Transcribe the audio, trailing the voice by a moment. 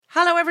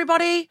Hello,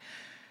 everybody.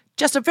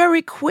 Just a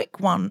very quick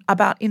one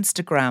about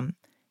Instagram.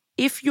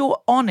 If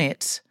you're on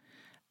it,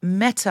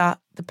 Meta,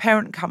 the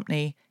parent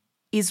company,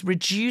 is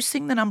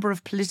reducing the number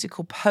of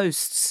political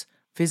posts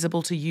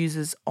visible to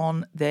users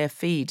on their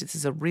feed. This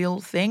is a real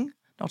thing,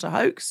 not a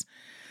hoax.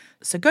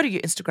 So go to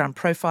your Instagram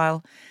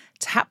profile,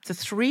 tap the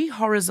 3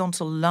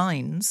 horizontal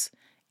lines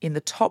in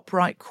the top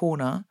right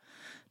corner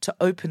to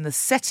open the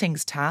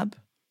Settings tab,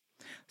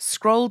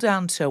 scroll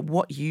down to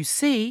What You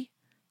See,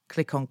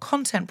 click on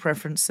Content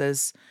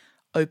Preferences,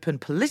 open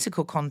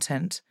Political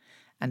Content,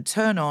 and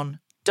turn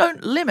on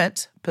Don't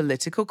Limit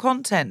Political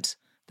Content.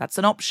 That's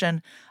an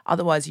option.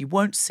 Otherwise, you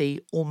won't see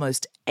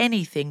almost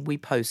anything we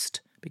post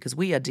because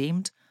we are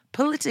deemed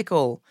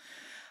political.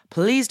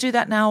 Please do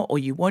that now, or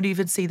you won't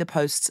even see the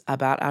posts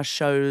about our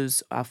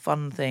shows, our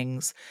fun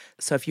things.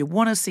 So if you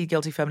want to see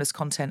Guilty Feminist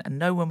content and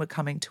know when we're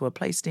coming to a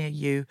place near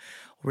you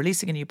or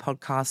releasing a new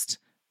podcast,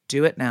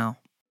 do it now.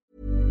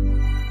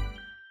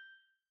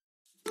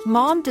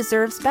 Mom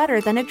deserves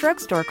better than a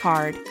drugstore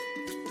card.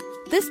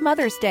 This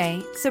Mother's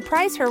Day,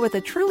 surprise her with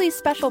a truly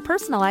special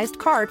personalized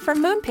card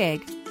from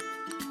Moonpig.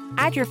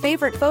 Add your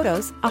favorite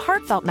photos, a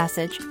heartfelt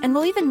message, and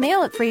we'll even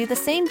mail it for you the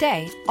same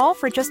day, all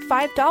for just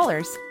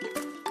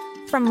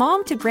 $5. From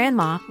mom to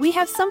grandma, we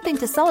have something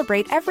to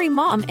celebrate every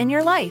mom in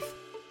your life.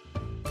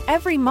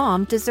 Every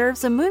mom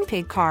deserves a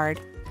Moonpig card.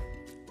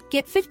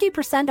 Get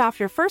 50% off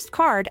your first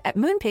card at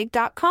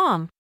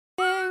moonpig.com.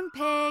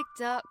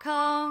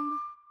 Moonpig.com.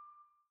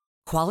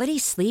 Quality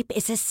sleep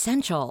is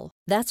essential.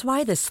 That's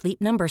why the Sleep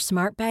Number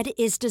Smart Bed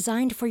is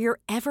designed for your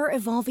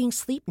ever-evolving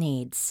sleep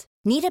needs.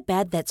 Need a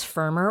bed that's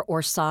firmer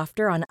or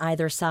softer on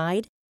either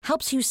side?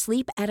 Helps you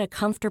sleep at a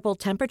comfortable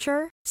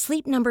temperature?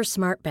 Sleep Number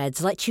Smart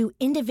Beds let you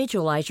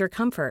individualize your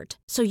comfort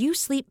so you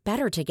sleep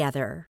better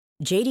together.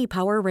 J.D.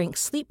 Power ranks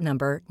Sleep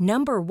Number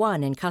number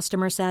 1 in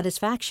customer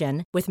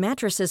satisfaction with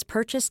mattresses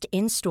purchased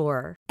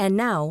in-store. And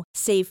now,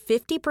 save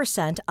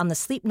 50% on the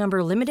Sleep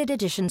Number Limited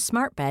Edition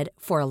Smart Bed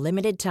for a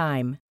limited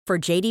time. For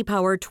J.D.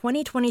 Power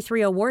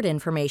 2023 award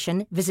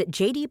information, visit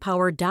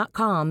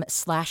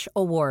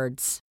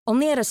jdpower.com/awards.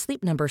 Only at a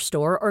Sleep Number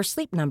store or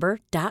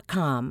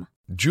sleepnumber.com.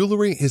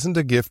 Jewelry isn't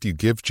a gift you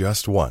give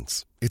just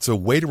once. It's a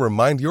way to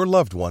remind your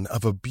loved one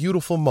of a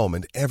beautiful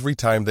moment every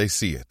time they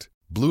see it.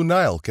 Blue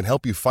Nile can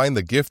help you find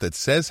the gift that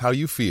says how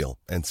you feel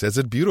and says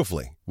it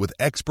beautifully, with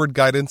expert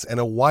guidance and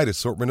a wide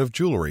assortment of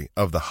jewelry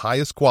of the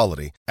highest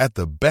quality at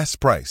the best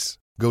price.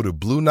 Go to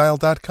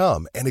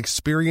BlueNile.com and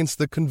experience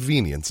the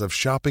convenience of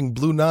shopping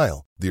Blue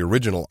Nile, the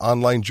original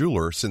online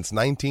jeweler since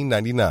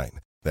 1999.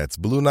 That's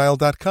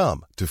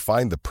BlueNile.com to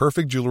find the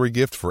perfect jewelry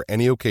gift for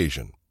any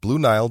occasion.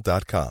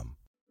 BlueNile.com.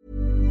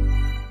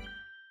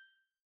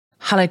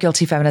 Hello,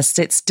 Guilty Feminists.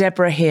 It's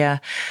Deborah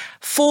here.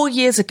 4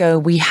 years ago,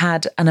 we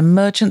had an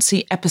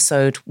emergency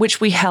episode,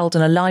 which we held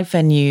in a live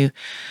venue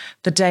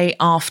the day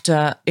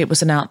after it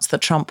was announced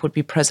that Trump would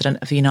be president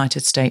of the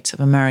United States of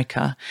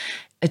America.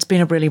 It's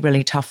been a really,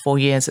 really tough 4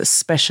 years,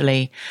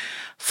 especially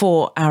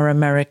for our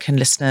American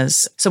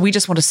listeners. So we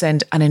just want to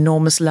send an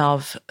enormous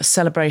love,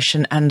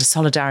 celebration and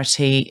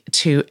solidarity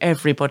to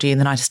everybody in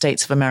the United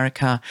States of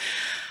America,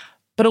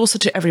 but also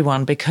to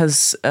everyone,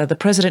 because the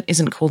president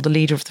isn't called the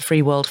leader of the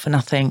free world for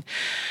nothing.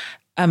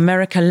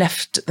 America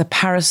left the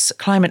Paris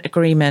Climate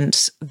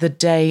Agreement the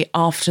day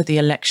after the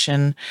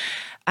election.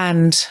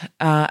 And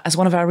as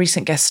one of our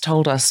recent guests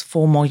told us,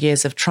 4 more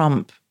years of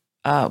Trump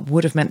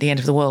would have meant the end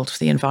of the world for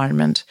the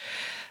environment.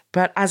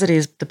 But as it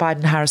is, the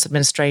Biden-Harris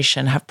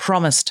administration have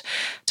promised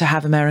to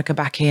have America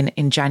back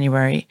in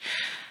January.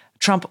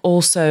 Trump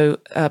also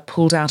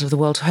pulled out of the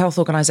World Health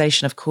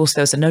Organization. Of course,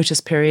 there was a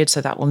notice period, so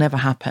that will never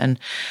happen.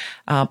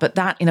 But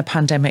that in a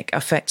pandemic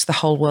affects the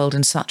whole world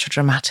in such a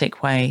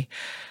dramatic way.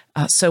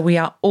 So we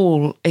are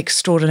all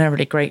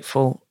extraordinarily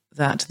grateful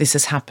that this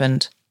has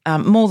happened.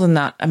 More than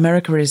that,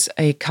 America is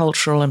a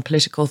cultural and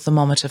political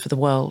thermometer for the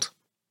world.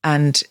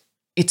 And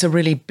it's a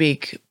really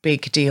big,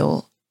 big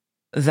deal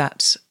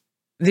that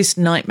this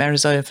nightmare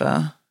is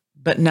over,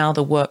 but now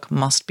the work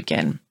must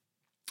begin.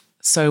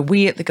 So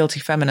we at The Guilty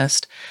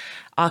Feminist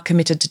are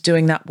committed to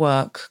doing that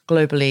work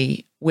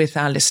globally with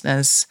our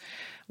listeners.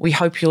 We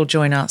hope you'll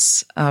join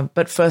us.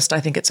 But first, I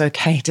think it's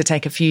okay to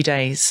take a few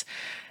days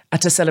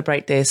to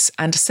celebrate this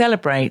and to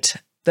celebrate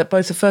that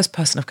both the first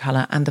person of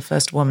colour and the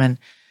first woman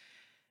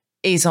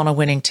is on a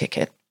winning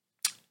ticket.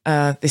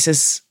 This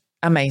is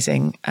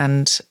amazing,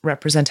 and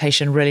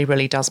representation really,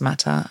 really does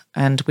matter.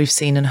 And we've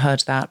seen and heard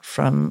that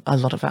from a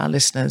lot of our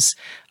listeners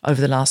over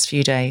the last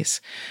few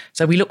days.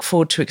 So we look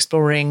forward to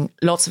exploring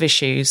lots of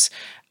issues.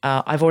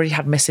 I've already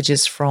had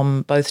messages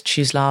from both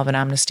Choose Love and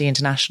Amnesty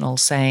International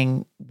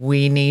saying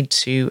we need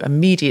to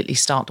immediately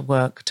start the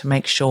work to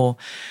make sure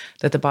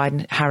that the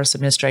Biden-Harris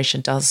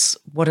administration does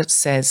what it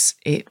says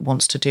it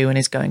wants to do and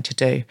is going to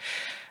do.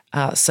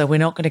 So we're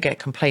not going to get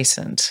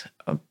complacent,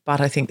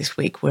 but I think this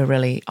week we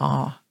really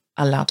are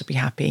allowed to be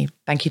happy.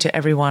 Thank you to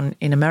everyone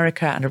in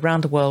America and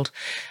around the world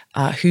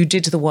who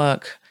did the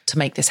work to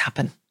make this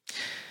happen.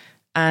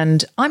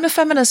 And I'm a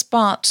feminist,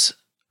 but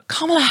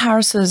Kamala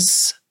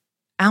Harris's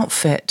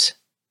outfit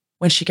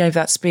when she gave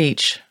that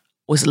speech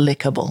was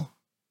lickable.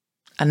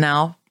 And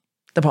now,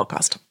 the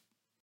podcast.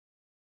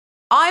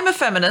 I'm a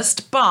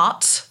feminist,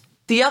 but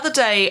the other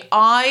day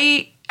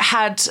I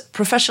had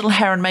professional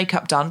hair and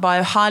makeup done by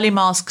a highly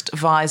masked,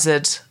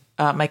 visored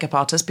makeup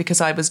artist because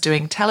I was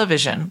doing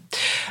television.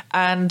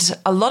 And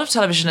a lot of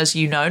television, as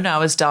you know,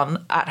 now is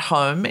done at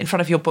home in front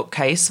of your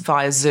bookcase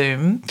via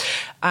Zoom.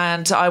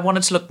 And I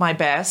wanted to look my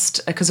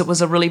best because it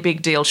was a really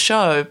big deal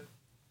show.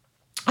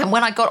 And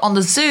when I got on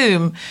the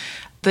Zoom,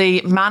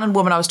 the man and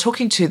woman I was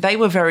talking to, they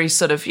were very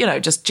sort of,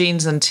 just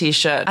jeans and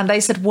T-shirt. And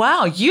they said,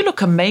 wow, you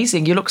look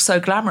amazing. You look so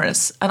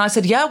glamorous. And I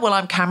said, yeah, well,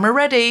 I'm camera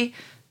ready.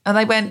 And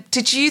they went,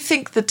 did you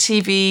think the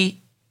TV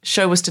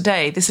show was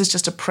today? This is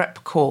just a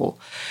prep call.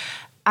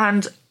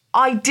 And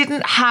I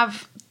didn't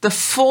have the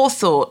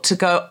forethought to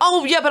go,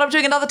 oh, yeah, but I'm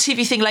doing another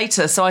TV thing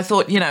later. So I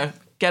thought,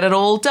 get it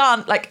all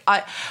done. Like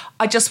I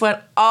just went,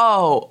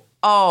 oh.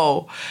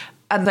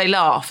 And they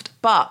laughed.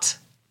 But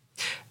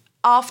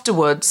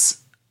afterwards,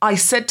 I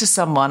said to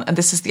someone, and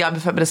this is the I'm a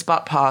feminist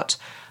but part,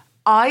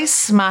 I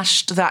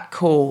smashed that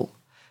call.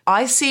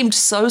 I seemed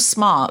so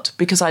smart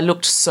because I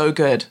looked so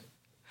good.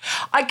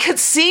 I could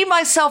see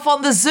myself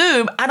on the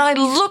Zoom and I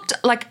looked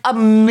like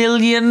 $1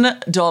 million.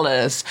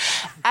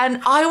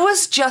 And I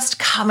was just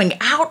coming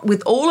out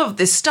with all of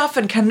this stuff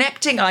and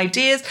connecting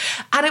ideas.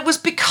 And it was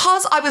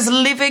because I was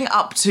living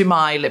up to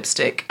my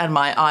lipstick and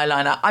my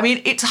eyeliner. I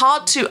mean, it's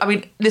hard to,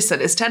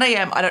 listen, it's 10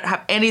 a.m. I don't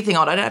have anything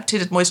on. I don't have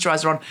tinted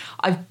moisturizer on.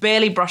 I've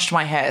barely brushed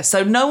my hair.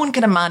 So no one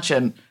can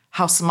imagine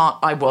how smart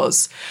I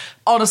was.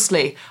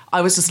 Honestly,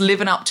 I was just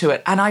living up to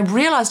it. And I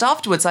realized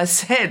afterwards, I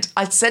said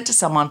to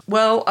someone,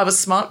 well, I was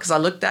smart because I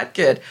looked that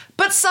good.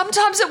 But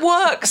sometimes it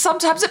works.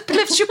 Sometimes it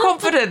lifts your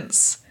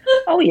confidence.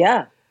 Oh,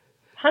 yeah.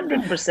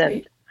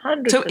 100%.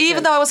 100%. So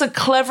even though I wasn't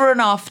clever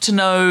enough to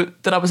know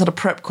that I was on a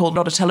prep call,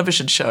 not a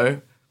television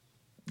show,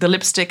 the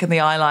lipstick and the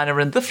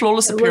eyeliner and the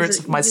flawless appearance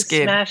of my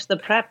skin. Smash the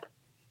prep.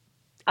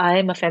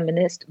 I'm a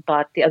feminist,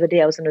 but the other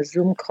day I was on a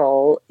Zoom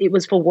call. It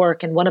was for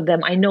work, and one of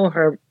them, I know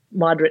her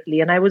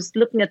moderately, and I was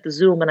looking at the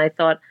Zoom and I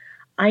thought,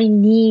 I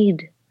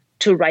need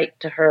to write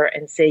to her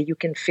and say, you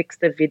can fix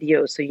the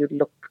video so you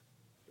look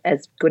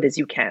as good as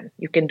you can.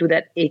 You can do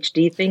that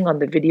HD thing on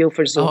the video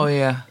for Zoom. Oh,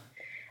 yeah.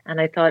 And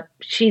I thought,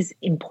 she's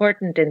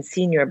important and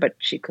senior, but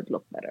she could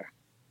look better.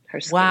 Her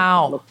skin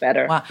could look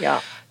better.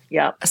 Wow.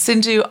 Yeah.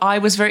 Sindhu, I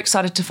was very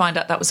excited to find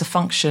out that was a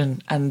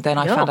function, and then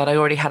I found out I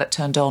already had it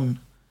turned on.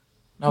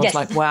 I was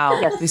like,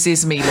 wow, this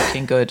is me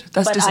looking good.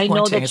 That's but disappointing, I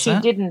know that isn't she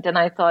it? didn't, and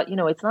I thought,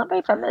 it's not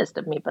very feminist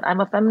of me, but I'm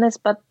a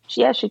feminist, but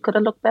she could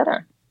have looked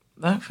better.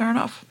 No, fair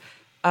enough.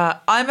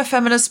 I'm a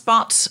feminist,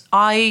 but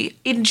I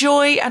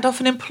enjoy and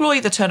often employ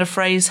the turn of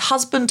phrase,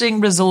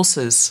 husbanding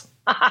resources.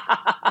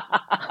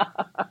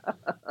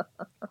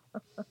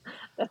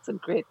 That's a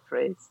great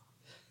phrase.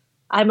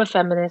 I'm a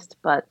feminist,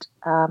 but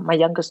my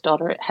youngest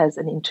daughter has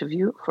an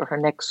interview for her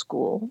next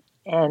school,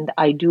 and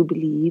I do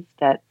believe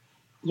that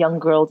young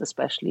girls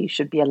especially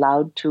should be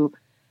allowed to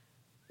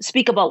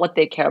speak about what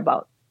they care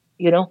about,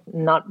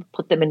 not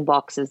put them in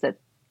boxes.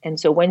 And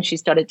so when she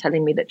started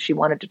telling me that she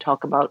wanted to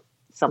talk about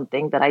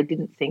something that I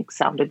didn't think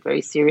sounded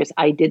very serious,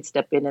 I did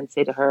step in and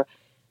say to her,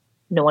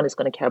 no one is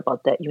going to care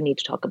about that. You need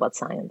to talk about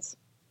science.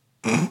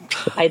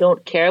 I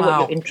don't care what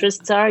your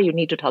interests are. You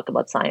need to talk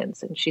about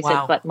science. And she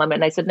said, but Mama,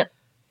 and I said, no,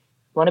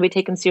 you want to be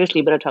taken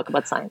seriously, you better talk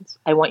about science.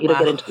 I want you to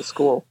get into the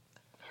school.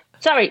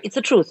 Sorry, it's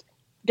the truth.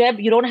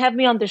 Deb, you don't have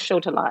me on this show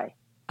to lie.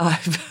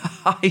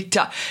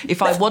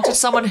 If I wanted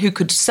someone who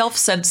could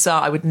self-censor,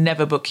 I would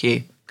never book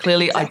you.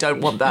 Clearly, exactly. I don't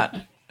want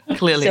that.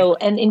 Clearly. So,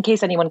 and in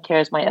case anyone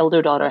cares, my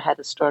elder daughter had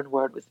a stern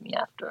word with me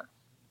after.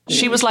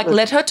 She was like,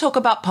 let her talk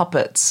about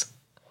puppets.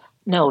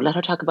 No, let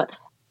her talk about,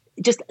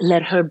 just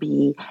let her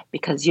be,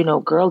 because,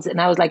 girls, and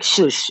I was like,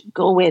 shush,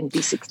 go away and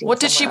be 16. What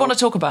did she want to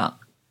talk about?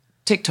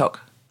 TikTok?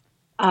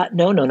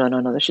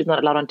 No. She's not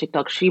allowed on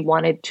TikTok. She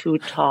wanted to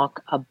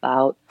talk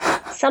about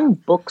some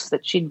books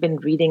that she'd been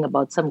reading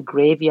about some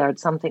graveyard,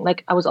 something.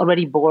 Like, I was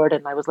already bored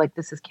and I was like,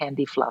 this is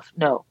candy fluff.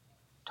 No,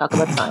 talk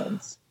about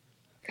science.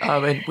 I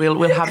mean, we'll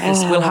have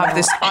this. We'll have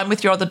this. I'm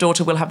with your other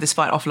daughter. We'll have this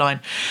fight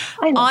offline.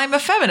 I'm a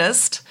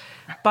feminist,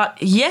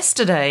 but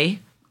yesterday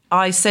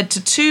I said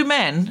to two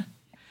men,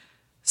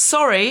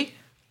 sorry,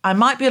 I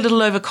might be a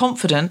little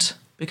overconfident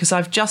because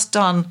I've just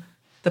done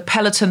the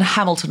Peloton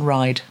Hamilton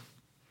ride.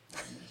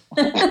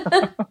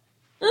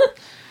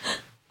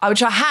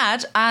 Which I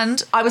had,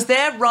 and I was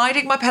there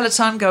riding my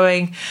Peloton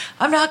going,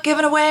 I'm not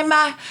giving away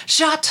my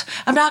shot.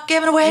 I'm not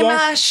giving away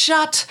my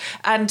shot.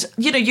 And,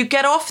 you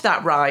get off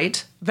that ride,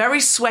 very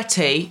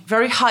sweaty,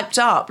 very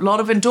hyped up, a lot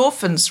of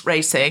endorphins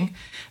racing.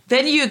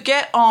 Then you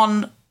get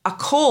on a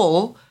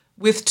call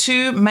with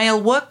two male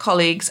work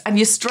colleagues and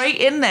you're straight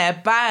in there,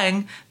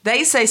 bang,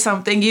 they say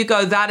something, you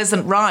go, that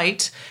isn't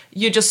right.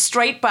 You're just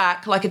straight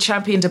back like a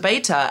champion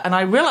debater. And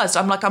I realized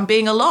I'm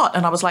being a lot.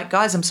 And I was like,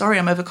 guys, I'm sorry,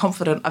 I'm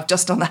overconfident. I've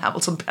just done the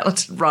Hamilton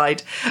Peloton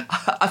ride.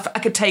 I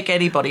could take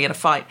anybody in a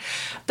fight.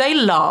 They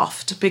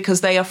laughed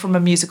because they are from a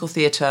musical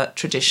theatre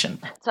tradition.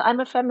 So I'm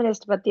a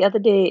feminist, but the other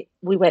day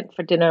we went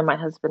for dinner, my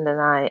husband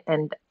and I,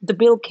 and the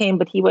bill came,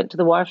 but he went to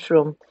the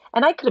washroom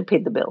and I could have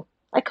paid the bill.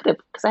 I could have,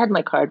 because I had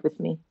my card with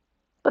me.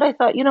 But I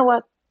thought, you know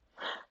what?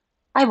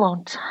 I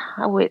won't.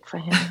 I'll wait for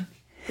him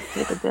to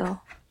pay the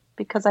bill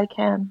because I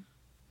can,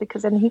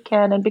 because then he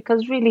can, and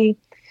because really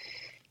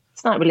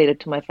it's not related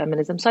to my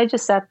feminism. So I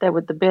just sat there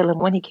with the bill. And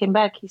when he came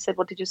back, he said,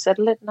 well, did you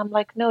settle it? And I'm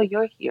like, no,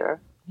 you're here.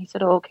 He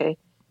said, oh, okay.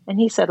 And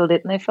he settled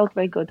it. And I felt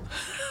very good.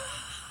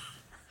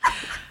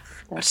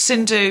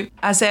 Sindhu,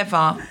 as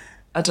ever,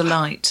 a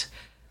delight.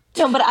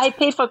 No, but I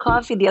paid for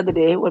coffee the other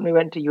day when we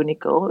went to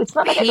Unico. It's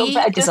not like I don't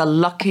pay. He is a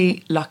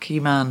lucky,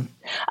 lucky man.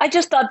 I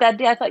just thought that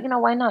day, I thought,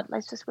 why not?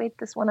 Let's just wait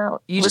this one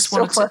out. You just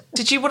wanted to.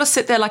 Did you want to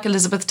sit there like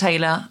Elizabeth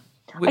Taylor?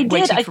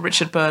 Waiting for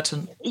Richard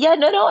Burton. Yeah,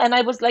 no. And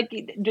I was like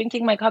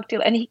drinking my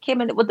cocktail. And he came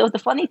in.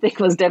 The funny thing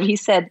was, Deb, he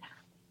said,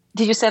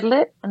 did you settle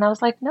it? And I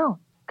was like, no.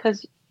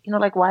 Because,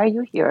 why are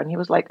you here? And he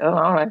was like, oh,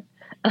 all right.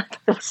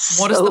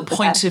 What is the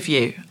point of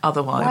you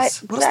otherwise?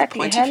 What is the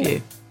point of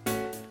you?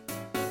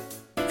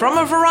 From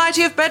a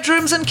variety of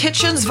bedrooms and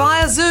kitchens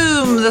via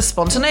Zoom, the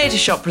Spontaneity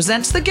Shop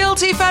presents The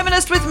Guilty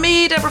Feminist with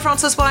me, Deborah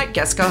Frances-White,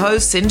 guest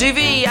co-host Sindhu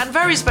V, and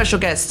very special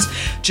guests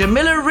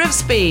Jamila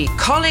Rizvi,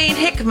 Colleen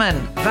Hickman,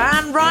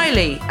 Van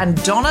Rielly, and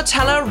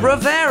Donatella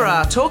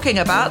Rovera, talking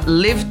about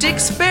lived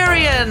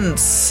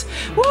experience.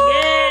 Woo!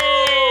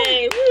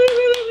 Yay!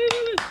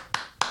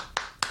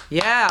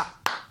 Yeah.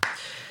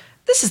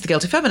 This is The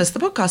Guilty Feminist, the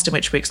podcast in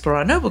which we explore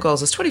our noble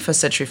goals as 21st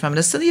century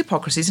feminists and the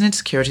hypocrisies and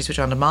insecurities which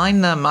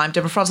undermine them. I'm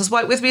Deborah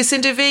Frances-White, with me is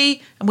Sindhu V,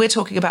 and we're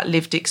talking about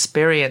lived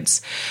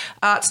experience.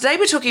 Today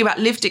we're talking about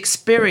lived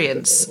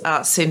experience,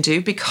 Sindhu,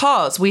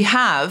 because we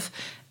have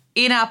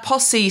in our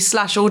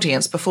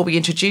posse/audience, before we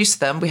introduce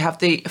them, we have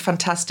the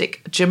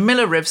fantastic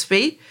Jamila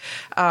Rizvi,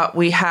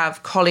 we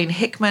have Colleen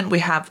Hickman, we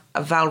have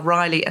Val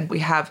Rielly, and we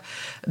have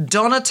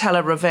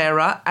Donatella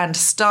Rovera and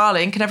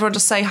Starling. Can everyone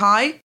just say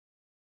hi?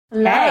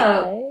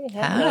 Hello.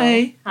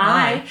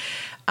 Hi.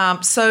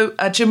 So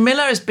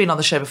Jamila has been on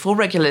the show before.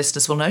 Regular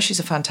listeners will know she's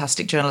a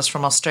fantastic journalist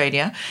from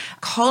Australia.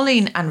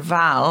 Colleen and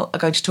Val are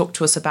going to talk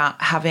to us about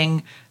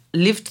having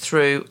lived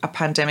through a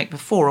pandemic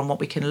before and what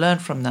we can learn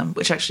from them,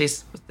 which actually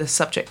is the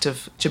subject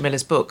of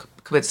Jamila's book,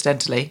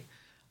 coincidentally.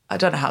 I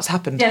don't know how it's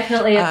happened.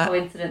 Definitely a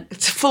coincidence.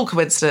 It's a full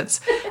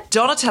coincidence.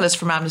 Donatella's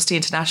from Amnesty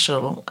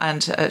International,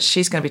 and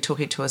she's going to be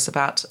talking to us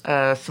about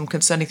some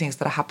concerning things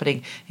that are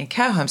happening in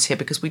care homes here,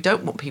 because we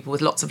don't want people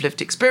with lots of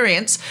lived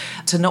experience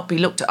to not be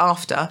looked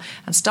after.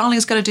 And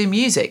Starling's going to do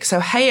music. So,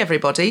 hey,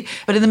 everybody.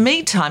 But in the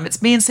meantime,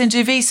 it's me and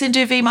Sindhu V.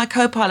 Sindhu V, my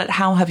co-pilot.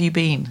 How have you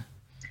been?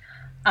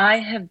 I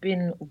have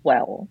been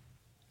well.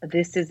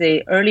 This is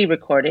a early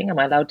recording. Am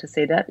I allowed to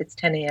say that? It's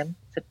 10 a.m.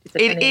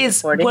 It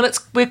is. Recording.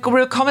 Well,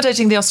 we're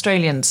accommodating the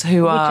Australians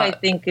who which are... Which I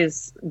think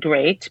is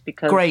great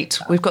because... Great.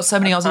 We've got so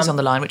many Aussies on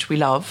the line, which we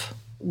love.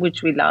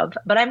 Which we love.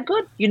 But I'm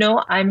good.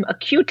 I'm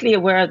acutely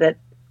aware that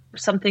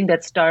something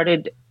that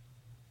started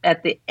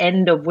at the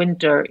end of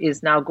winter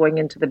is now going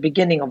into the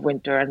beginning of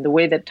winter. And the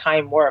way that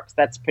time works,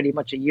 that's pretty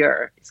much a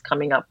year is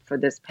coming up for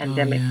this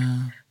pandemic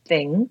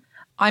thing.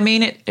 I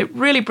mean, it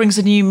really brings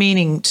a new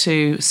meaning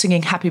to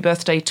singing Happy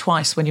Birthday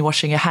twice when you're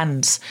washing your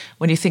hands,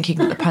 when you're thinking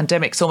that the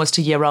pandemic's almost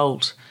a year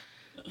old.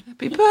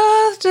 Happy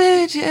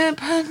birthday, dear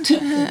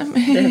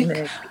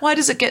pandemic. Why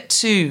does it get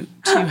two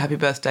happy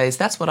birthdays?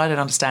 That's what I don't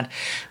understand.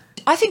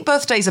 I think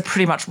birthdays are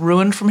pretty much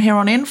ruined from here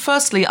on in.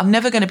 Firstly, I'm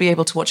never going to be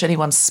able to watch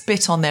anyone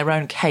spit on their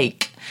own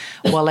cake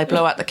while they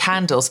blow out the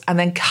candles and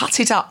then cut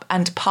it up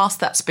and pass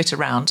that spit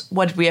around.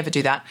 Why did we ever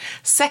do that?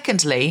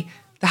 Secondly,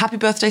 the happy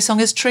birthday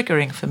song is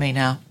triggering for me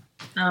now.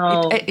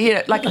 Oh.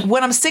 Like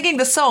when I'm singing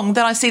the song,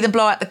 then I see them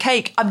blow out the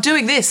cake. I'm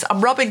doing this.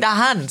 I'm rubbing their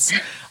hands.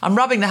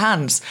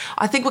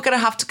 I think we're going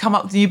to have to come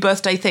up with new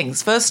birthday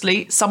things.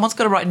 Firstly, someone's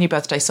got to write a new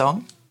birthday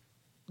song.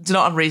 It's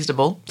not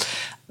unreasonable.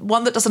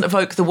 One that doesn't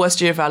evoke the worst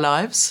year of our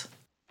lives.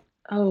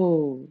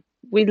 Oh,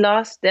 we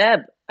lost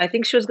Deb. I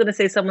think she was going to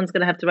say someone's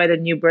going to have to write a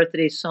new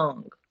birthday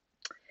song.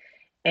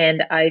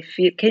 And I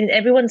feel... Can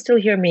everyone still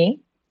hear me?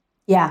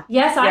 Yeah.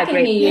 Yes, I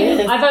can hear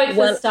you. I vote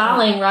for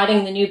Starling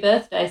writing the new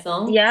birthday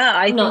song. Yeah,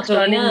 I think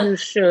Starling, you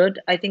should.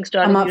 I think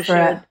Starling, you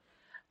should.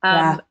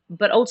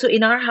 But also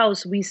in our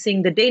house, we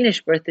sing the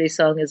Danish birthday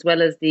song as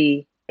well as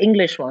the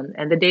English one.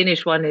 And the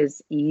Danish one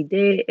is I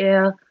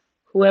dag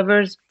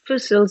whoever's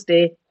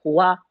fødselsdag,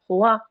 hoa,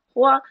 hoa,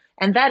 hoa.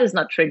 And that is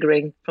not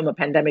triggering from a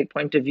pandemic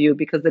point of view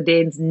because the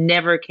Danes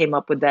never came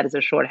up with that as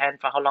a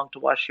shorthand for how long to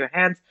wash your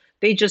hands.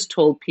 They just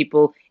told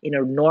people in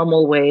a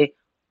normal way,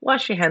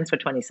 wash your hands for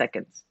 20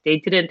 seconds. They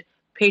didn't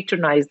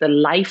patronize the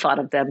life out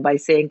of them by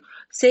saying,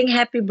 sing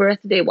happy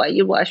birthday while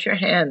you wash your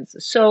hands.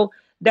 So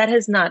that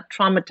has not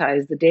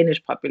traumatized the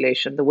Danish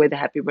population the way the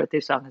happy birthday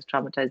song has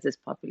traumatized this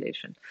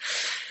population.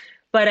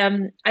 But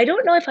I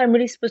don't know if I'm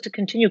really supposed to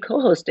continue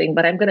co-hosting,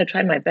 but I'm going to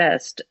try my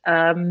best.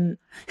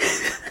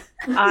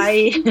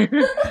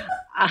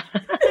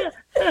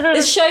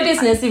 It's show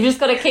business. You've just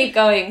got to keep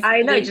going.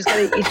 I know.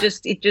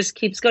 It just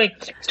keeps going.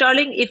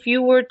 Starling, if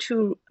you were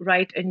to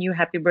write a new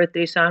happy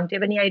birthday song, do you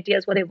have any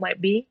ideas what it might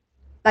be?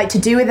 like to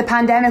do with the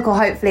pandemic, or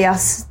hopefully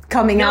us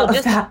coming out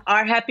of that?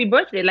 Our happy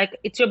birthday, like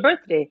it's your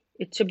birthday.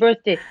 It's your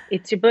birthday.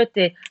 It's your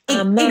birthday.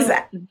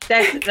 Exactly.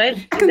 That's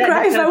right. I can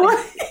cry if I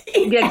want.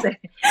 Yeah,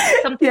 exactly.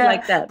 Something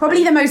like that.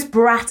 Probably the most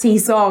bratty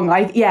song,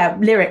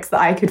 lyrics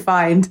that I could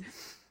find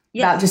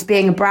about just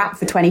being a brat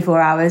for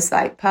 24 hours.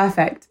 Like,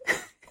 perfect.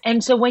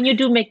 And so when you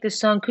do make this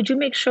song, could you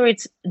make sure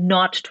it's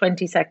not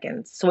 20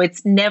 seconds? So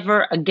it's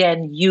never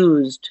again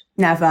used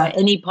by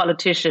any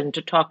politician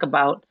to talk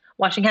about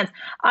washing hands.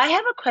 I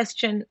have a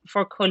question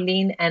for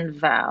Colleen and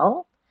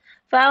Val.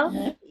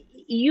 Val,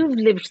 you've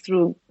lived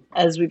through,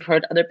 as we've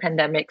heard, other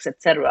pandemics,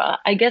 etc.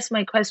 I guess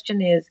my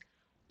question is,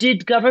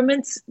 did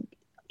governments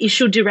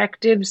issue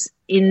directives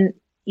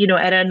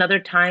at another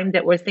time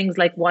that were things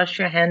like wash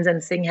your hands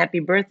and sing happy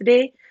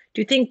birthday?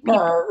 Do you think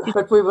No,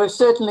 but we were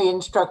certainly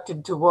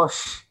instructed to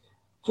wash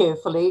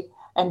carefully.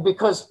 And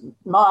because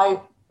my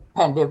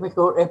pandemic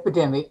or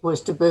epidemic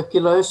was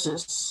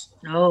tuberculosis.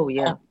 Oh,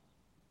 yeah.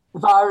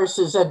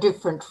 Viruses are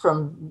different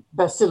from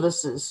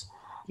bacilluses.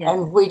 Yes.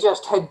 And we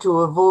just had to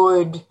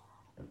avoid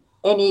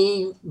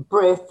any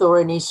breath or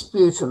any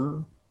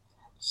sputum.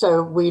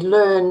 So we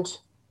learned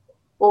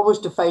always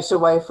to face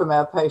away from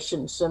our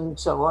patients and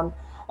so on.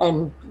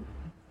 And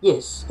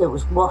yes, there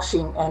was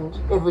washing, and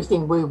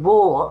everything we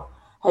wore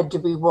had to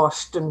be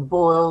washed and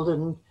boiled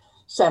and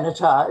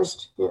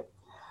sanitized. Yeah.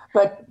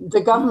 But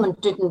the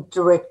government didn't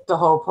direct the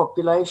whole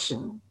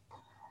population.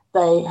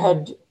 They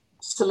had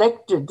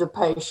selected the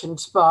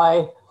patients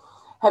by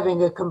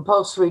having a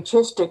compulsory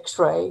chest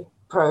x-ray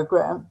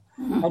program,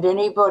 and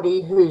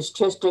anybody whose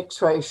chest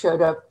x-ray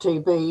showed up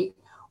TB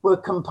were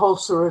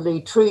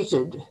compulsorily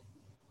treated.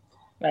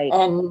 Right.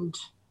 And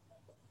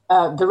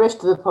the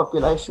rest of the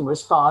population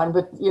was fine,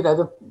 but,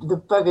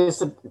 the buggers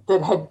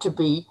that had to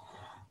be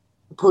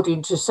put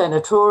into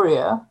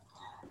sanatoria,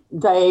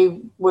 they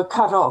were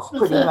cut off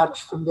pretty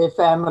much from their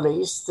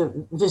families.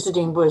 The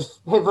visiting was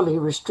heavily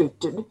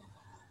restricted.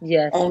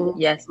 Yes, and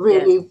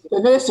really, the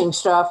nursing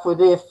staff were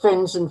their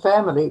friends and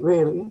family,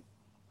 really,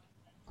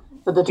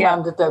 for the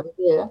time that they were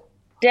there.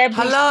 Deb,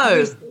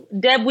 hello.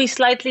 Deb, we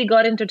slightly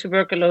got into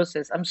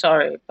tuberculosis. I'm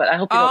sorry, but I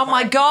hope you don't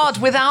mind. God,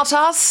 without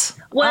us?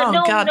 Well,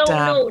 no.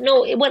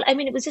 Well, I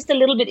mean, it was just a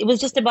little bit. It was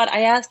just about,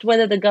 I asked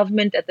whether the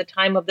government at the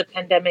time of the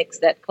pandemics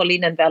that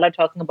Colleen and Val are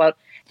talking about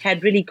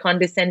had really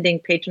condescending,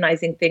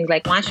 patronizing things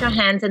like wash your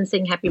hands and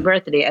sing happy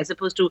birthday, as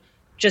opposed to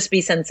just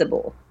be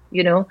sensible,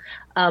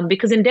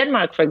 because in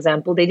Denmark, for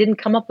example, they didn't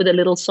come up with a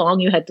little song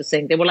you had to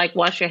sing. They were like,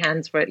 wash your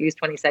hands for at least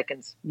 20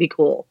 seconds. Be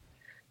cool.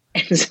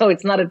 And so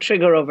it's not a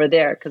trigger over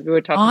there, because we were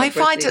talking about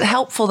find it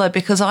helpful, though,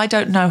 because I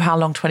don't know how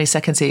long 20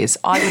 seconds is.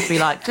 I would be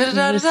like,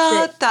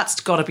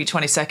 that's got to be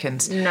 20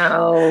 seconds.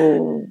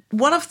 No.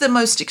 One of the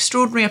most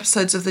extraordinary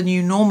episodes of The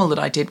New Normal that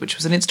I did, which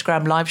was an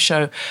Instagram live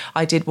show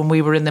I did when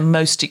we were in the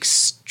most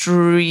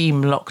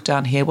extreme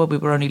lockdown here, where we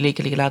were only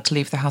legally allowed to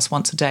leave the house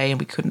once a day and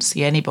we couldn't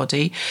see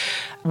anybody,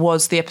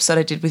 was the episode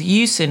I did with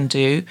you,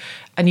 Sindhu.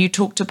 And you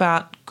talked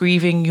about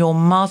grieving your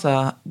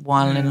mother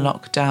while in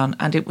lockdown.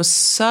 And it was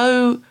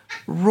so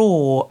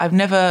raw. I've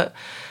never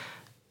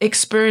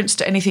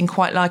experienced anything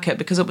quite like it,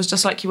 because it was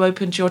just like you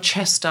opened your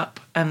chest up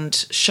and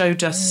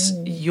showed us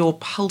your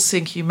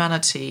pulsing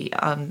humanity.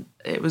 And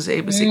it was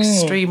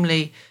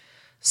extremely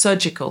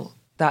surgical,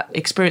 that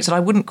experience. And I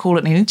wouldn't call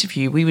it an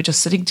interview. We were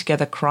just sitting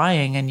together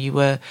crying, and you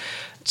were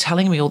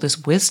telling me all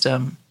this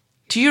wisdom.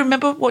 Do you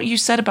remember what you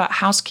said about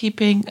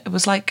housekeeping? It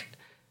was like,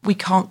 we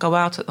can't go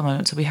out at the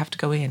moment, so we have to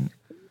go in.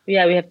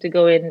 Yeah, we have to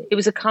go in. It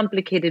was a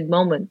complicated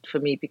moment for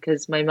me,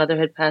 because my mother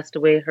had passed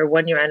away. Her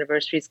 1-year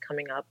anniversary is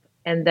coming up.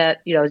 And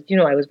that,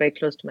 I was very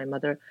close to my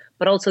mother,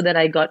 but also that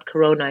I got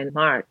corona in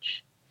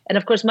March. And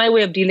of course, my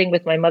way of dealing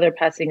with my mother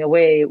passing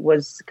away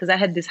was because I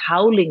had this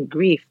howling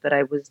grief that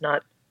I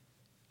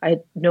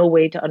had no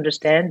way to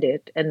understand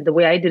it. And the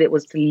way I did it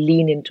was to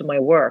lean into my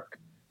work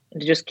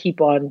and to just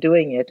keep on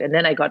doing it. And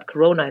then I got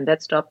corona, and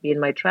that stopped me in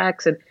my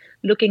tracks. And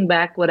looking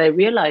back, what I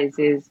realized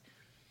is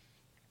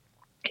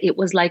it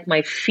was like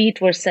my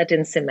feet were set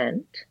in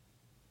cement,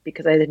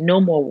 because I had no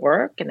more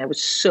work and I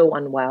was so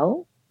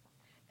unwell.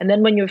 And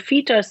then when your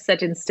feet are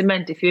set in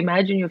cement, if you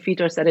imagine your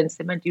feet are set in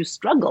cement, you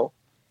struggle.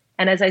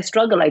 And as I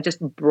struggle, I just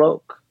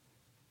broke,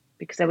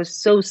 because I was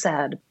so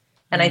sad.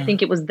 And I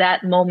think it was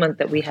that moment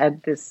that we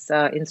had this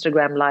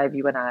Instagram live,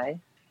 you and I.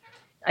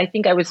 I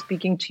think I was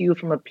speaking to you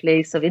from a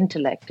place of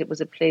intellect. It was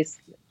a place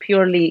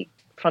purely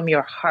from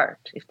your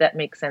heart, if that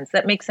makes sense.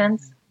 That makes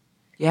sense?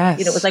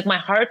 Yes. It was like my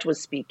heart was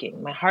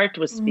speaking. My heart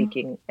was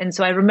speaking. And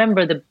so I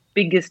remember the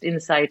biggest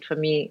insight for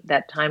me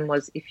that time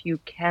was, if you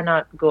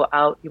cannot go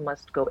out, you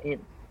must go in.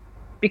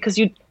 Because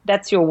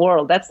that's your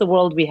world. That's the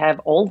world we have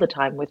all the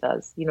time with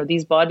us.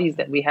 These bodies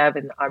that we have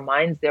in our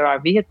minds, they're our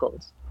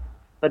vehicles.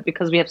 But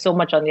because we have so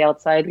much on the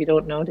outside, we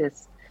don't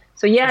notice.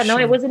 So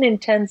it was an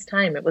intense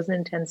time.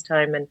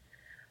 And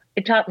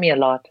it taught me a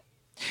lot.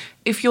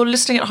 If you're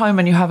listening at home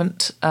and you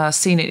haven't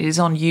seen it, it is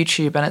on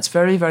YouTube, and it's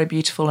very, very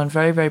beautiful and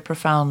very, very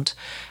profound.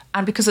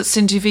 And because it's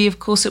Sindhu V, of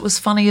course, it was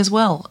funny as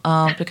well,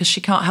 because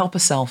she can't help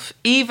herself.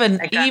 Even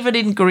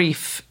in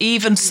grief,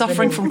 even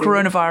suffering from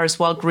coronavirus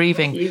while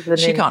grieving,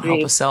 she can't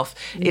help herself.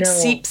 It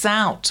seeps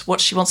out.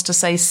 What she wants to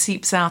say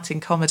seeps out in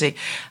comedy.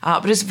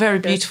 But it's very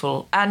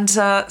beautiful. And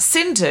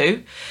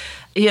Sindhu,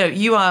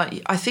 you are,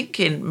 I think,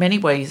 in many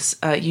ways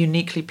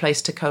uniquely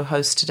placed to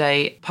co-host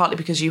today, partly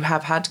because you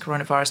have had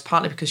coronavirus,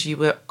 partly because you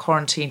were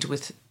quarantined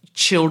with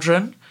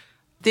children.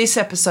 This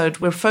episode,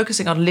 we're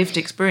focusing on lived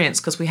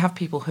experience because we have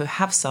people who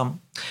have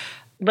some.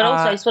 But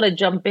also, I just want to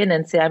jump in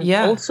and say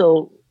I'm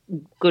also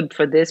good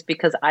for this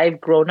because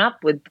I've grown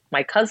up with,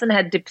 my cousin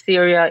had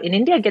diphtheria. In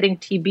India, getting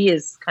TB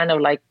is kind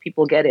of like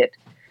people get it.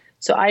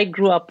 So I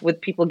grew up with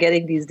people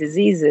getting these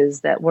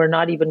diseases that were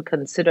not even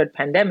considered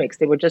pandemics.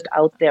 They were just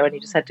out there and you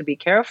just had to be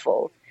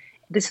careful.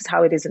 This is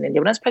how it is in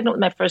India. When I was pregnant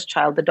with my first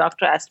child, the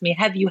doctor asked me,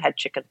 have you had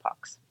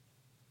chickenpox?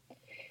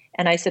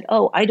 And I said,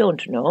 oh, I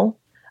don't know.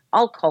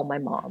 I'll call my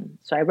mom.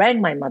 So I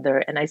rang my mother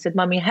and I said,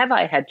 Mommy, have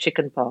I had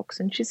chickenpox?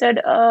 And she said,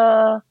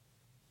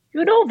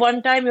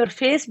 one time your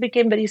face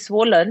became very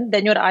swollen,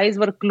 then your eyes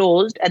were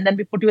closed, and then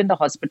we put you in the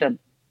hospital.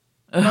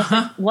 And I was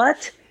like,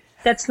 what?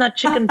 That's not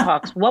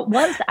chickenpox. What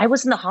was that? I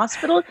was in the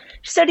hospital?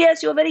 She said,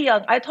 yes, you're very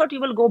young. I thought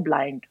you will go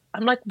blind.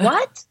 I'm like,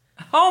 what?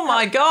 Oh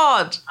my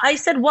God. I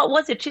said, what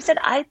was it? She said,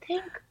 I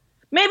think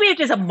maybe it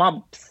is a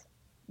mumps.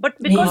 But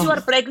because you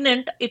are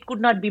pregnant, it could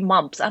not be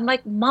mumps. I'm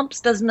like, mumps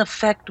doesn't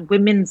affect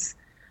women's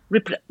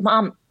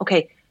Mom,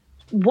 okay,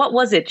 what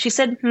was it? She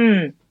said,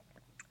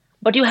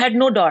 but you had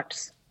no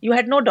dots. You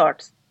had no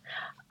dots.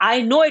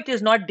 I know it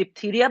is not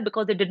diphtheria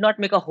because they did not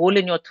make a hole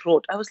in your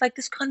throat. I was like,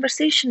 this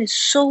conversation is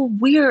so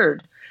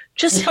weird.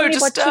 Just so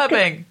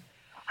disturbing.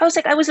 I was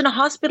like, I was in a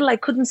hospital. I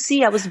couldn't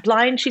see. I was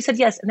blind. She said,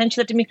 yes. And then she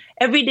said to me,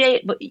 every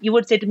day you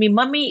would say to me,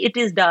 Mommy, it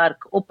is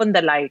dark. Open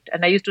the light.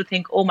 And I used to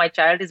think, oh, my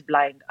child is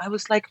blind. I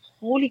was like,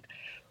 holy...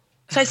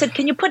 So I said,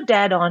 can you put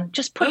Dad on?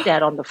 Just put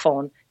Dad on the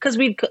phone. Because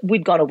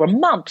we'd gone over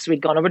mumps.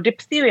 We'd gone over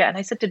diphtheria. And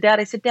I said to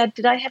Dad, Dad,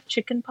 did I have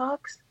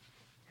chickenpox?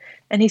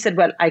 And he said,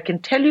 well, I can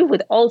tell you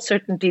with all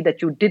certainty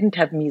that you didn't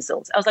have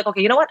measles. I was like,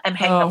 okay, you know what? I'm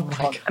hanging up the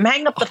phone. I'm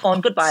hanging up the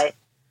phone. Goodbye.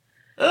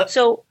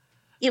 So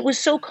it was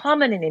so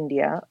common in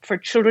India for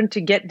children to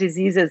get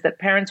diseases that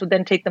parents would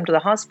then take them to the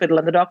hospital.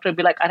 And the doctor would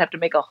be like, I'd have to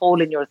make a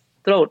hole in your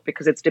throat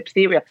because it's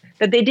diphtheria.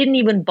 That they didn't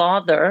even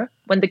bother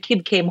when the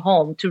kid came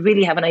home to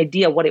really have an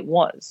idea what it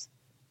was.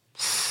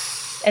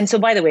 And so,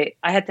 by the way,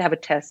 I had to have a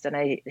test and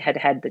I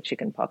had the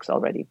chickenpox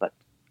already, but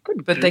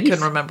they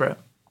couldn't remember it.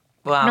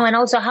 Wow. No, and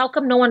also, how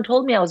come no one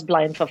told me I was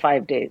blind for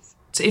 5 days?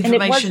 It's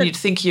information you'd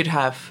think you'd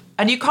have.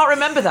 And you can't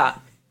remember that?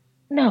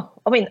 No.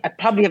 I mean, I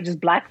probably have just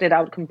blacked it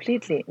out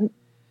completely.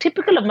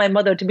 Typical of my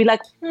mother to be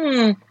like,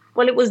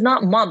 well, it was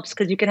not mumps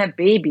because you can have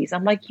babies.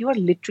 I'm like, you are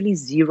literally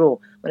zero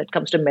when it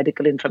comes to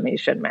medical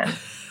information, man.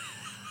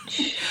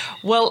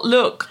 Well,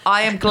 look,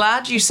 I am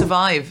glad you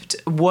survived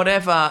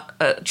whatever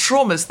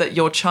traumas that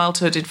your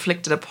childhood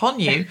inflicted upon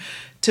you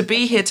to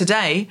be here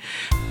today.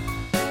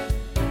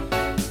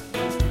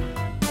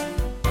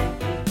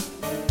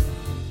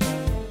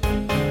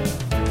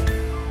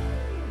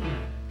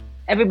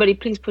 Everybody,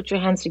 please put your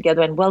hands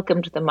together and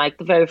welcome to the mic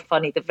the very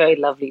funny, the very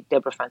lovely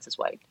Deborah Francis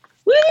White.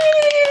 Woo!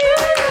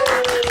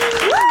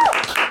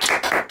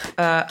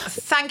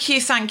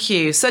 Thank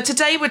you. So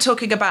today we're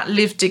talking about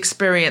lived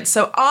experience.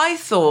 So I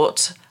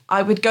thought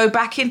I would go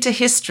back into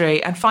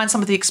history and find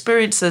some of the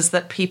experiences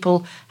that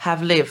people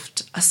have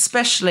lived,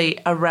 especially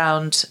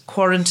around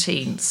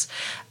quarantines.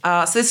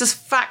 So this is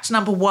fact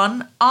number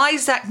 1.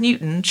 Isaac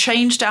Newton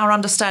changed our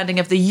understanding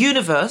of the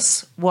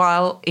universe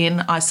while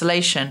in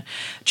isolation.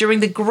 During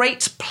the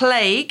Great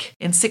Plague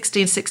in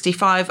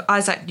 1665,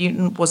 Isaac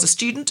Newton was a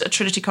student at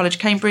Trinity College,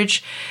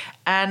 Cambridge,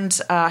 and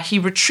he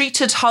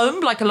retreated home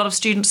like a lot of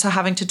students are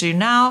having to do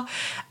now.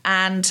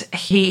 And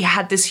he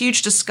had this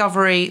huge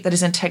discovery that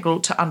is integral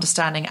to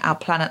understanding our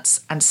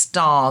planets and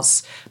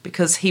stars,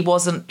 because he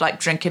wasn't like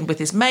drinking with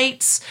his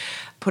mates,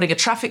 putting a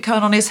traffic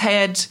cone on his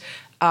head,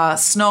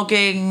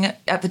 snogging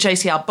at the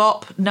JCR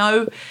Bop.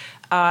 No,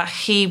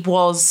 he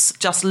was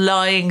just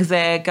lying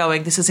there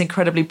going, this is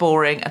incredibly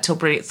boring, until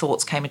brilliant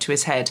thoughts came into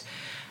his head.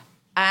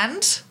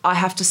 And I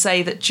have to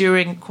say that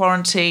during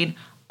quarantine,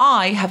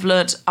 I have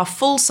learnt a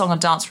full song and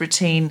dance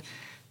routine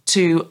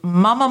to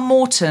Mama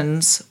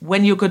Morton's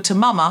When You're Good to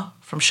Mama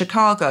from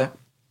Chicago.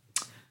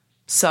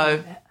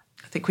 So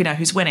I think we know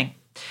who's winning.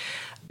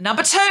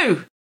 Number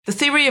 2, the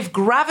theory of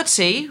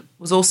gravity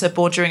was also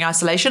born during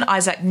isolation.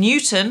 Isaac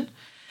Newton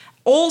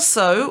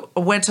also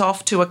went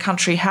off to a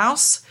country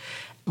house.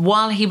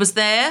 While he was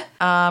there,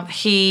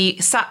 he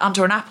sat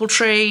under an apple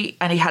tree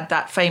and he had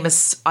that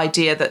famous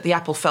idea that the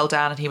apple fell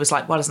down and he was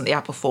like, why doesn't the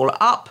apple fall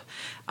up?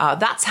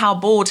 That's how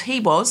bored he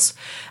was.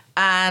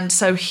 And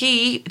so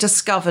he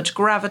discovered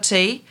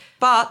gravity.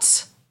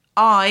 But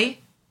I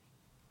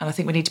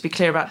think we need to be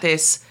clear about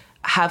this,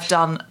 have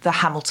done the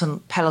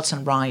Hamilton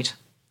Peloton ride.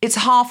 It's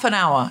half an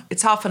hour.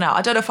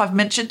 I don't know if I've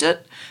mentioned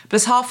it, but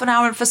it's half an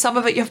hour. And for some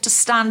of it, you have to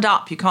stand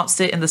up. You can't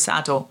sit in the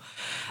saddle.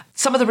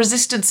 Some of the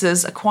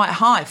resistances are quite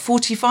high,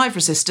 45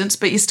 resistance,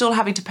 but you're still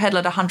having to pedal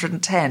at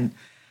 110.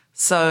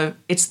 So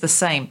it's the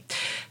same.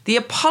 The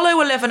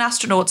Apollo 11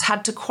 astronauts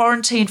had to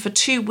quarantine for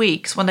 2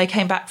 weeks when they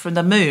came back from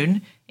the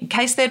moon in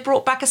case they'd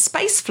brought back a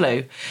space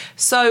flu.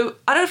 So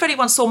I don't know if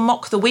anyone saw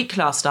Mock the Week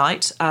last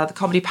night, the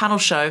comedy panel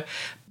show,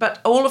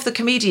 but all of the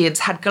comedians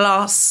had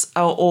glass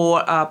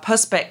or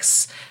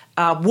Perspex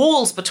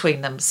walls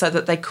between them so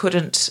that they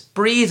couldn't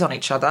breathe on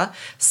each other.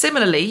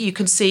 Similarly, you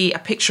can see a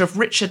picture of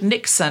Richard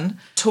Nixon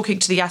talking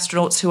to the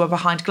astronauts who are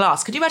behind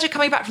glass. Can you imagine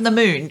coming back from the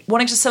moon,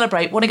 wanting to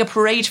celebrate, wanting a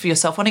parade for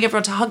yourself, wanting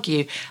everyone to hug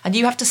you, and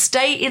you have to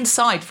stay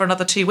inside for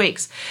another 2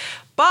 weeks?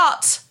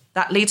 But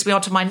that leads me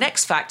on to my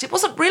next fact. It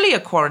wasn't really a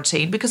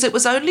quarantine because it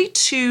was only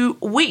 2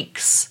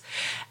 weeks.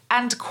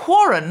 And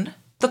quarren,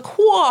 the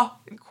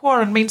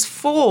quarren means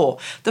four.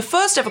 The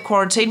first ever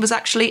quarantine was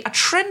actually a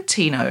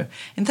Trentino.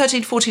 In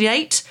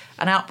 1348,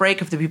 an outbreak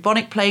of the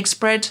bubonic plague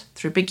spread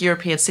through big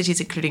European cities,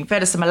 including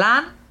Venice and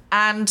Milan.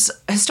 And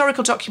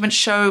historical documents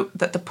show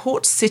that the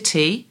port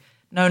city,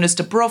 known as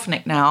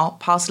Dubrovnik now,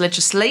 passed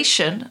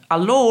legislation, a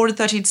law in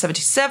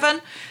 1377,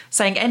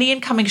 saying any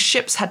incoming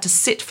ships had to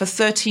sit for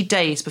 30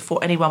 days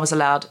before anyone was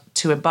allowed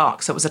to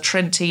embark. So it was a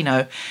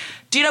Trentino.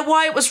 Do you know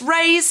why it was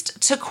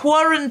raised to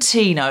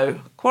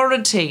Quarantino?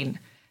 Quarantine,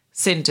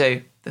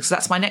 Sindhu. Because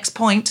that's my next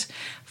point.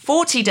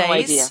 40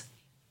 days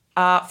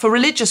for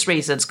religious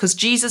reasons, because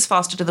Jesus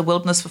fasted in the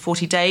wilderness for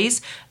 40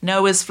 days.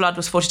 Noah's flood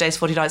was 40 days,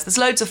 40 nights. There's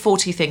loads of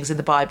 40 things in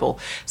the Bible.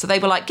 So they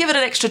were like, give it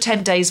an extra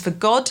 10 days for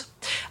God.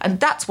 And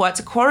that's why it's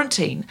a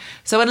quarantine.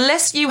 So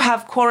unless you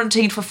have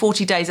quarantined for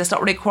 40 days, it's not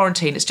really a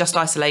quarantine, it's just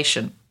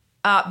isolation.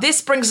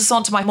 This brings us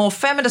on to my more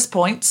feminist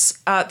points.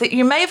 That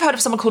you may have heard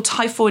of someone called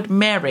Typhoid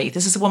Mary.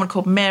 This is a woman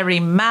called Mary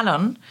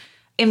Mallon.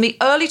 In the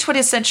early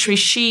 20th century,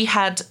 she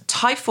had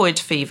typhoid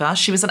fever.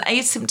 She was an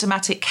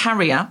asymptomatic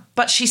carrier,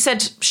 but she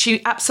said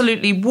she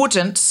absolutely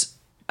wouldn't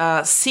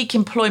seek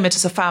employment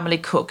as a family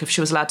cook if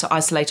she was allowed to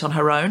isolate on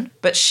her own.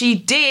 But she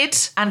did,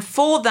 and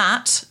for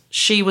that,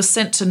 she was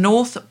sent to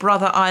North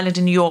Brother Island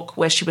in New York,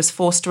 where she was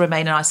forced to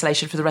remain in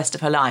isolation for the rest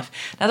of her life.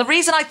 Now, the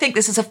reason I think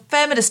this is a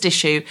feminist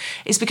issue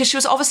is because she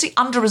was obviously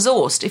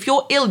under-resourced. If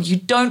you're ill, you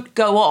don't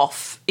go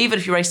off, even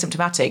if you're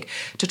asymptomatic,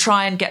 to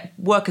try and get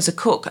work as a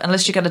cook,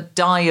 unless you're going to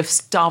die of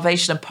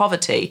starvation and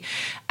poverty.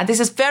 And this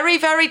is very,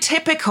 very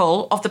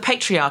typical of the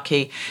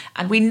patriarchy.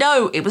 And we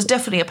know it was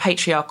definitely a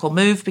patriarchal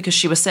move because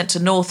she was sent to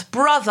North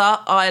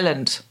Brother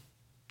Island.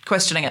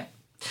 Questioning it.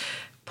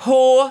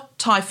 Poor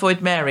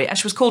Typhoid Mary. And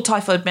she was called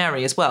Typhoid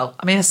Mary as well.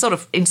 I mean, it's sort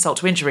of insult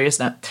to injury,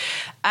 isn't it?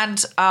 And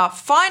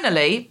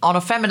finally, on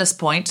a feminist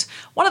point,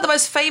 one of the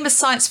most famous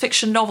science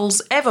fiction novels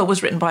ever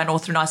was written by an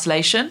author in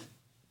isolation.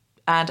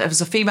 And it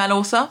was a female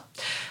author.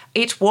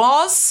 It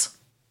was...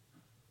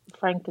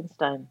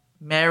 Frankenstein.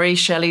 Mary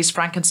Shelley's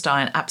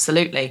Frankenstein,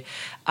 absolutely.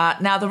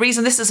 Now, the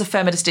reason this is a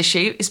feminist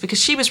issue is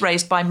because she was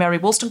raised by Mary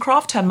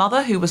Wollstonecraft, her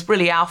mother, who was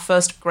really our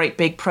first great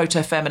big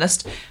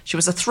proto-feminist. She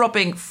was a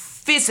throbbing,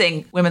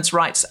 fizzing women's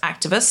rights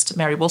activist,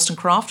 Mary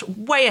Wollstonecraft,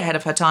 way ahead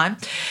of her time.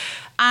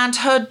 And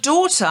her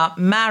daughter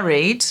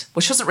married,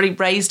 well, she wasn't really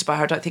raised by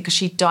her, I don't think, because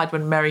she died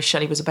when Mary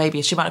Shelley was a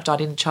baby. She might have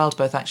died in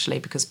childbirth, actually,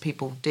 because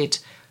people did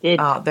then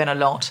a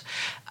lot.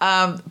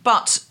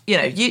 But, you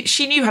know,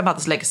 she knew her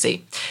mother's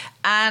legacy.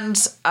 And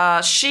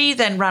she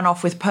then ran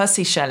off with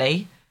Percy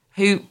Shelley,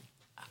 who...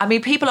 I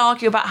mean, people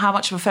argue about how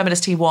much of a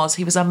feminist he was.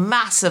 He was a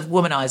massive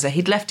womanizer.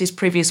 He'd left his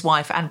previous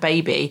wife and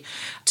baby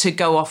to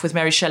go off with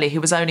Mary Shelley,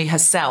 who was only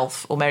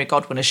herself, or Mary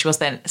Godwin, as she was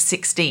then,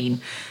 16.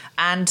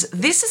 And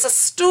this is a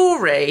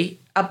story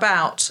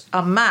about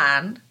a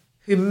man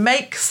who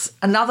makes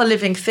another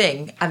living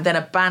thing and then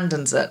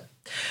abandons it.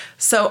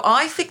 So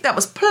I think that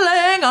was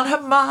playing on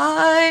her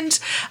mind.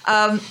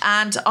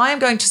 And I am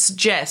going to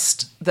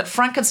suggest that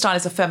Frankenstein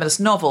is a feminist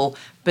novel,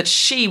 but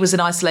she was in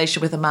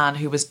isolation with a man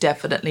who was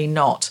definitely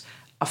not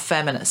a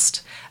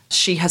feminist.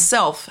 She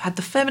herself had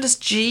the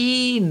feminist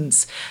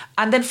genes.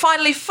 And then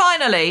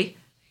finally,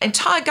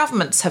 entire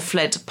governments have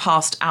fled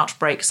past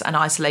outbreaks and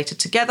isolated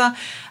together.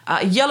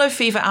 A yellow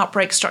fever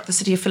outbreak struck the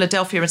city of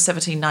Philadelphia in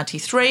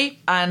 1793,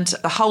 and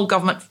the whole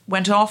government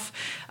went off.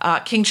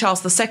 King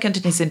Charles II and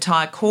his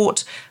entire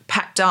court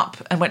packed up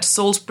and went to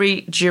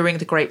Salisbury during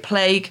the Great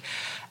Plague.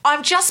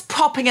 I'm just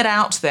popping it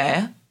out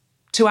there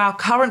to our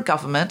current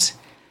government.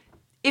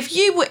 If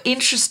you were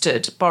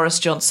interested, Boris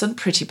Johnson,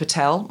 Priti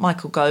Patel,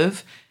 Michael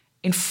Gove,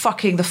 in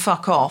fucking the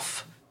fuck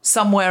off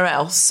somewhere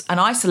else and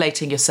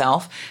isolating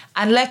yourself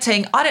and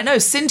letting, I don't know,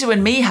 Sindhu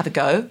and me have a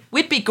go,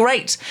 we'd be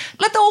great.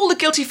 Let all the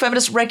guilty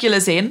feminist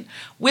regulars in.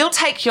 We'll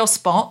take your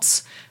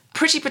spots.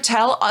 Priti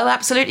Patel, I'll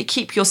absolutely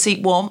keep your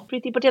seat warm.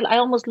 Priti Patel, I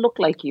almost look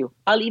like you.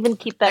 I'll even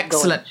keep that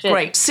going. Excellent,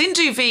 great.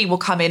 Sindhu V will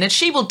come in and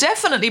she will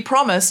definitely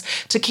promise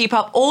to keep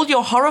up all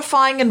your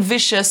horrifying and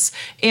vicious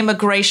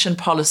immigration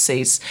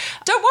policies.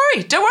 Don't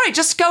worry,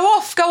 just go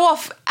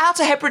off, out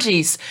to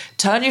Hebrides,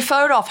 turn your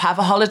phone off, have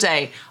a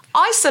holiday,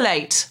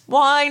 isolate.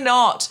 Why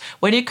not?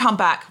 When you come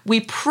back, we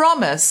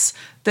promise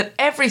that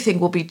everything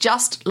will be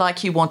just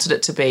like you wanted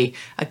it to be.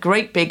 A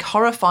great big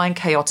horrifying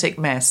chaotic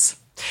mess.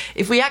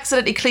 If we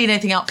accidentally clean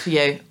anything up for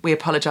you, we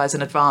apologise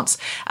in advance.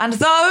 And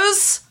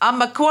those are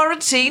my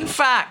quarantine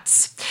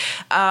facts.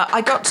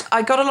 I got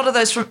a lot of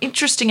those from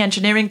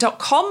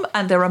interestingengineering.com,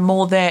 and there are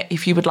more there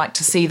if you would like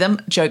to see them.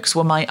 Jokes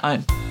were my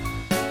own.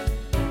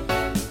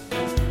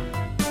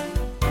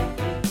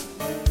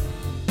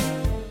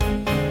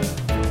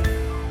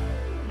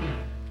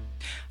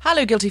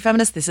 Hello, Guilty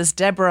Feminists. This is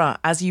Deborah.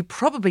 As you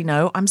probably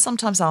know, I'm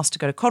sometimes asked to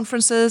go to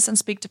conferences and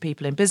speak to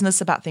people in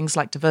business about things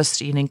like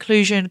diversity and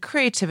inclusion,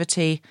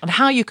 creativity, and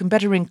how you can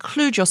better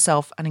include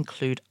yourself and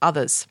include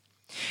others.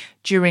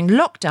 During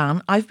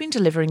lockdown, I've been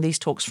delivering these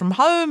talks from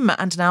home,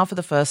 and now for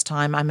the first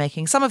time, I'm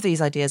making some of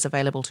these ideas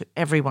available to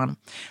everyone.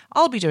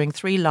 I'll be doing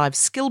 3 live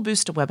Skill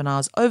Booster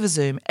webinars over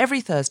Zoom every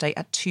Thursday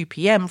at 2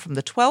 p.m. from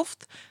the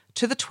 12th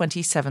to the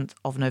 27th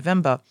of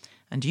November.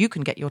 And you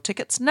can get your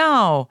tickets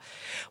now.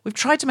 We've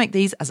tried to make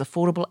these as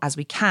affordable as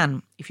we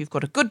can. If you've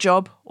got a good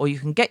job, or you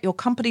can get your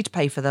company to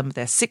pay for them,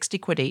 they're 60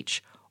 quid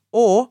each,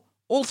 or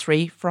all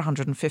 3 for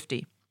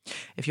 150.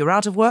 If you're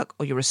out of work,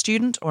 or you're a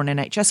student or an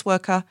NHS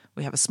worker,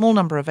 we have a small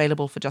number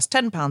available for just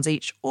 £10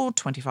 each, or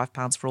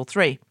 £25 for all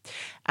 3.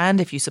 And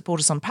if you support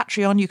us on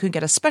Patreon, you can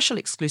get a special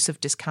exclusive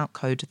discount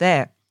code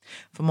there.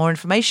 For more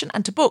information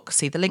and to book,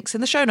 see the links in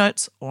the show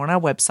notes or on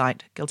our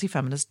website,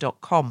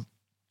 guiltyfeminist.com.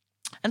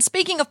 And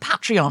speaking of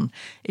Patreon,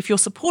 if you're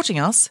supporting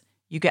us,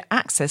 you get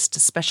access to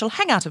special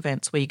hangout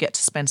events where you get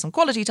to spend some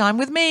quality time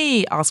with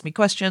me, ask me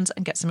questions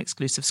and get some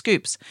exclusive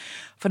scoops.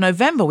 For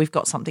November, we've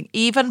got something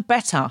even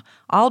better.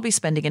 I'll be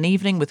spending an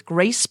evening with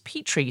Grace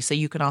Petrie, so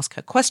you can ask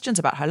her questions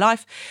about her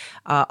life.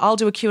 I'll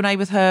do a Q&A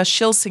with her.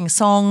 She'll sing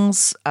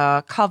songs,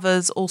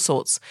 covers, all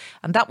sorts.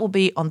 And that will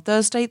be on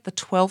Thursday, the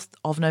 12th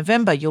of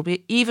November. You'll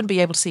even be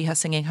able to see her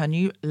singing her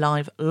new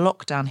live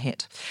lockdown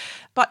hit.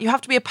 But you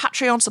have to be a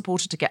Patreon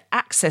supporter to get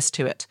access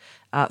to it.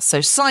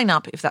 So sign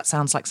up if that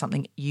sounds like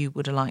something you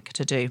would like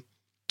to do.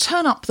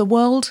 Turn Up the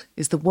World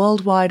is the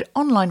worldwide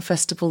online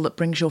festival that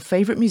brings your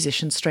favourite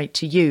musicians straight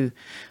to you.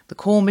 The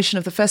core mission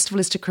of the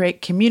festival is to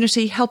create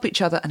community, help each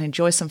other and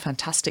enjoy some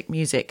fantastic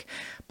music.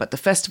 But the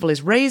festival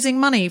is raising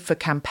money for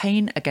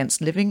Campaign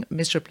Against Living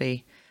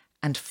Miserably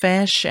and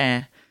Fair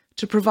Share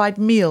to provide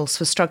meals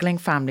for struggling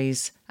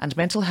families and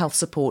mental health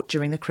support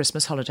during the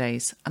Christmas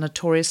holidays, a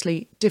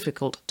notoriously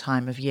difficult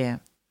time of year.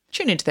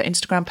 Tune into their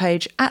Instagram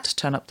page at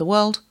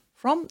 @TurnUpTheWorld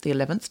from the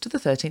 11th to the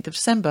 13th of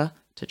December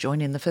to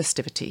join in the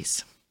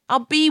festivities. Our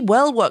Be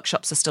Well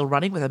workshops are still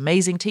running with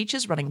amazing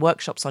teachers running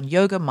workshops on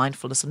yoga,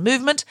 mindfulness and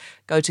movement.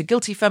 Go to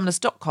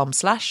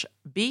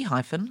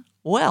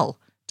guiltyfeminist.com/be-well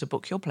to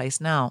book your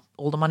place now.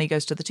 All the money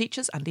goes to the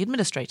teachers and the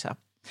administrator.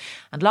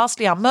 And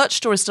lastly, our merch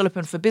store is still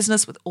open for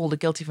business with all the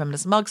Guilty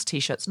Feminist mugs,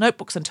 t-shirts,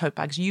 notebooks and tote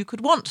bags you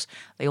could want.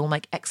 They all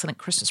make excellent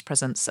Christmas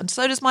presents. And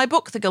so does my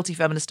book, The Guilty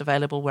Feminist,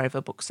 available wherever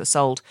books are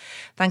sold.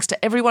 Thanks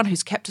to everyone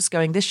who's kept us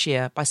going this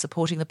year by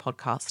supporting the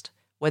podcast.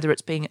 Whether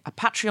it's being a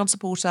Patreon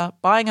supporter,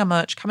 buying our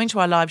merch, coming to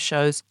our live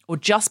shows, or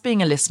just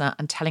being a listener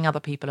and telling other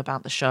people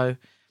about the show.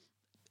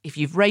 If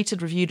you've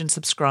rated, reviewed and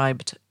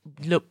subscribed,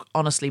 look,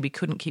 honestly, we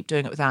couldn't keep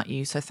doing it without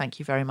you. So thank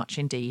you very much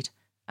indeed.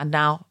 And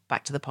now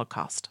back to the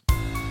podcast.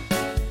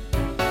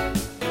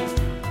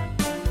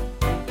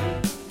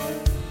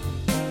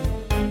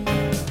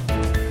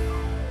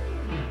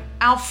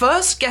 Our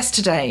first guest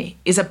today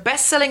is a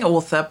best-selling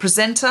author,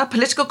 presenter,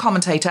 political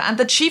commentator and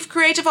the Chief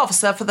Creative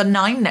Officer for the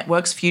Nine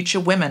Network's Future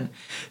Women.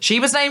 She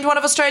was named one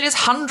of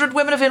Australia's 100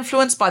 Women of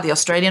Influence by the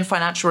Australian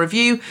Financial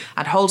Review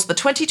and holds the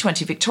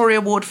 2020 Victoria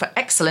Award for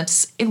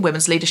Excellence in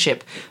Women's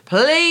Leadership.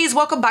 Please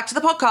welcome back to the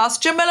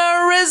podcast,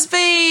 Jamila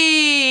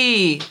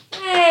Rizvi.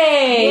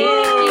 Hey,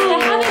 thank you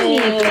for having me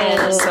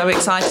again. So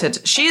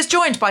excited. She is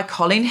joined by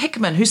Colleen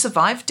Hickman, who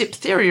survived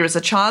diphtheria as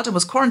a child and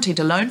was quarantined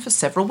alone for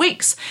several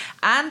weeks,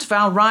 and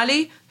Val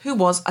Rielly, who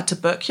was a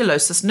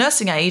tuberculosis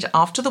nursing aide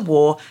after the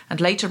war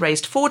and later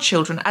raised 4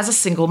 children as a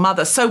single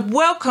mother. So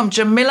welcome,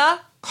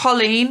 Jamila,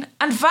 Colleen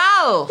and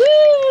Val.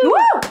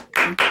 Woo!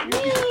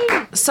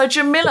 So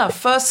Jamila,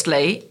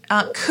 firstly,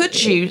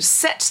 could you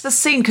set the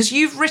scene, because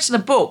you've written a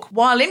book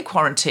while in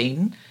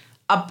quarantine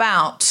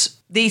about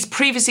these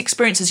previous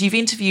experiences. You've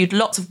interviewed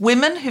lots of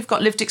women who've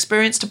got lived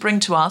experience to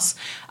bring to us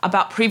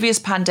about previous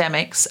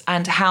pandemics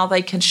and how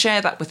they can share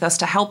that with us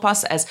to help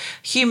us as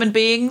human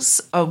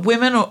beings,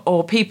 women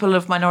or people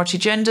of minority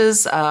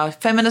genders,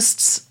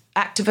 feminists,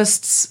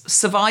 activists,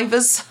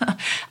 survivors.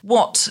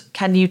 What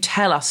can you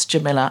tell us,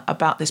 Jamila,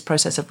 about this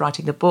process of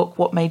writing the book?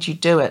 What made you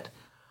do it?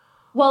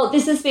 Well,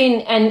 this has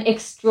been an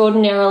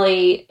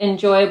extraordinarily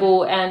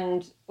enjoyable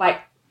and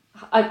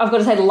I've got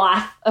to say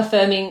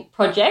life-affirming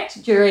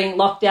project during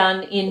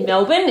lockdown in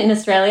Melbourne in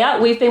Australia.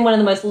 We've been one of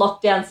the most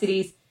locked-down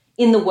cities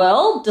in the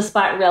world,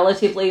 despite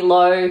relatively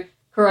low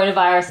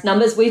coronavirus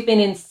numbers. We've been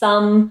in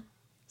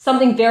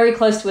something very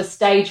close to a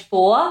stage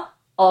 4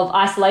 of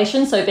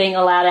isolation, so being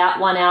allowed out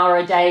 1 hour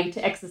a day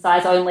to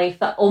exercise only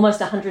for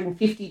almost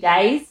 150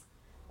 days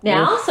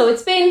now. So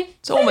it's been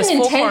almost an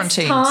 4 intense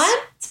quarantines. time.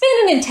 It's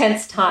been an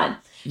intense time.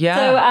 Yeah.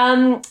 So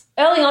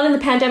early on in the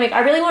pandemic, I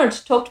really wanted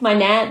to talk to my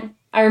nan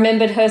I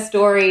remembered her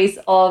stories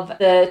of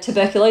the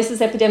tuberculosis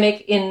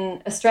epidemic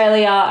in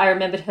Australia. I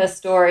remembered her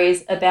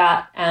stories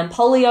about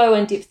polio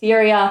and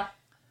diphtheria.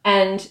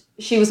 And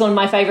she was one of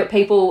my favourite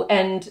people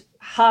and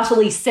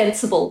heartily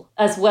sensible,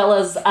 as well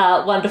as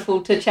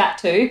wonderful to chat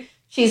to.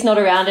 She's not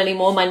around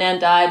anymore. My nan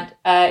died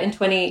in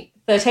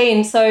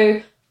 2013.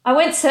 So I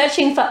went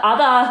searching for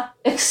other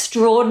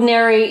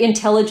extraordinary,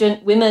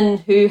 intelligent women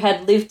who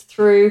had lived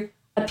through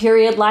a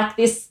period like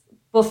this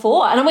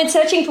before. And I went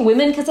searching for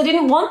women because I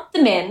didn't want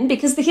the men,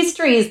 because the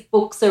history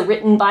books are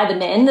written by the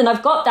men, and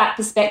I've got that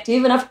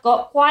perspective, and I've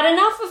got quite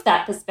enough of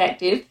that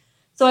perspective.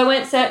 So I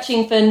went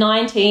searching for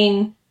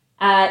 19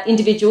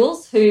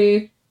 individuals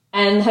who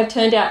have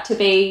turned out to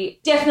be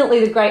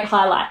definitely the great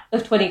highlight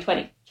of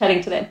 2020,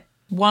 chatting to them.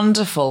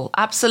 Wonderful.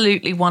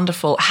 Absolutely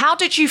wonderful. How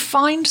did you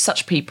find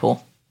such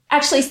people?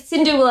 Actually,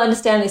 Sindhu will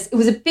understand this. It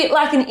was a bit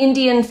like an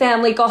Indian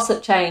family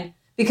gossip chain,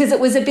 because it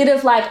was a bit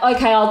of like,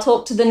 okay, I'll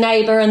talk to the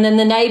neighbour, and then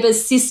the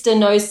neighbour's sister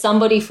knows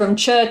somebody from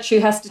church who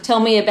has to tell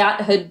me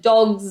about her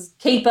dog's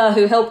keeper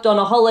who helped on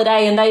a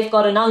holiday, and they've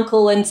got an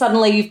uncle, and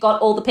suddenly you've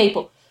got all the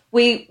people.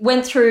 We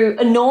went through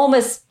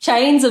enormous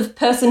chains of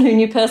person who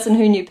knew person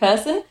who knew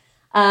person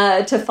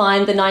to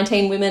find the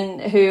 19 women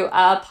who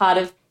are part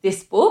of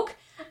this book.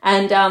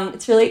 And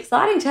it's really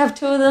exciting to have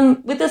two of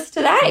them with us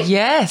today.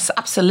 Yes,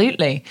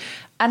 absolutely.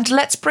 And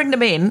let's bring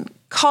them in.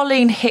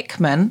 Colleen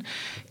Hickman,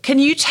 can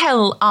you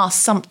tell us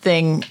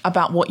something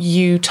about what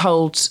you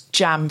told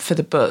Jam for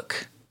the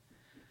book?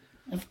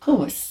 Of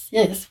course,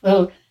 yes.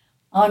 Well,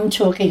 I'm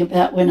talking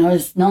about when I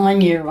was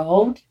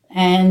 9-year-old,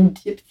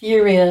 and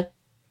diphtheria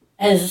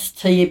as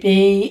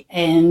TB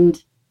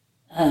and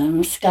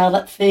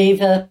scarlet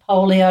fever,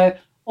 polio,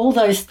 all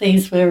those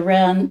things were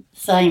around the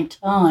same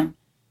time.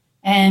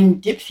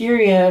 And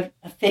diphtheria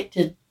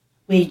affected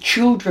we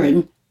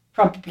children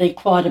probably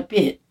quite a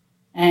bit.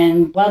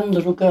 And one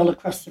little girl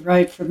across the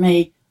road from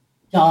me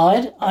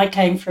died. I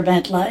came from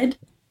Adelaide,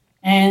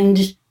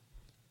 and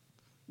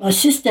my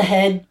sister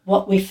had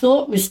what we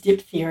thought was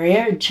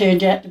diphtheria. It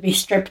turned out to be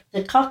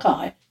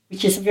streptococci,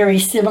 which is a very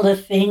similar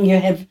thing.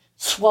 You have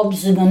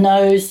swabs in the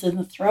nose and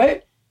the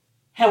throat.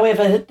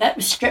 However, that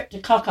was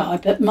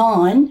streptococci, but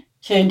mine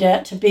turned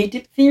out to be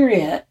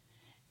diphtheria.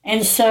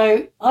 And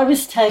so I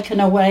was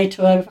taken away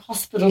to a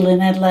hospital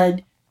in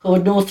Adelaide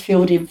called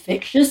Northfield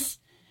Infectious.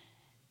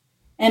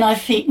 And I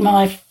think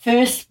my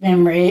first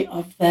memory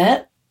of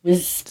that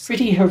was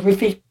pretty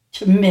horrific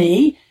to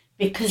me,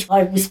 because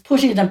I was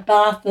put in a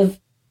bath of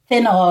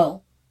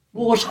phenyl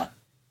water.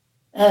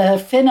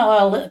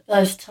 Phenyl at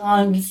those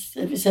times,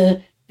 it was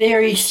a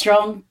very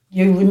strong,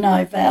 you would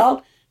know,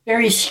 Val,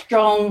 very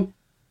strong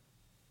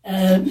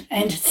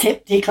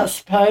antiseptic, I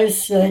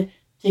suppose, to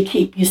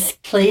keep you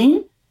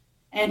clean.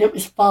 And it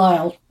was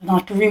bile. And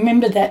I can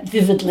remember that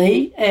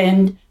vividly,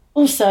 and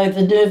also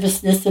the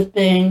nervousness of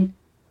being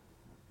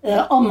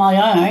on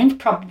my own,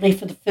 probably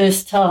for the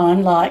first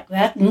time like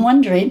that, and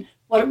wondering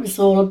what it was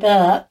all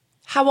about.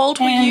 How old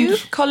were you,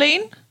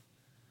 Colleen?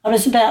 I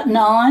was about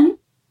 9.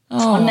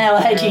 Oh, I'm now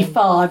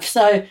 85,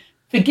 so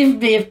forgive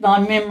me if my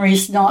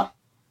memory's not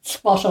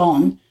spot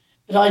on.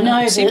 But I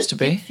know that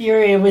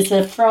diphtheria was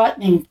a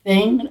frightening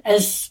thing,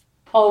 as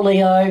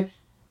polio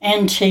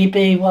and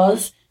TB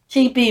was.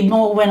 TB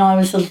more when I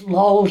was a little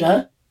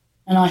older,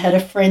 and I had a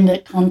friend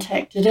that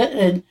contacted it,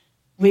 and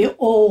we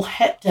all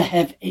had to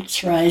have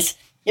x-rays.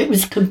 It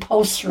was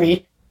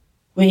compulsory.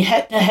 We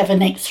had to have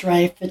an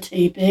x-ray for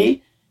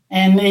TB,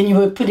 and then you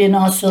were put in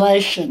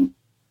isolation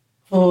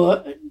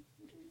for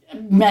a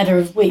matter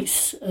of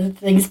weeks,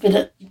 things, but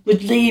it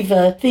would leave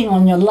a thing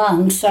on your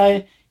lung,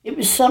 so it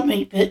was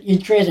something that you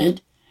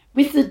dreaded.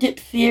 With the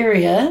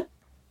diphtheria,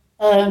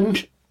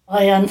 I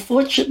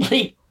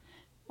unfortunately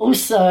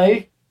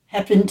also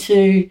happened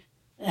to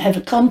have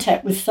a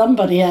contact with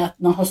somebody out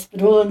in the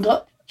hospital and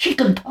got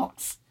chicken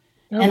pox.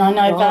 Oh, and I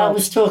know Val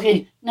was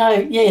talking,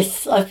 I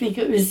think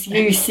it was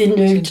you,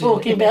 Sindhu,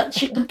 talking about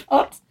chicken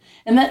pox.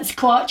 And that's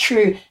quite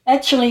true.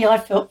 Actually, I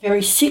felt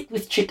very sick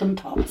with chicken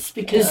pox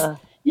because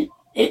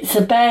it's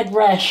a bad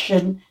rash,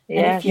 and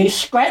if you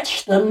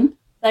scratch them,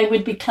 they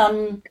would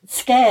become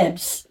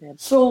scabs,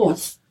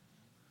 sores.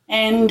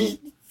 And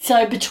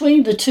so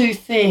between the two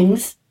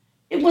things,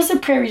 it was a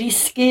pretty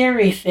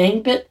scary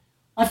thing, but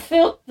I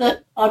felt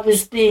that I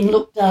was being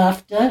looked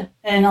after,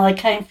 and I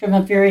came from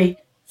a very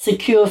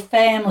secure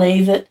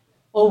family that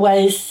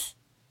always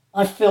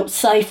I felt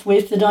safe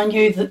with, and I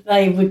knew that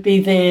they would be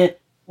there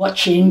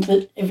watching,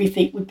 that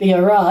everything would be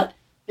all right.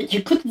 But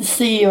you couldn't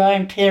see your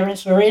own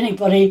parents or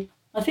anybody.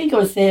 I think I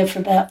was there for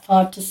about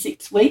 5 to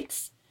 6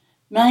 weeks,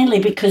 mainly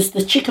because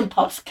the chicken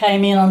pox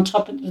came in on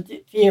top of the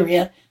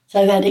diphtheria,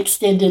 so that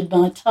extended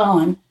my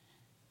time.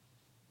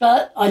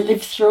 But I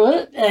lived through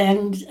it,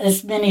 and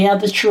as many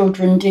other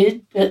children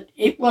did, but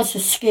it was a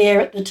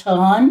scare at the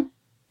time,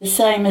 the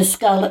same as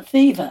scarlet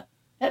fever.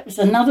 That was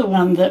another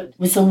one that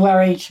was a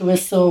worry to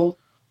us all.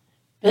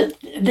 But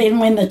then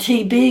when the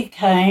TB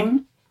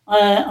came,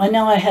 I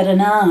know I had an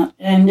aunt,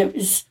 and it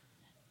was,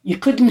 you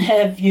couldn't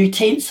have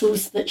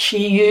utensils that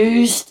she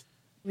used.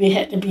 We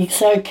had to be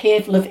so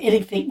careful of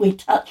anything we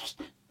touched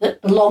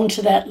that belonged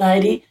to that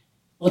lady,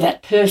 or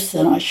that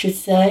person, I should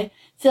say.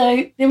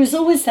 So there was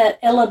always that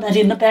element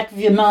in the back of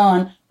your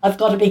mind, I've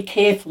got to be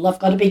careful, I've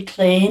got to be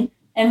clean.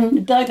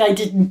 And though they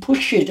didn't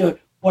push you to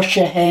wash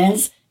your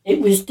hands, it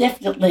was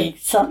definitely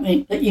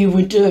something that you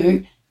would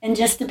do. And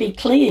just to be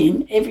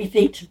clean,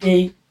 everything to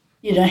be,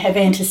 have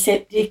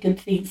antiseptic and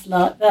things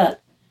like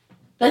that.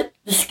 But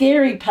the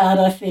scary part,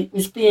 I think,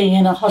 was being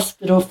in a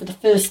hospital for the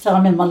first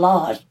time in my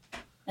life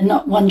and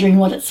not wondering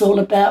what it's all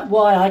about,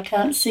 why I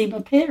can't see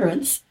my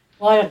parents,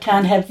 why I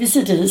can't have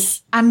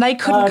visitors. And they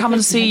couldn't come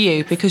and see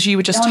you because you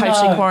were just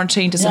totally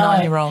quarantined as a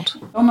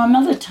 9-year-old. Well, my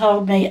mother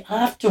told me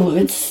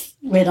afterwards,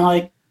 when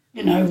I,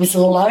 was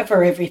all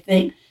over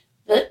everything,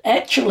 that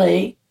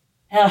actually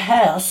our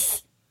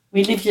house,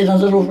 we lived in a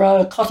little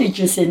row of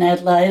cottages in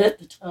Adelaide at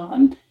the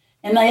time,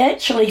 and they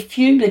actually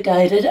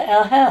fumigated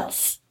our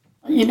house.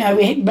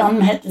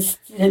 Mum had to,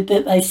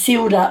 that they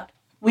sealed up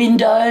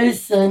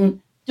windows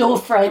and door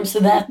frames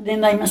and that, and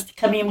then they must have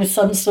come in with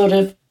some sort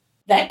of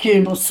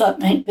vacuum or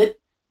something that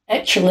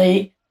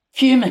actually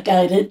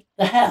fumigated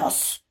the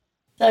house.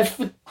 So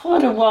for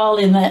quite a while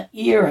in that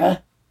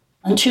era,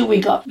 until we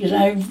got,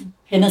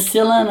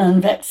 penicillin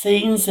and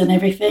vaccines and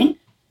everything,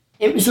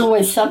 it was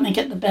always something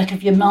at the back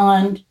of your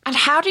mind. And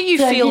how do you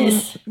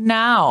feel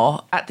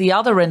now at the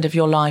other end of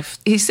your life?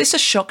 Is this a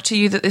shock to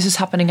you that this is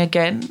happening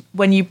again?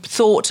 When you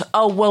thought,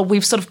 oh, well,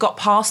 we've sort of got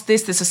past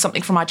this. This is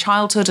something from my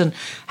childhood and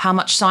how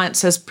much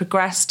science has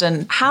progressed.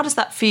 And how does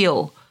that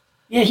feel?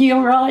 Yeah,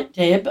 you're right,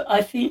 Deb.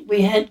 I think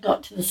we had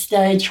got to the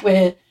stage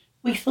where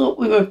we thought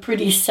we were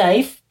pretty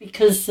safe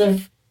because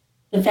of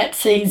the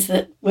vaccines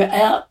that were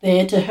out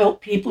there to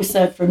help people.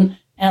 So from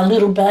our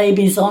little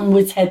babies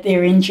onwards had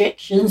their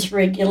injections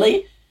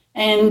regularly,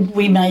 and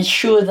we made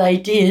sure they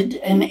did.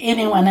 And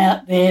anyone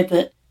out there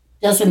that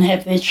doesn't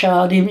have their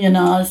child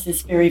immunised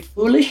is very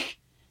foolish,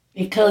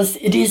 because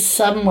it is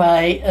some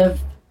way of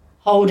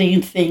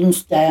holding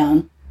things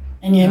down,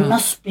 and you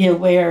must be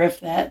aware of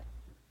that.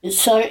 It's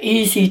so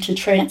easy to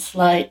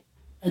translate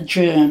a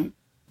germ.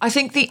 I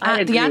think the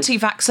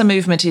anti-vaxxer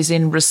movement is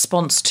in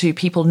response to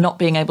people not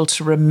being able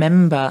to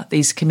remember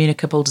these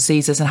communicable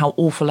diseases and how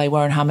awful they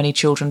were and how many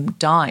children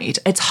died.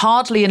 It's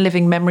hardly in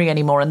living memory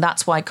anymore. And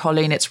that's why,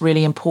 Colleen, it's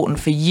really important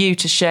for you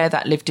to share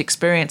that lived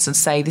experience and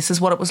say, this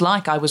is what it was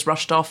like. I was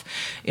rushed off,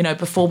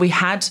 before we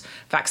had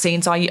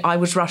vaccines, I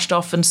was rushed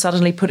off and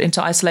suddenly put into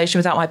isolation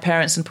without my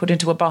parents and put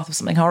into a bath of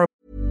something horrible.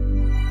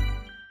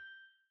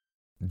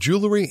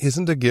 Jewelry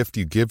isn't a gift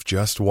you give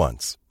just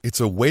once. It's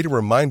a way to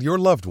remind your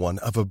loved one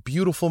of a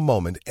beautiful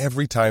moment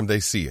every time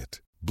they see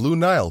it. Blue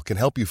Nile can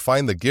help you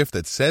find the gift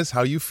that says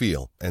how you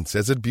feel and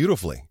says it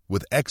beautifully,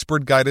 with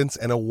expert guidance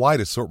and a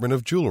wide assortment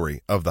of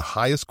jewelry of the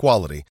highest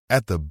quality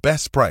at the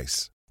best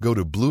price. Go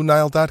to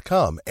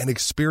BlueNile.com and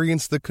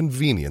experience the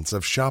convenience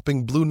of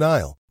shopping Blue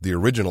Nile, the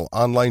original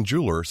online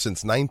jeweler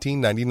since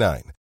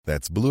 1999.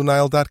 That's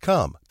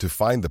BlueNile.com to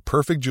find the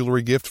perfect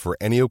jewelry gift for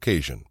any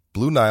occasion.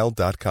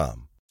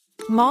 BlueNile.com.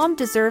 Mom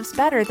deserves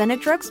better than a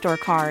drugstore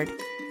card.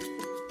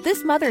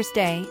 This Mother's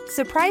Day,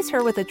 surprise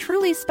her with a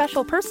truly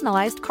special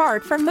personalized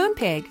card from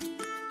Moonpig.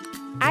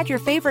 Add your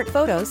favorite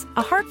photos,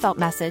 a heartfelt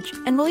message,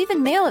 and we'll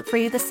even mail it for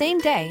you the same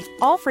day,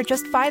 all for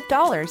just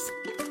 $5.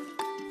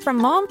 From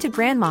mom to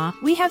grandma,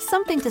 we have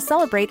something to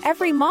celebrate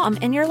every mom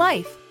in your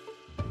life.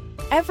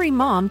 Every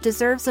mom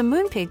deserves a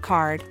Moonpig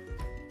card.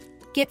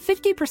 Get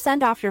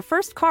 50% off your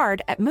first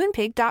card at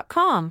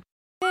moonpig.com.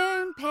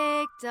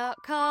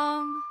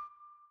 Moonpig.com.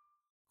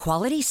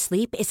 Quality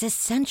sleep is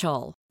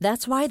essential.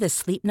 That's why the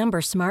Sleep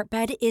Number Smart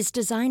Bed is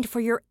designed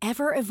for your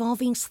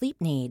ever-evolving sleep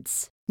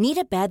needs. Need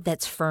a bed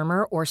that's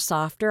firmer or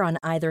softer on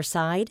either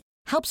side?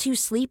 Helps you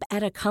sleep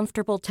at a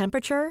comfortable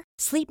temperature?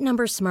 Sleep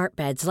Number Smart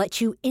Beds let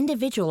you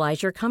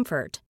individualize your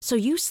comfort, so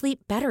you sleep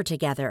better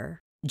together.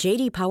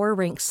 J.D. Power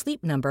ranks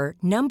Sleep Number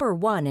number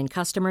 1 in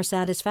customer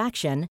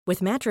satisfaction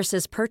with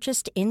mattresses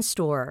purchased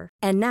in-store.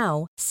 And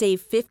now,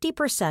 save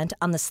 50%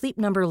 on the Sleep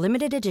Number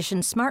Limited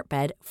Edition Smart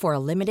Bed for a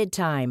limited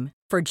time.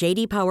 For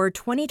J.D. Power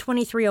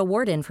 2023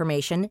 award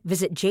information,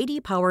 visit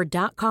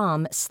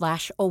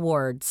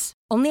jdpower.com/awards.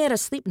 Only at a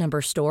Sleep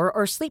Number store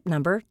or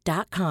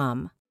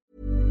sleepnumber.com.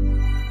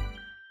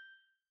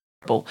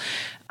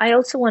 I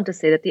also want to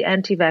say that the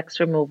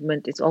anti-vaxxer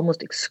movement is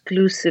almost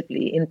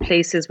exclusively in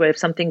places where if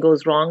something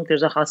goes wrong,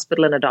 there's a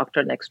hospital and a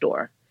doctor next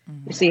door.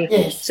 Mm-hmm. You see?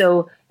 Yes.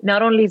 So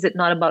not only is it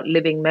not about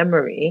living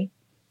memory,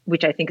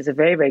 which I think is a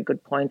very, very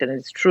good point, and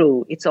it's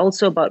true, it's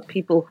also about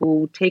people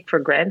who take for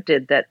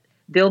granted that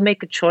they'll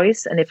make a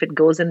choice, and if it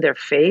goes in their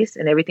face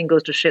and everything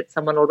goes to shit,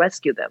 someone will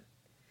rescue them.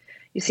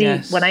 You see,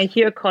 when I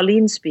hear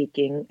Colleen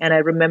speaking, and I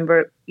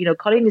remember,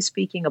 Colleen is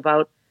speaking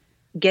about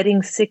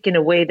getting sick in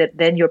a way that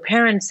then your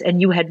parents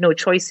and you had no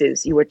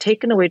choices. You were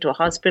taken away to a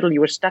hospital. You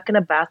were stuck in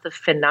a bath of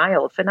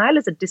phenyl. Phenyl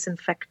is a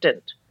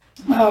disinfectant.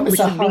 Oh, it was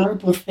a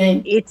horrible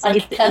thing. It's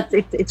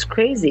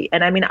crazy.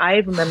 And I mean, I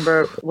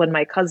remember when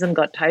my cousin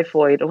got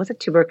typhoid, or was it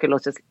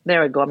tuberculosis?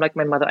 There I go. I'm like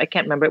my mother. I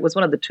can't remember. It was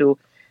one of the two.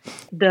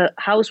 The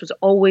house was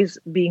always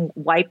being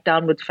wiped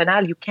down with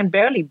phenyl. You can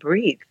barely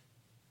breathe.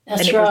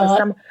 That's and it right.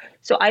 was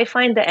so I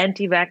find the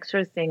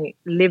anti-vaxxer thing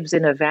lives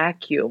in a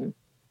vacuum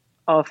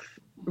of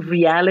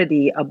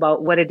reality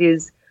about what it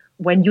is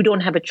when you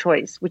don't have a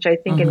choice, which I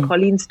think in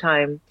Colleen's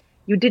time,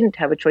 you didn't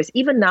have a choice.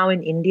 Even now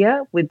in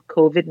India with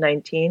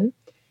COVID-19,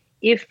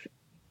 if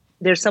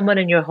there's someone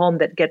in your home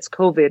that gets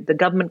COVID, the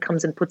government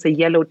comes and puts a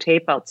yellow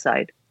tape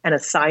outside and a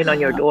sign on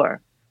your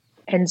door.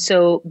 And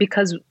so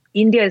because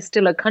India is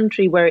still a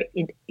country where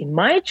in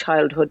my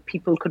childhood,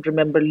 people could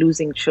remember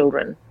losing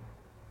children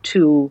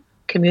to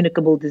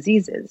communicable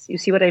diseases. You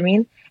see what I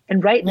mean?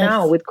 And right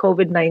now with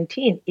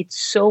COVID-19, it's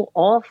so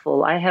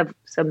awful. I have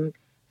some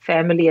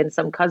family and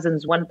some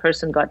cousins. One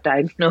person got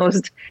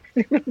diagnosed,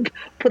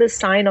 put a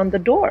sign on the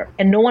door,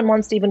 and no one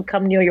wants to even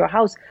come near your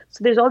house.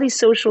 So there's all these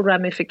social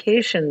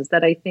ramifications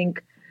that I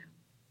think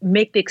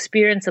make the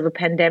experience of a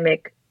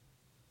pandemic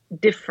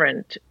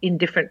different in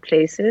different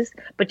places.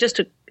 But just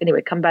to,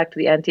 anyway, come back to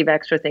the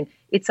anti-vaxxer thing,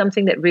 it's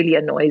something that really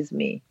annoys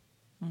me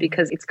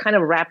because it's kind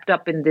of wrapped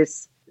up in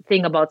this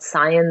thing about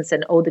science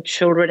and, the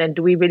children, and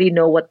do we really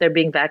know what they're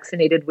being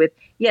vaccinated with?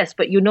 Yes,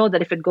 but you know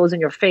that if it goes in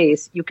your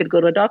face, you could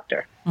go to a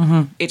doctor.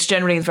 It's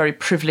generally in very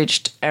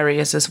privileged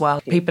areas as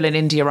well. People in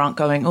India aren't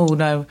going, oh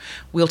no,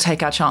 we'll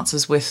take our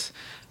chances with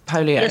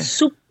polio.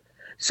 Yes,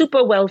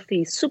 super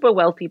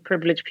wealthy,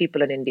 privileged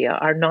people in India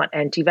are not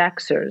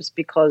anti-vaxxers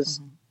because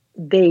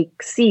they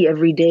see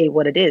every day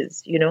what it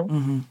is, you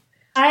know?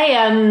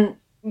 I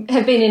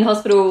have been in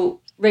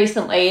hospital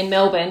recently in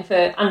Melbourne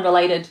for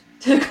unrelated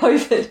to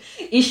COVID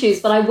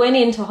issues, but I went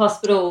into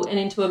hospital and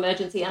into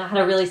emergency and I had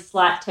a really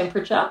slight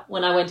temperature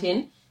when I went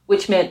in,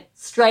 which meant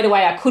straight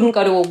away I couldn't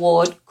go to a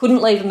ward,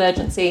 couldn't leave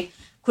emergency,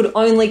 could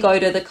only go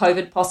to the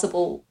COVID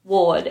possible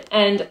ward.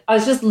 And I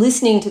was just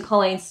listening to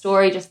Colleen's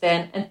story just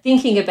then and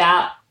thinking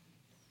about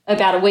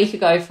a week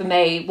ago for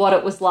me, what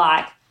it was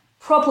like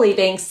properly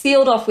being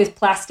sealed off with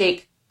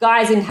plastic,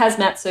 guys in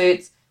hazmat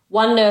suits,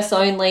 one nurse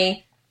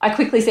only. I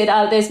quickly said,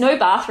 there's no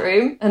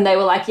bathroom. And they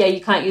were like, yeah,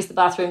 you can't use the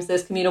bathrooms.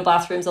 There's communal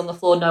bathrooms on the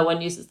floor. No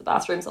one uses the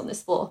bathrooms on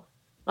this floor.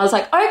 And I was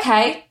like,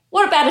 okay,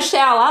 what about a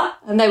shower?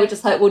 And they were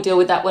just like, we'll deal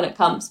with that when it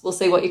comes. We'll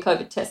see what your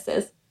COVID test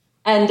says.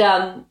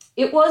 And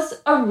it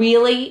was a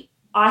really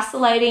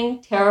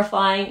isolating,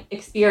 terrifying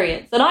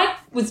experience. And I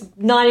was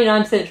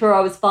 99% sure I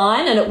was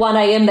fine. And at 1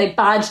 a.m. they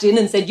barged in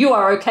and said, you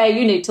are okay,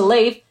 you need to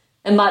leave,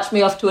 and marched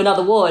me off to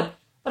another ward.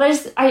 But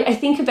I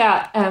think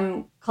about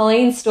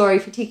Colleen's story,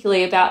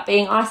 particularly about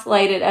being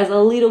isolated as a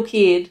little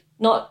kid,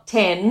 not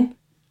 10,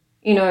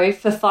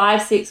 for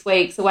 5-6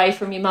 weeks away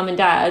from your mum and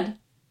dad.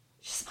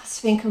 It just must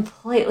have been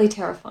completely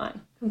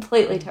terrifying.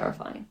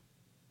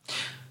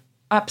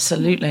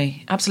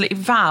 Absolutely.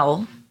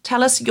 Val,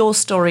 tell us your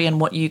story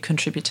and what you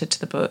contributed to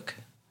the book.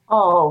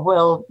 Oh,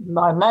 well,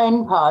 my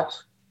main part,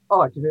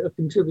 I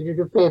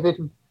contributed a fair bit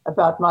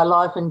about my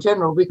life in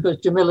general because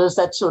Jamila's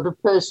that sort of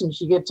person.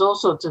 She gets all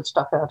sorts of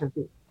stuff out of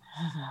you.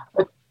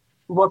 But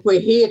what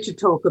we're here to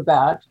talk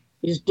about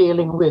is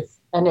dealing with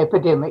an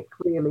epidemic,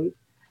 really.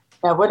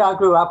 Now, when I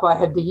grew up, I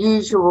had the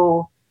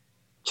usual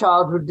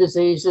childhood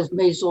diseases,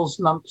 measles,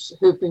 mumps,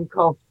 whooping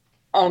cough,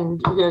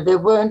 and there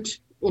weren't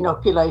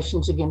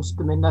inoculations against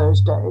them in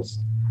those days.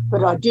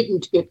 But I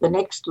didn't get the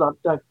next lot,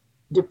 like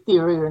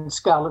diphtheria and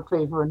scarlet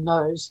fever and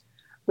those.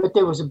 But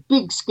there was a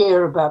big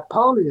scare about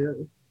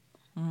polio.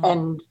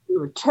 And we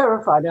were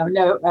terrified. I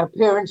know our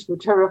parents were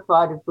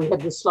terrified if we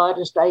had the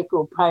slightest ache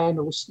or pain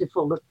or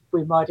sniffle that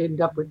we might end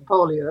up with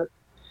polio.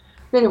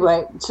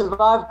 Anyway,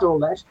 survived all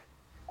that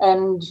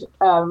and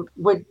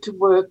went to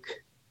work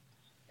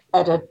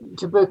at a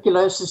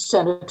tuberculosis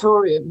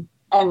sanatorium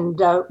and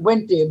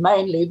went there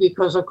mainly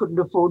because I couldn't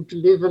afford to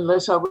live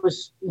unless I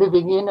was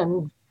living in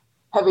and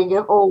having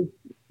all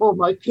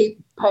my keep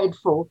paid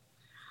for.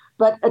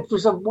 But it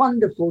was a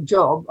wonderful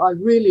job. I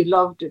really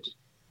loved it.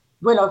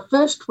 When I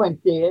first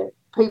went there,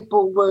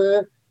 people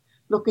were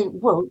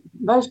looking,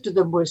 most of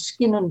them were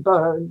skin and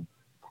bone.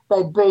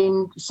 They'd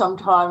been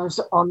sometimes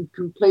on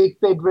complete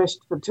bed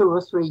rest for 2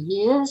 or 3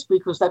 years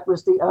because that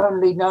was the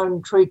only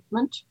known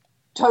treatment,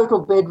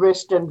 total bed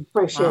rest and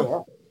fresh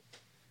air.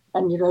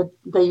 And,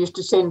 they used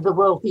to send the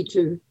wealthy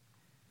to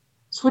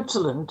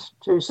Switzerland,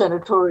 to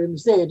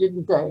sanatoriums there,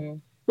 didn't they?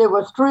 There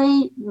were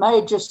 3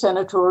 major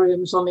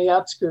sanatoriums on the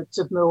outskirts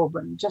of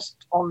Melbourne,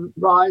 just on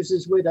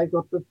rises where they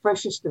got the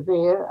freshest of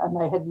air, and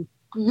they had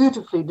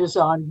beautifully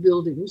designed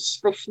buildings,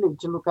 especially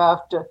to look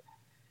after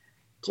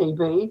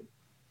TB.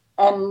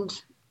 And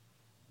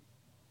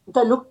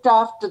they looked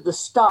after the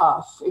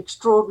staff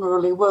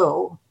extraordinarily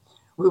well.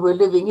 We were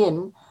living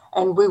in,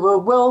 and we were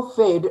well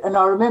fed. And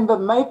I remember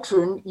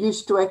matron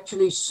used to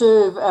actually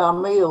serve our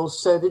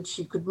meals so that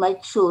she could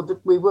make sure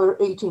that we were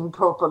eating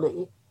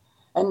properly.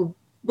 And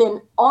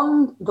then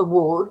on the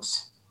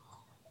wards,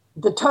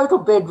 the total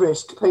bed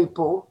rest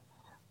people,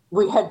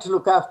 we had to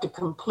look after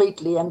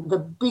completely. And the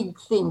big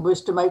thing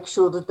was to make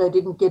sure that they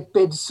didn't get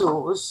bed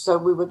sores. So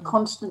we were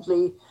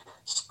constantly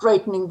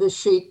straightening the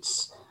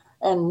sheets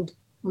and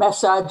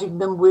massaging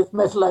them with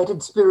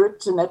methylated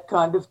spirits and that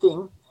kind of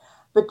thing.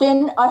 But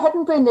then I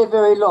hadn't been there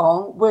very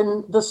long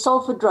when the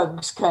sulphur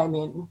drugs came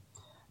in.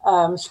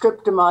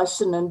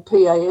 streptomycin and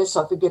PAS.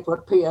 I forget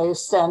what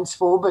PAS stands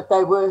for, but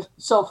they were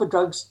sulfur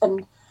drugs.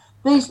 And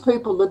these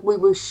people that we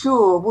were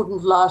sure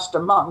wouldn't last a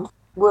month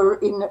were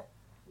in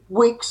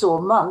weeks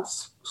or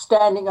months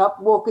standing up,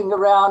 walking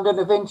around, and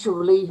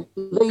eventually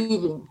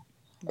leaving.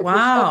 It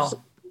was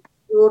absolutely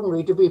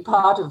extraordinary to be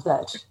part of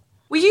that.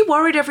 Were you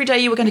worried every day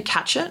you were going to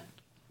catch it?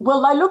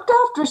 Well, they looked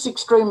after us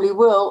extremely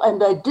well, and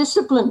they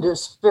disciplined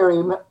us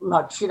very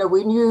much. You know,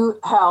 we knew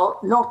how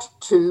not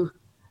to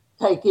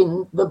take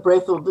in the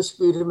breath or the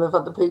sputum of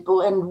other people,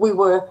 and we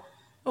were...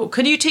 Oh,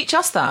 can you teach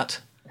us that?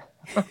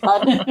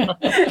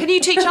 Can you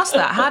teach us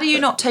that? How do you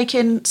not take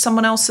in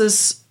someone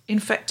else's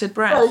infected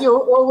breath? Well, you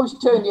always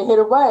turn your head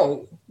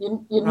away.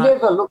 You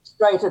never look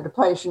straight at a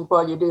patient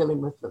while you're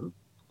dealing with them.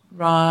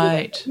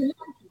 Right. You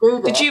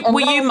do that. Were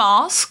you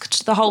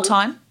masked the whole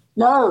time?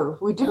 No,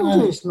 we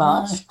didn't use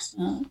masks.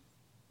 No.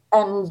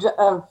 And,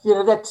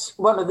 that's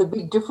one of the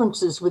big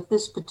differences with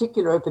this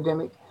particular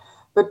epidemic.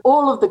 But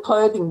all of the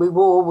clothing we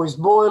wore was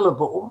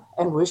boilable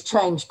and was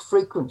changed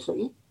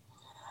frequently.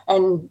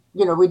 And,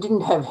 we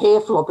didn't have hair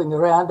flopping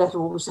around. That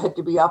always had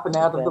to be up and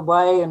out of the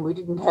way. And we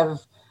didn't have,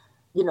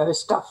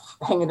 stuff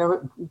hanging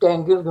around,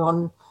 dangling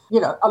on.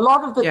 A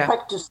lot of the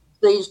practices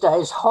these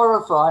days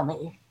horrify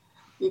me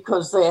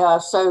because they are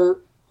so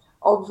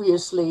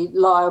obviously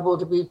liable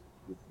to be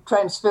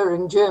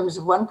transferring germs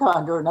of one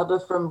kind or another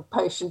from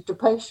patient to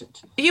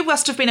patient. You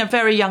must have been a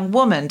very young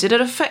woman. Did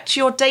it affect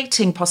your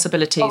dating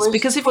possibilities? I was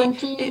because if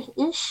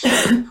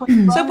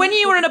 20-ish. So when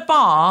you were in a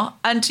bar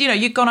and,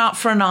 you'd gone out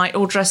for a night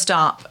all dressed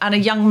up and a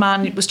young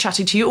man was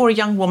chatting to you, or a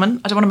young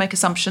woman, I don't want to make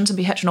assumptions and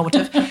be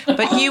heteronormative,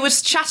 but you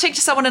was chatting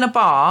to someone in a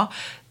bar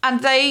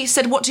and they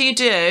said, "What do you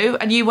do?"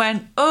 And you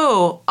went,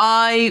 "Oh,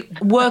 I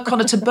work on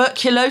a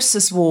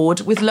tuberculosis ward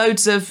with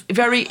loads of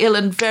very ill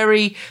and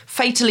very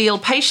fatally ill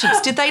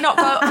patients." Did they not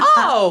go,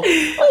 oh,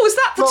 is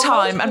that the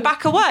time? And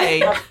back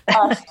away?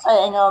 I was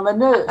saying I'm a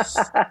nurse.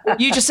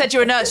 You just said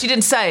you're a nurse. You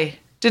didn't say.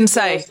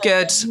 Yes,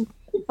 good.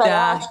 If they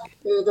asked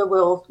further,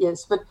 well,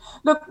 yes. But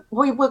look,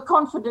 we were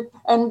confident,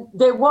 and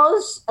there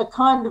was a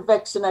kind of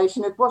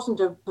vaccination. It wasn't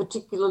a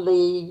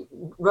particularly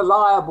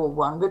reliable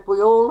one, but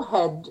we all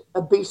had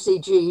a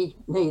BCG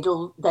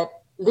needle that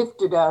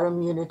lifted our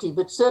immunity,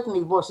 but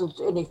certainly wasn't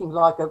anything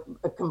like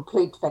a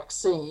complete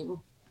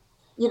vaccine.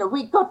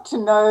 We got to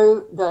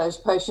know those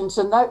patients,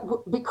 and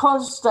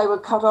because they were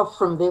cut off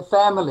from their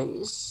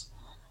families,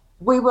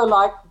 we were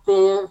like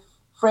their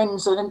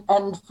friends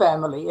and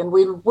family, and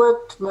we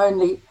worked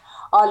mainly.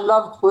 I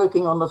loved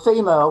working on the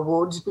female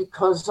wards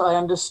because I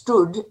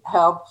understood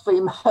how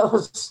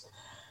females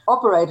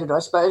operated, I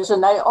suppose,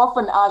 and they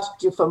often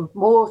asked you for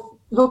more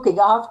looking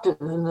after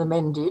than the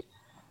men did.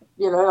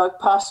 Like,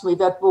 pass me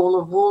that ball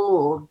of wool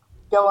or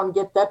go and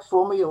get that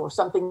for me or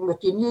something,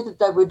 but you knew that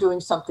they were doing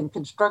something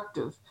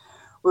constructive.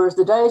 Whereas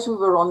the days we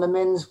were on the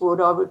men's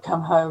ward, I would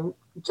come home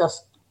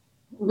just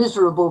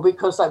miserable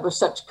because they were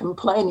such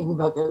complaining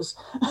buggers.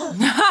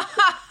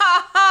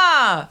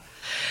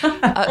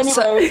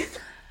 Anyway...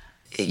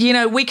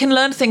 we can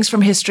learn things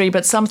from history,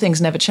 but some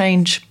things never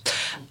change.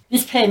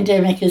 This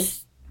pandemic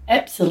is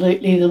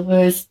absolutely the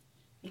worst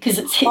because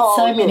it's hit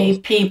so many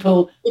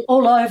people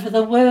all over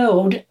the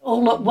world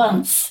all at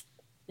once.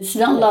 It's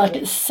not like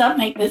it's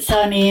something that's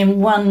only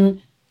in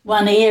one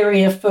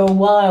area for a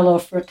while or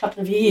for a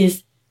couple of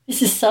years.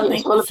 This is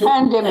something the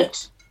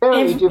pandemic's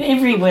very different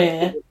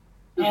everywhere.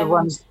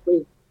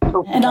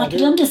 And I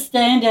can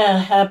understand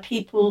how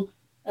people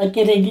are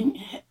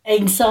getting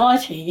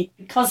anxiety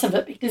because of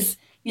it, because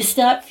you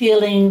start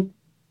feeling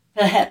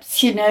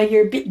perhaps,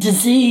 you're a bit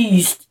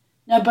diseased.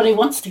 Nobody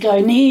wants to go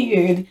near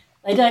you.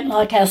 They don't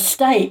like our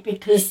state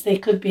because there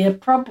could be a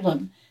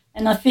problem.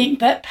 And I think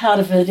that part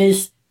of it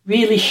is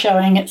really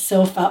showing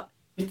itself up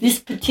with this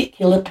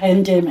particular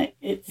pandemic.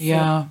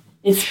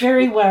 It's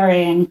very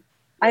worrying.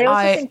 I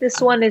also think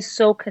this one is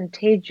so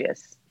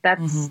contagious.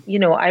 That's,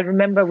 I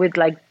remember with,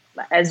 like,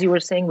 as you were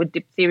saying, with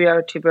diphtheria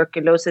or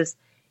tuberculosis,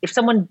 if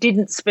someone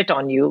didn't spit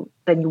on you,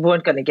 then you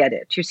weren't going to get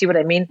it. You see what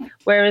I mean?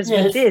 Whereas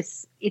with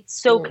this, it's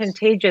so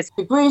contagious.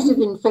 Degrees of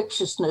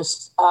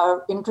infectiousness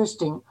are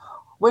interesting.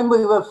 When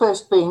we were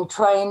first being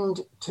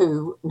trained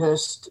to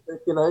nurse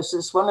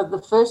tuberculosis, one of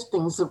the first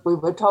things that we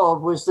were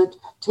told was that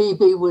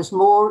TB was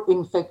more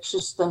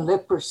infectious than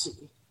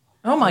leprosy.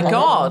 Oh, my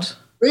God.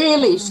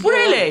 Really scary.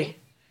 Really?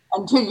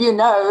 Until you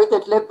know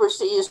that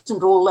leprosy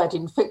isn't all that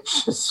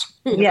infectious.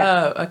 Really.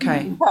 Yeah. Oh,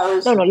 okay.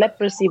 No,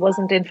 leprosy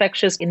wasn't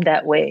infectious in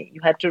that way.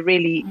 You had to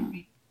really,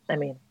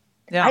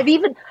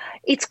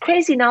 it's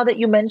crazy now that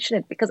you mention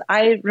it, because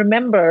I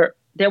remember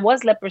there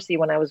was leprosy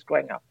when I was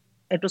growing up.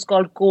 It was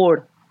called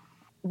gourd.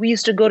 We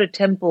used to go to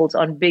temples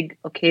on big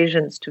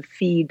occasions to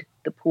feed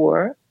the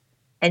poor,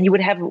 and you would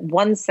have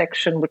one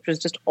section which was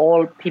just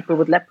all people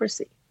with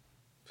leprosy.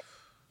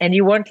 And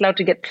you weren't allowed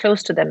to get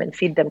close to them and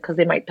feed them because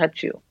they might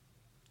touch you.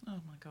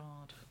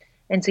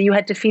 And so you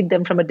had to feed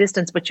them from a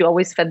distance, but you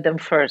always fed them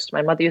first.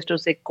 My mother used to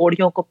say,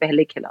 "Kodiyon ko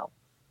pehle khilao."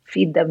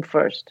 Feed them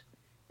first,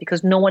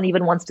 because no one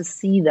even wants to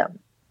see them.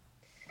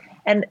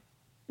 And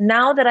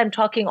now that I'm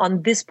talking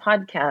on this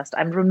podcast,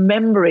 I'm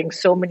remembering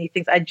so many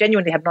things. I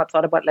genuinely have not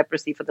thought about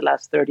leprosy for the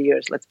last 30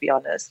 years, let's be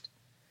honest.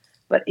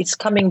 But it's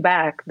coming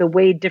back, the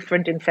way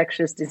different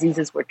infectious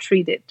diseases were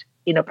treated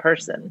in a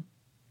person.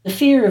 The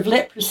fear of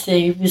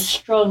leprosy was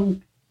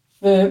strong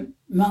for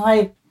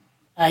my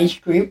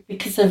age group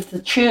because of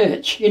the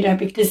church,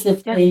 because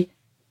of the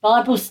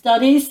Bible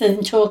studies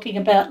and talking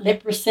about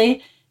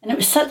leprosy. And it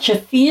was such a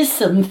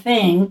fearsome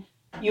thing.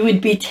 You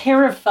would be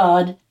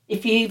terrified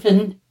if you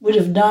even would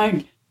have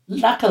known.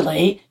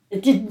 Luckily,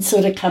 it didn't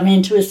sort of come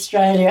into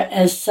Australia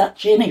as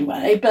such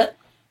anyway, but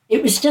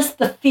it was just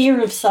the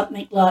fear of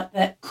something like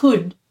that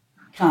could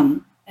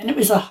come. And it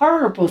was a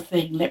horrible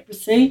thing,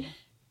 leprosy.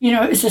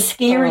 It was a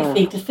scary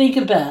thing to think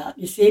about,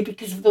 you see,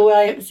 because of the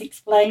way it was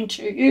explained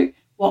to you,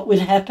 what would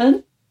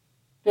happen.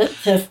 But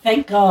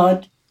thank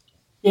God,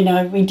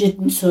 we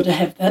didn't sort of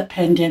have that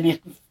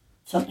pandemic of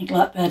something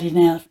like that in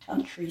our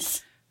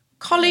countries.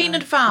 Colleen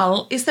and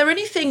Val, is there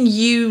anything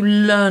you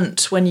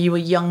learnt when you were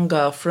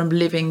younger from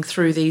living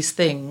through these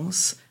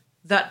things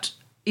that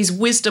is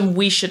wisdom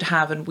we should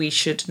have and we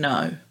should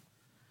know?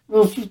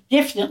 Well,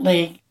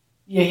 definitely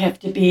you have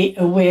to be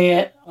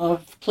aware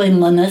of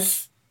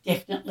cleanliness,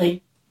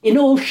 definitely, in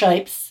all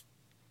shapes,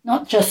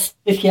 not just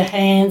with your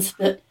hands,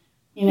 but,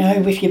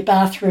 with your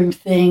bathroom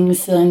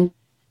things and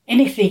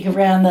anything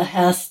around the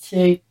house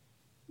you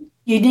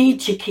need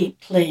to keep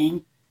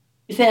clean.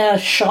 With our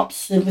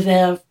shops and with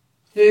our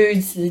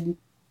foods and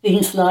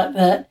things like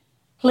that,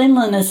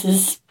 cleanliness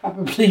is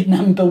probably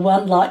number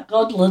one, like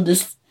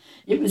godliness.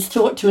 It was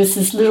taught to us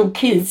as little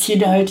kids,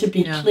 to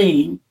be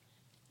clean.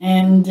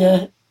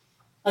 And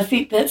I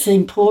think that's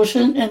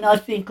important. And I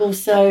think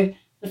also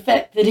the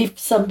fact that if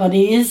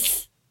somebody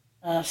is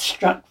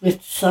struck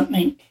with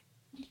something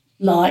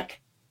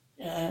like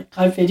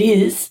COVID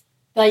is,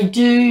 they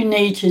do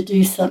need to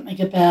do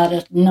something about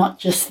it, not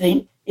just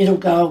think it'll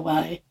go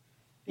away.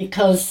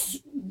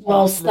 Because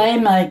whilst they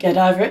may get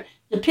over it,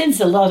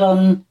 depends a lot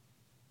on,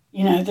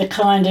 the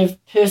kind of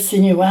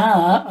person you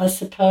are, I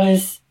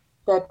suppose.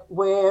 That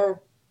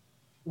where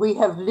we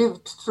have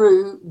lived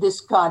through this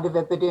kind of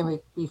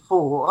epidemic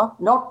before,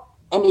 not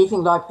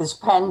anything like this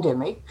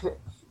pandemic, for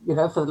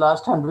the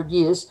last 100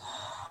 years,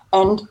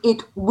 and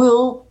it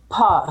will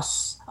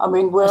pass. I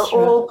mean, we're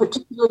all,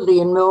 particularly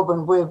in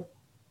Melbourne, we're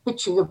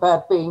pitching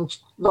about being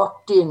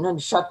locked in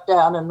and shut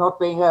down and not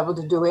being able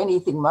to do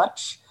anything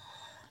much.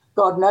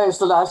 God knows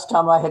the last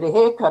time I had a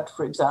haircut,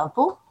 for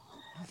example.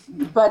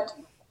 But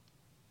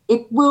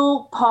it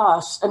will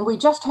pass, and we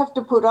just have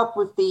to put up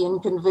with the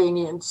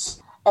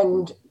inconvenience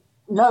and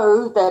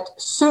know that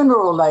sooner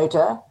or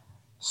later,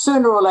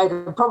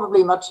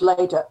 probably much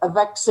later, a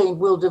vaccine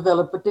will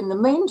develop. But in the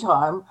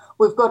meantime,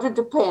 we've got to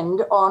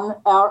depend on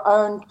our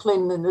own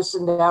cleanliness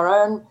and our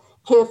own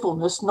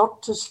carefulness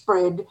not to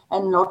spread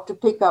and not to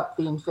pick up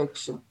the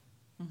infection.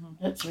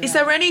 Right. Is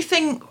there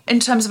anything in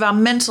terms of our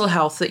mental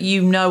health that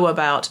you know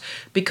about,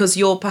 because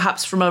you're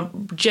perhaps from a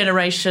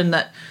generation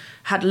that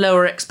had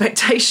lower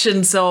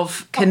expectations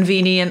of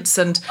convenience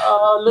and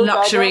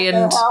luxury? I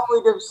don't know how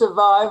we'd have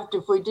survived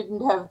if we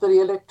didn't have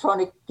the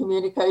electronic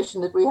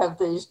communication that we have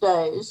these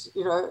days.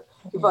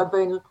 If I'd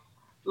been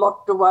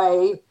locked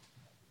away,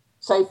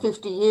 say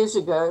 50 years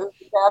ago,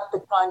 without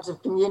the kinds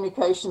of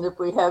communication that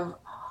we have,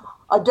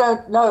 I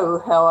don't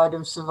know how I'd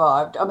have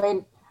survived. I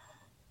mean,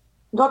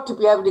 not to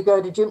be able to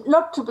go to gym,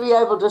 not to be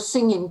able to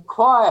sing in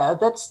choir,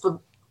 that's the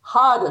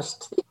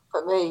hardest thing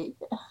for me.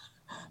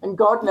 And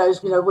God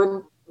knows,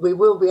 when we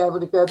will be able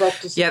to go back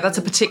to singing. Yeah, that's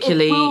a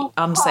particularly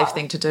unsafe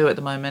thing to do at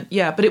the moment.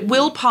 Yeah, but it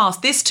will pass.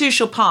 This too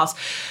shall pass.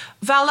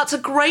 Val, that's a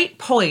great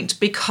point,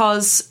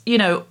 because,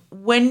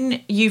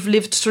 when you've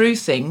lived through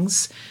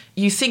things,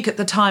 you think at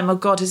the time, oh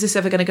God, is this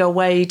ever going to go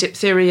away?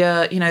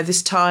 Diphtheria,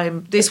 this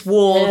time, this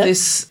war,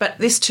 but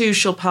this too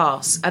shall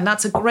pass. And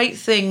that's a great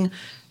thing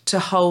to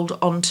hold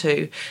on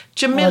to.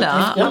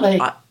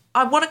 Jamila,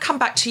 I want to come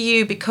back to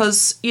you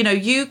because,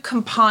 you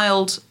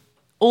compiled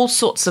all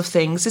sorts of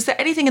things. Is there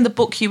anything in the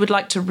book you would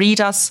like to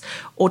read us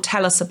or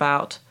tell us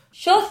about?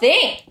 Sure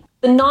thing.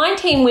 The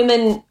 19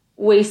 women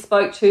we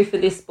spoke to for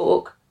this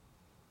book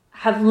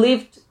have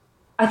lived,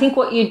 I think,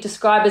 what you'd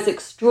describe as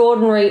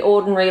extraordinary,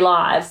 ordinary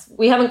lives.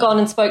 We haven't gone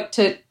and spoke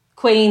to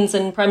queens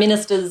and prime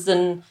ministers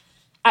and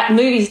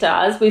movie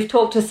stars. We've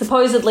talked to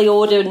supposedly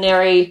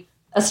ordinary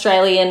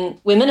Australian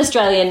women,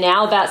 Australian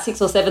now, about 6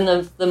 or 7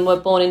 of them were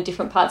born in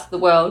different parts of the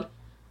world,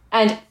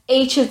 and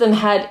each of them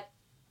had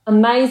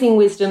amazing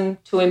wisdom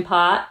to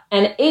impart,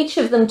 and each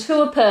of them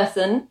to a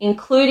person,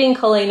 including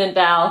Colleen and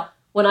Val,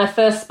 when I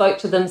first spoke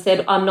to them,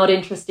 said, I'm not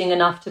interesting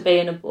enough to be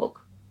in a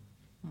book.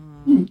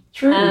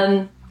 True.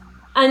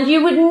 And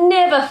you would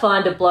never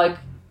find a bloke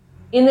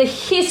in the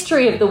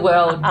history of the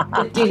world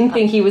that didn't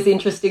think he was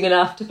interesting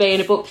enough to be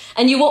in a book.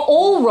 And you were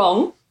all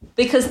wrong,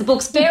 because the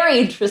book's very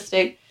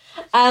interesting.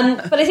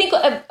 But I think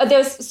there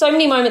was so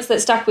many moments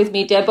that stuck with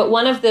me, Deb, but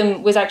one of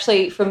them was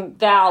actually from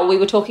Val. We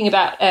were talking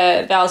about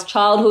Val's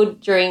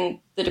childhood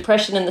during the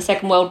Depression and the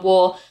Second World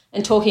War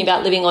and talking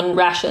about living on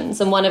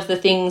rations. And one of the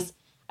things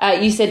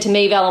you said to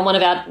me, Val, on one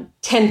of our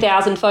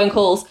 10,000 phone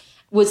calls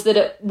was that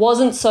it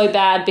wasn't so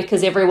bad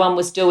because everyone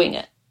was doing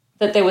it,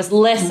 that there was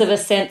less of a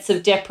sense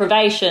of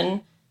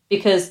deprivation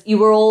because you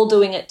were all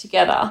doing it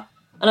together.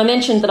 And I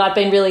mentioned that I've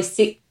been really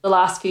sick the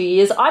last few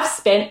years. I've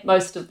spent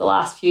most of the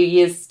last few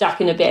years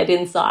stuck in a bed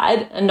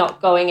inside and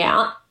not going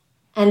out.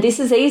 And this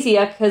is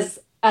easier because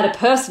at a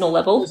personal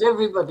level. Because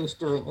everybody's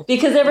doing it.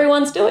 Because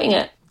everyone's doing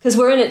it. Because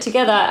we're in it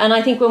together. And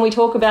I think when we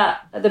talk about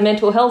the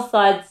mental health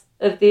sides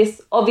of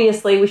this,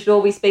 obviously we should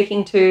all be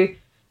speaking to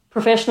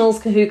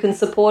professionals who can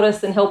support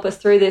us and help us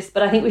through this.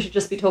 But I think we should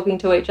just be talking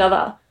to each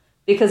other.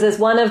 Because as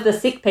one of the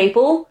sick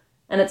people,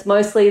 and it's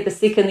mostly the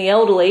sick and the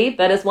elderly,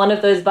 but as one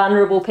of those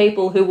vulnerable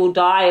people who will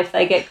die if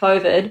they get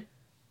COVID,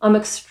 I'm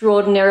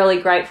extraordinarily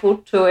grateful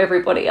to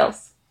everybody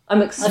else.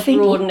 I'm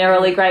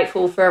extraordinarily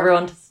grateful for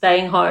everyone to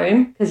staying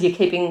home because you're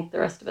keeping the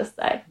rest of us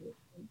safe.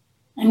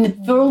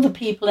 And for all the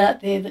people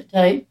out there that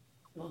don't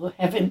or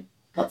haven't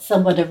got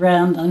someone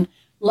around them,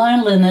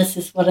 loneliness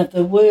is one of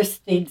the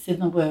worst things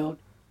in the world.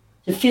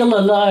 To feel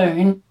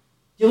alone,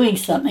 doing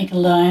something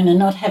alone and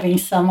not having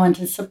someone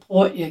to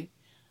support you.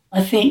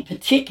 I think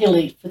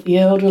particularly for the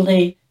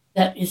elderly,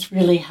 that is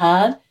really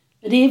hard.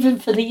 But even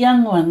for the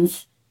young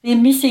ones, they're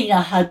missing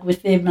a hug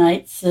with their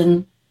mates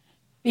and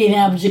being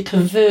able to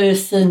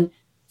converse and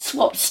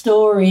swap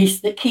stories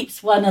that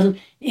keeps one.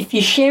 If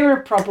you share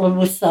a problem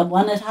with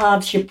someone, it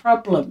halves your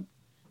problem.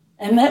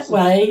 And that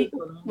way,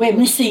 we're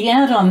missing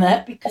out on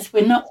that because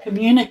we're not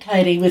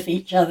communicating with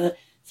each other.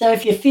 So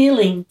if you're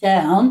feeling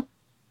down,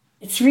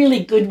 it's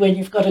really good when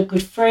you've got a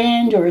good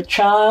friend or a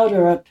child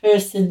or a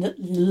person that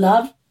you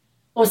love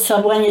or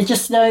someone you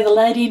just know, the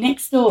lady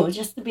next door,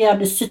 just to be able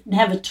to sit and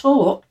have a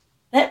talk.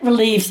 That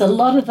relieves a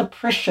lot of the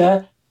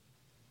pressure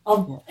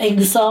of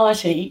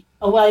anxiety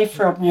away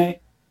from you,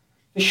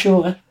 for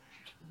sure.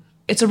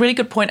 It's a really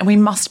good point, and we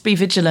must be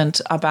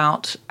vigilant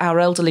about our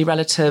elderly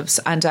relatives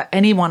and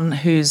anyone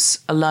who's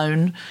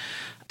alone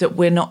that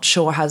we're not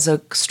sure has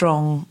a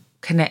strong,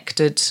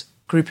 connected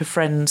group of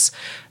friends.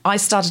 I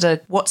started a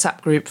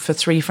WhatsApp group for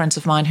 3 friends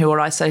of mine who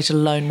were isolated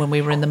alone when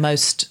we were in the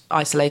most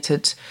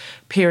isolated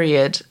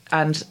period,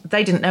 and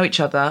they didn't know each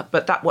other,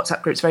 but that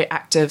WhatsApp group's very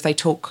active. They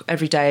talk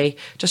every day,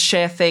 just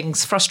share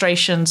things,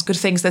 frustrations, good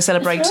things they're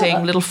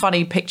celebrating, little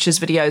funny pictures,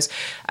 videos,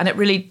 and it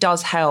really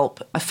does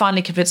help. I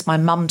finally convinced my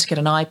mum to get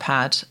an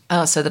iPad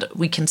so that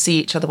we can see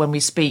each other when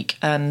we speak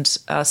and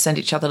send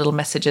each other little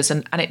messages,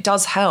 and it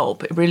does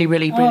help. It really,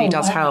 really, really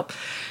does help.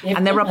 Definitely.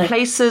 And there are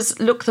places,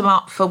 look them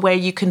up, for where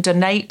you can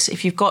donate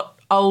if you've got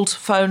old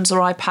phones or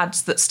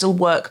iPads that still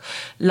work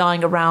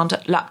lying around,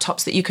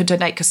 laptops that you can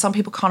donate, because some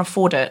people can't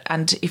afford it.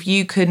 And if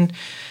you can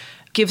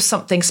give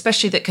something,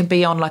 especially that can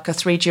be on like a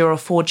 3G or a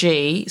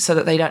 4G, so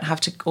that they don't have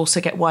to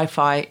also get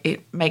Wi-Fi,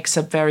 it makes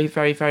a very,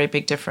 very, very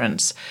big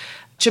difference.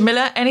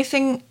 Jamila,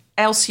 anything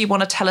else you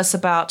want to tell us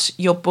about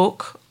your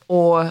book,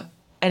 or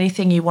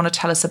anything you want to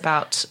tell us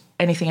about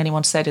anything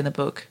anyone said in the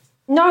book?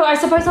 No, I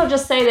suppose I'll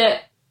just say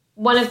that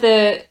one of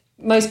the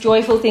most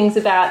joyful things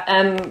about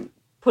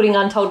putting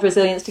Untold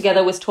Resilience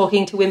together was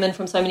talking to women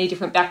from so many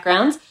different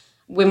backgrounds,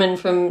 women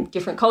from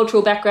different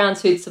cultural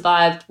backgrounds who'd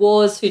survived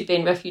wars, who'd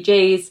been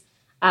refugees,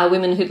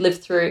 women who'd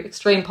lived through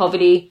extreme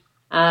poverty,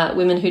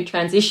 women who'd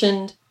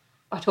transitioned.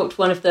 I talked to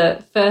one of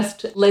the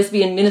first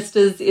lesbian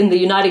ministers in the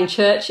Uniting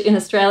Church in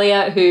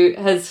Australia who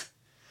has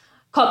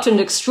copped an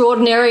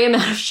extraordinary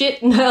amount of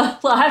shit in her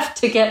life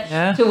to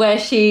get to where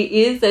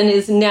she is, and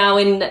is now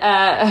in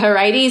her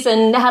 80s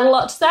and had a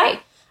lot to say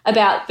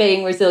about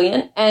being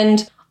resilient.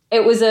 And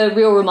it was a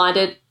real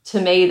reminder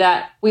to me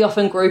that we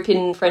often group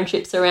in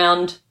friendships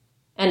around,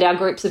 and our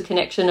groups of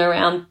connection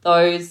around,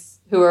 those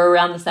who are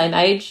around the same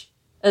age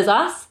as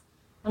us.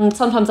 And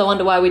sometimes I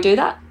wonder why we do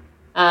that,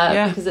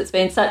 because it's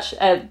been such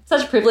a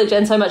privilege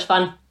and so much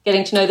fun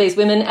getting to know these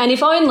women. And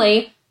if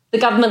only the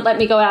government let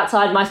me go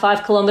outside my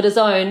 5-kilometre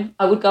zone,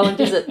 I would go and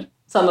visit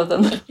some of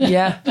them.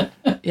 Yeah.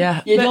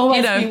 You'd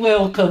always be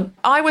welcome.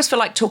 I always feel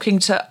like talking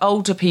to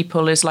older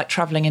people is like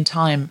travelling in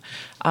time.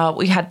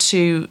 We had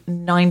 2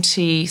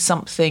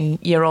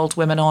 90-something-year-old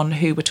women on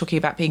who were talking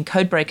about being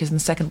code breakers in the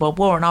Second World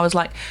War, and I was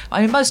like,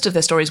 most of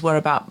their stories were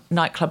about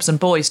nightclubs and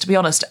boys, to be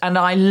honest, and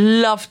I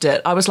loved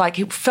it. I was like,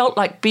 it felt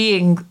like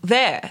being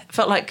there. It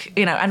felt like,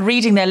 and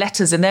reading their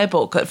letters in their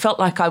book, it felt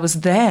like I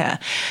was there.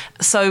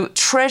 So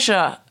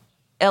treasure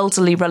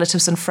elderly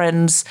relatives and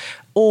friends,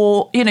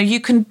 or, you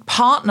can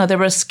partner.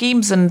 There are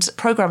schemes and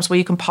programs where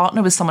you can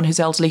partner with someone who's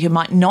elderly who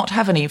might not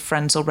have any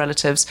friends or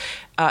relatives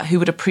who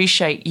would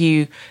appreciate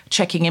you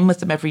checking in with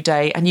them every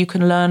day, and you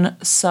can learn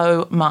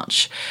so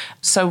much.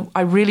 So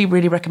I really,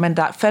 really recommend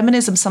that.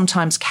 Feminism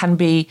sometimes can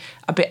be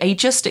a bit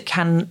ageist. It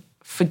can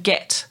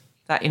forget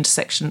that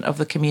intersection of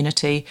the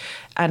community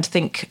and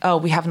think,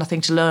 we have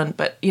nothing to learn.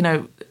 But,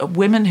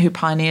 women who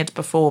pioneered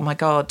before, my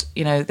God,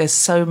 there's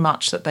so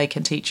much that they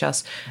can teach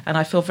us. And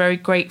I feel very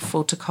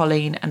grateful to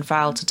Colleen and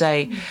Val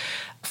today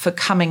for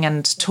coming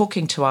and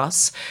talking to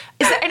us.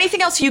 Is there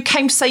anything else you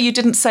came to say you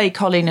didn't say,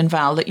 Colleen and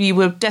Val, that you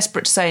were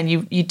desperate to say and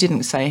you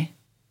didn't say?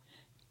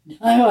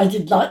 No, I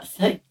did like to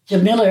say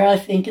Jamila. I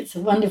think it's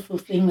a wonderful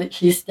thing that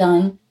she's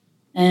done,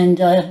 and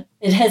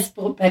it has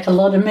brought back a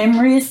lot of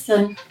memories,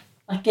 and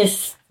I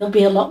guess there'll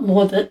be a lot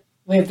more that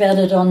we're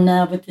vetted on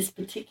now with this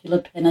particular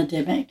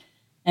pandemic.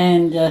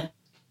 And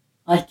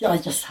I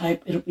just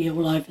hope it'll be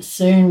all over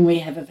soon. We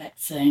have a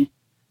vaccine.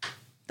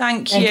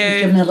 Thank you,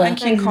 Jamila.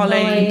 Thank you,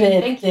 Colleen.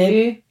 Thank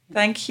you.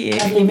 Thank you.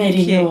 Lovely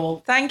meeting you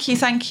all. Thank you.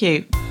 Thank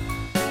you.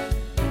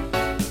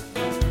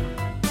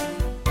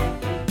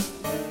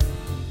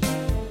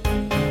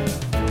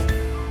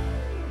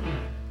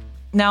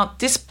 Now,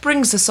 this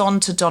brings us on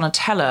to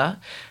Donatella,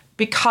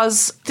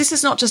 because this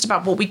is not just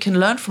about what we can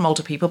learn from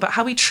older people, but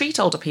how we treat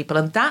older people.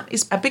 And that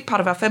is a big part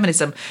of our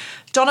feminism.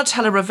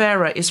 Donatella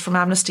Rovera is from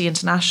Amnesty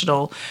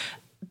International.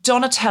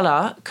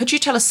 Donatella, could you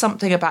tell us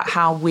something about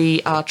how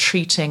we are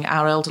treating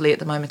our elderly at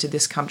the moment in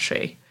this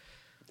country?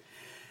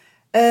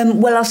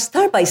 Well, I'll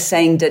start by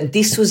saying that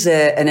this was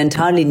an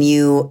entirely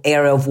new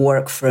area of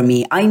work for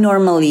me. I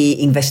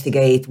normally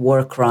investigate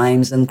war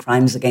crimes and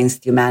crimes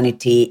against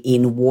humanity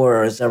in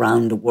wars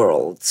around the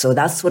world. So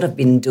that's what I've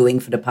been doing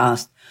for the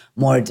past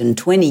more than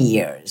 20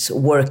 years,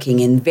 working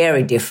in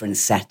very different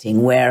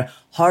setting where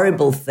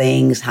horrible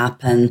things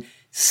happen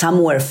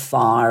somewhere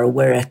far,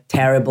 where a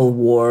terrible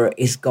war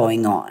is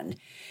going on.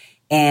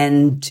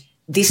 And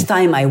this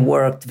time I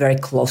worked very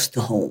close to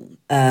home.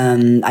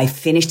 I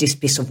finished this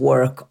piece of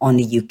work on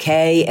the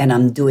UK, and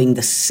I'm doing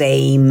the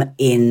same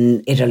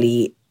in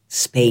Italy,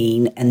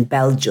 Spain, and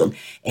Belgium.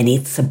 And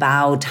it's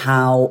about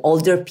how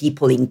older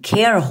people in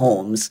care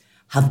homes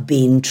have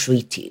been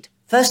treated.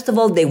 First of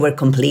all, they were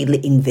completely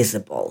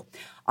invisible.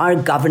 Our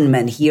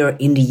government here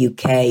in the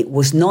UK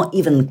was not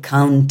even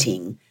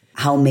counting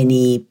how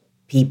many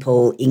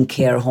people in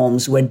care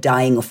homes were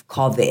dying of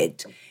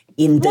COVID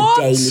in the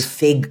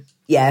daily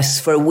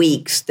Yes, for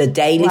weeks, the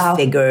daily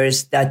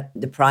figures that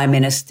the Prime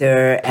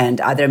Minister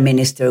and other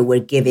ministers were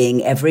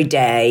giving every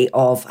day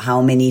of how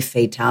many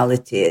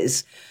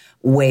fatalities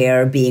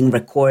were being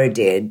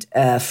recorded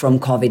from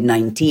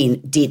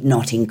COVID-19 did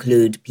not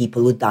include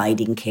people who died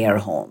in care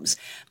homes.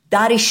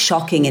 That is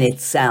shocking in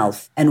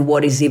itself. And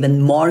what is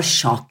even more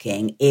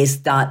shocking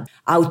is that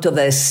out of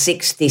a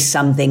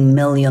 60-something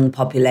million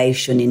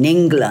population in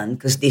England,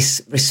 because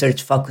this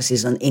research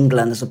focuses on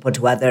England as opposed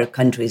to other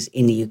countries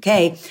in the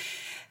UK,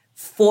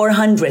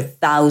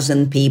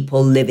 400,000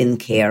 people live in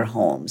care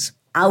homes.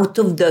 Out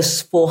of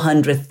those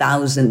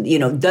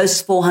 400,000,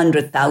 those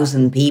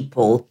 400,000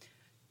 people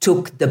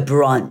took the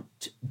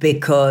brunt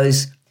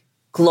because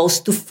close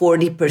to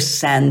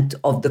 40%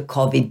 of the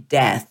COVID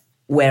deaths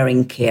were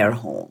in care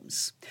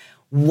homes.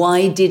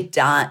 Why did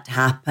that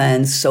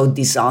happen so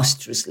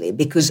disastrously?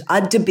 Because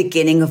at the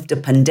beginning of the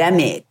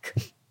pandemic,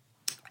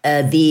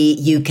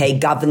 the UK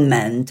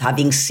government,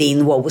 having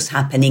seen what was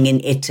happening in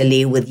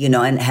Italy with,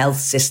 a health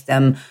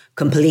system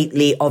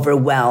completely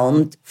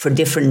overwhelmed for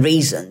different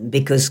reasons,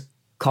 because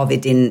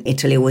COVID in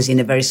Italy was in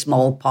a very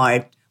small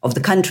part of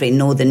the country,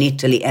 northern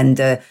Italy, and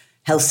the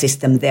health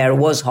system there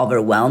was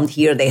overwhelmed.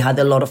 Here they had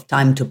a lot of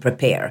time to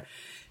prepare.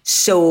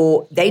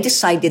 So they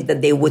decided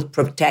that they would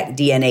protect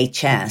the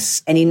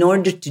NHS. And in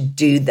order to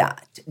do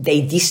that,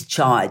 they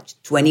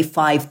discharged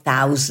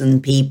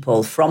 25,000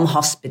 people from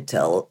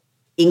hospital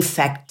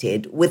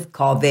infected with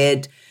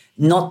COVID,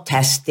 not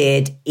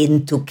tested,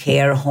 into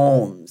care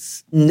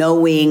homes,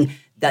 knowing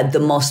that the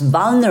most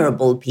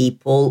vulnerable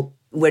people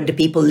were the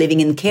people living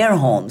in care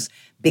homes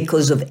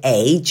because of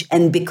age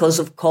and because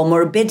of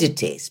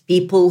comorbidities.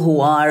 People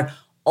who are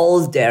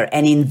older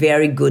and in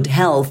very good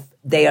health,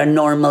 they are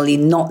normally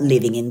not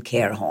living in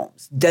care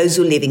homes. Those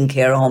who live in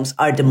care homes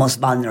are the most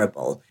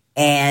vulnerable.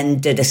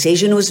 And the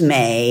decision was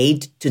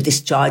made to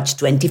discharge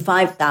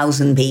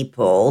 25,000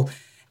 people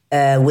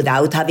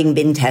without having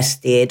been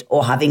tested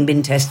or having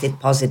been tested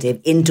positive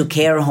into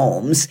care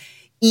homes,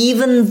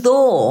 even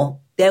though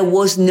there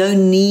was no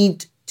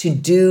need to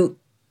do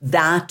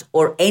that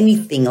or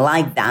anything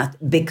like that,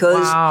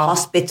 because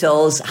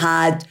hospitals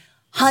had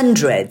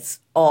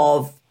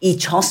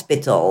each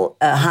hospital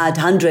had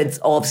hundreds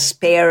of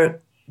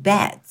spare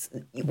beds.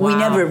 We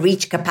never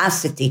reached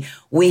capacity.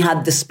 We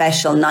had the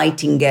special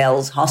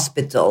Nightingale's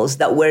hospitals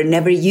that were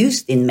never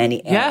used in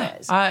many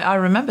areas. Yeah, I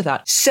remember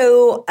that.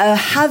 So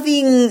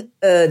having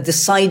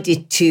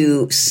decided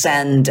to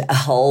send a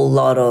whole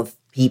lot of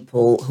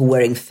people who were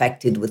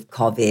infected with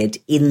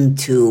COVID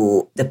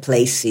into the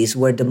places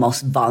where the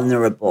most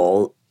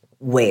vulnerable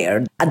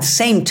were. At the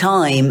same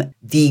time,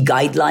 the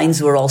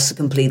guidelines were also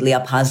completely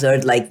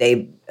haphazard. Like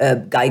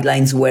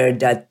guidelines were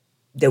that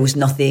there was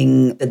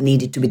nothing that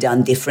needed to be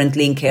done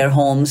differently in care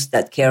homes,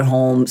 that care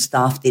home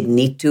staff didn't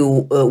need to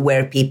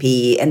wear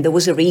PPE. And there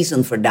was a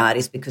reason for that.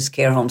 It's because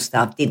care home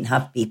staff didn't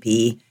have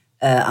PPE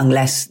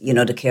unless,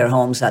 the care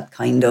homes had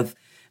kind of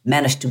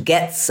managed to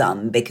get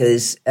some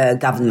because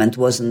government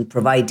wasn't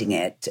providing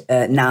it.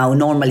 Now,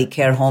 normally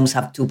care homes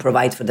have to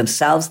provide for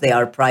themselves. They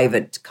are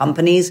private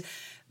companies.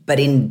 But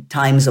in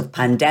times of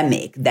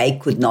pandemic, they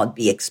could not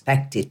be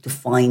expected to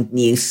find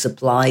new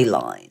supply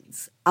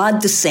lines.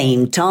 At the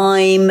same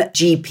time,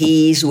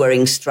 GPs were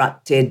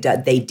instructed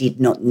that they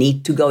did not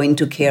need to go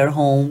into care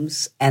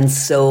homes. And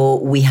so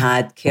we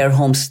had care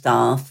home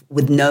staff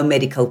with no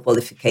medical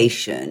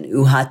qualification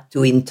who had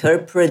to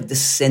interpret the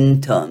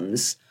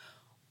symptoms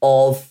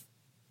of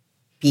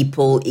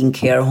people in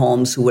care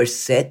homes who were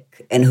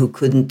sick and who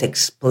couldn't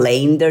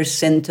explain their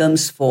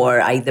symptoms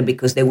for either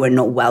because they were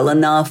not well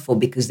enough or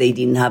because they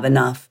didn't have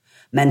enough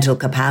mental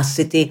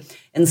capacity.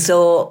 And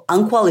so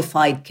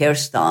unqualified care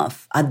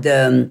staff had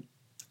the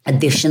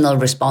additional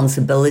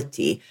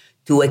responsibility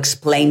to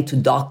explain to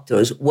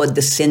doctors what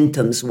the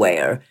symptoms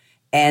were.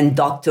 And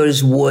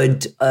doctors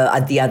would,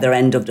 at the other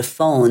end of the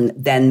phone,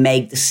 then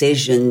make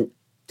decision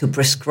to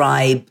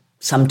prescribe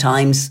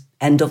sometimes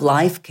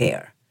end-of-life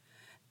care.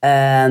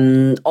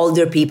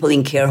 Older people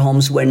in care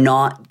homes were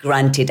not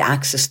granted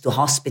access to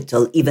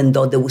hospital, even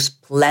though there was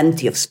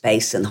plenty of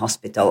space in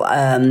hospital.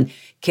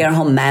 Care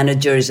home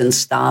managers and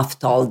staff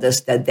told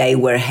us that they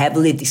were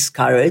heavily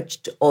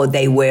discouraged or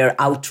they were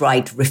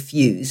outright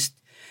refused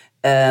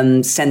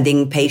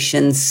sending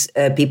patients,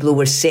 people who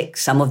were sick,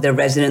 some of their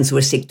residents who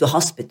were sick, to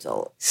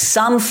hospital.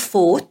 Some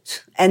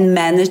fought and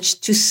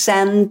managed to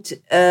send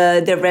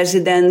their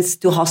residents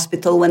to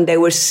hospital when they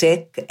were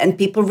sick, and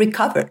people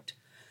recovered.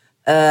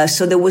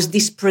 So there was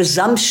this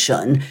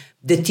presumption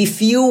that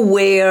if you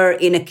were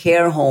in a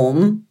care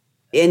home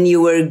and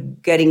you were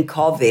getting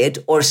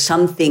COVID or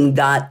something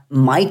that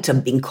might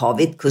have been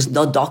COVID, because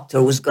no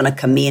doctor was going to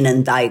come in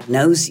and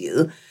diagnose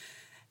you,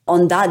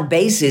 on that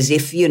basis,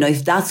 if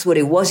that's what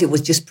it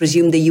was just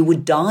presumed that you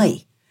would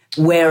die.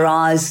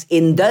 Whereas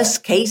in those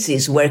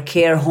cases where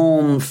care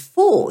home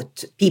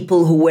fought,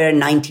 people who were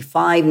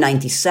 95,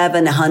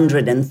 97,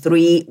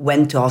 103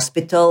 went to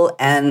hospital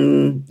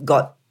and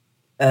got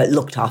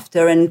looked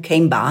after and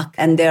came back,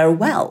 and they're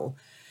well.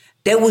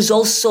 There was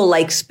also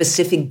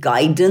specific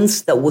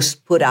guidance that was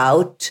put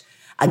out,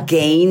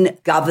 again,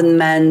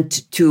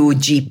 government to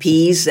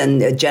GPs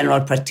and general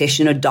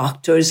practitioner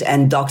doctors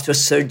and doctor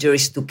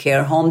surgeries to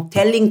care home,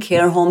 telling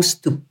care homes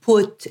to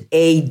put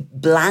a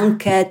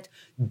blanket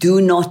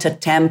do not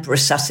attempt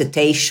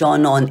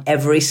resuscitation on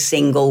every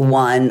single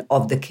one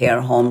of the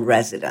care home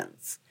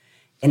residents.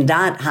 And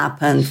that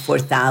happened for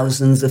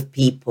thousands of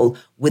people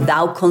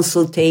without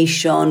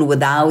consultation,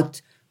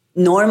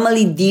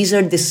 normally these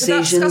are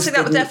decisions. Without discussing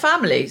that with their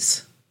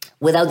families.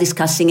 Without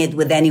discussing it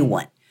with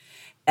anyone.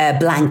 A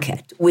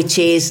blanket, which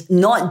is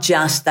not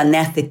just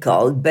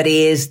unethical, but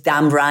is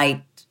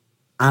downright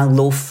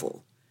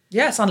unlawful.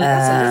 Yes,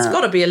 unlawful. It's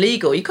got to be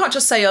illegal. You can't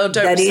just say,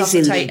 don't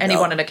resuscitate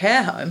anyone in a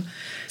care home.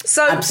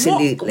 So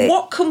absolutely.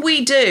 What can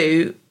we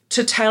do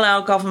to tell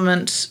our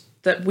government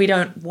that we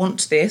don't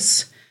want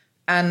this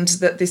and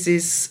that this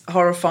is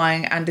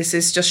horrifying and this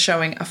is just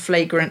showing a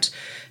flagrant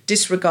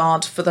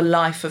disregard for the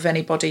life of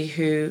anybody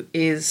who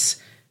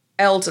is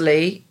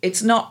elderly?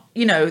 It's not,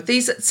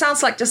 it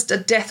sounds like just a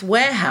death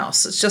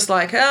warehouse. It's just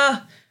like,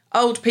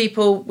 old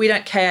people, we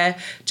don't care.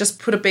 Just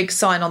put a big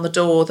sign on the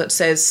door that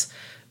says,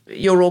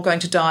 you're all going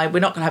to die. We're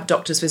not going to have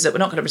doctors visit. We're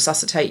not going to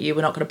resuscitate you.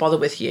 We're not going to bother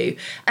with you.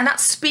 And that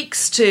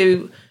speaks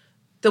to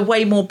the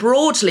way more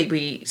broadly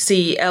we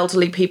see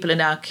elderly people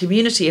in our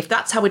community. If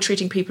that's how we're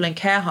treating people in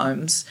care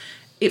homes,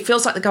 it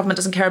feels like the government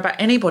doesn't care about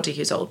anybody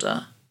who's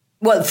older.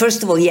 Well,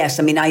 first of all, yes.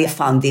 I mean, I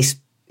found this,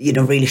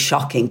 really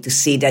shocking to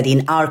see that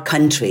in our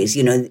countries,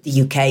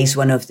 the UK is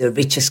one of the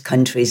richest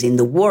countries in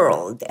the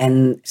world,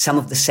 and some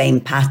of the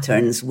same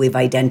patterns we've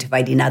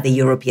identified in other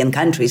European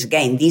countries.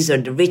 Again, these are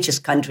the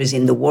richest countries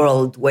in the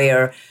world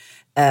where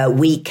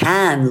we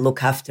can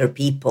look after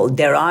people.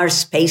 There are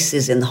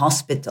spaces in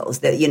hospitals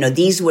that,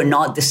 these were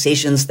not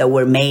decisions that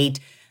were made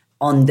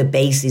on the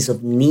basis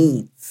of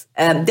needs.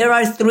 There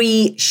are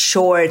 3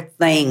 short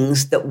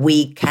things that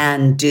we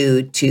can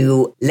do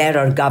to let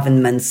our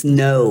governments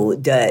know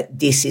that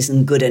this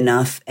isn't good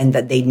enough and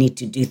that they need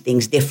to do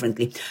things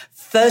differently.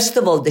 First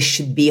of all, there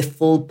should be a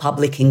full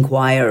public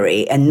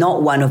inquiry, and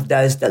not one of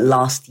those that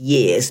last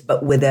years,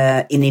 but with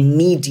an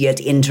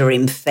immediate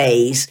interim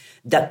phase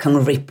that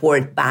can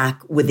report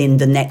back within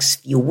the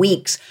next few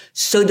weeks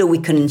so that we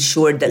can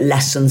ensure that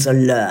lessons are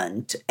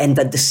learned and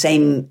that the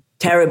same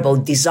terrible,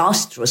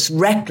 disastrous,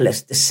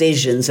 reckless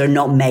decisions are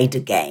not made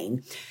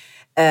again.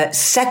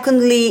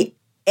 Secondly,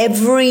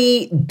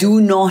 every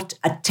do not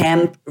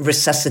attempt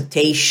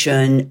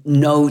resuscitation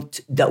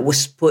note that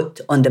was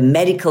put on the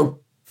medical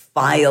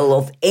file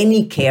of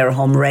any care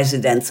home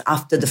residents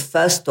after the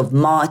 1st of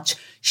March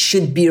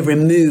should be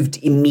removed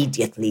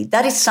immediately.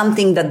 That is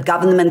something that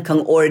government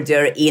can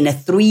order in a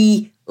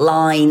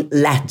 3-line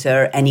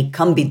letter, and it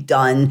can be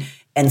done.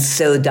 And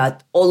so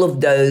that all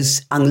of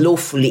those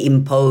unlawfully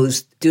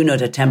imposed do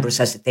not attempt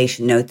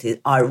resuscitation notice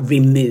are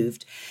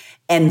removed.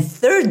 And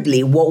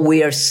thirdly, what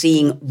we are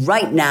seeing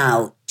right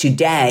now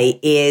today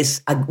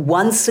is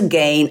once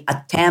again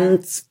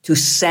attempts to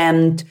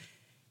send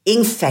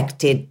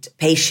infected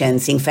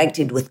patients,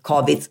 infected with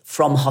COVID,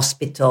 from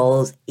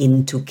hospitals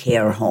into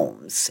care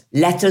homes.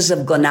 Letters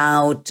have gone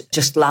out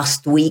just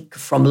last week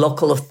from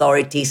local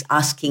authorities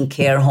asking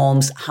care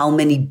homes, how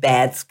many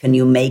beds can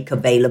you make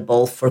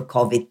available for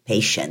COVID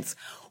patients?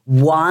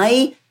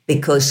 Why?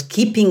 Because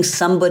keeping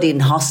somebody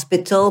in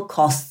hospital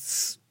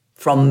costs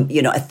from,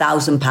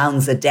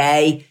 £1,000 a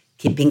day.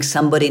 Keeping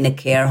somebody in a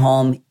care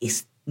home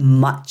is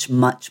much,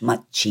 much,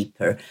 much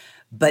cheaper.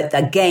 But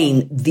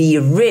again, the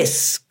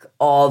risk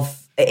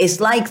of it's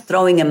like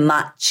throwing a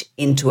match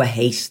into a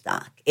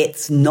haystack.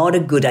 It's not a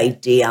good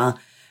idea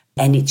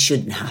and it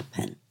shouldn't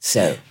happen.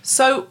 So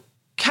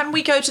can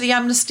we go to the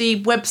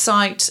Amnesty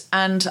website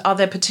and are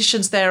there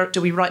petitions there?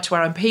 Do we write to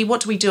our MP?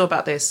 What do we do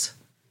about this?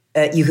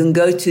 You can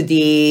go to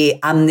the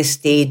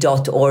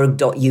amnesty.org.uk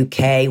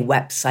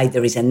website.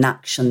 There is an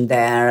action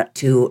there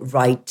to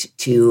write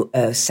to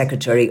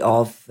Secretary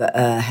of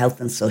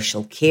Health and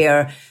Social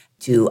Care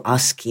to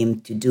ask him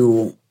to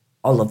do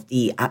all of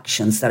the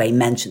actions that I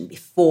mentioned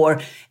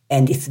before.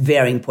 And it's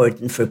very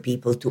important for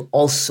people to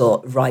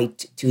also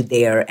write to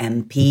their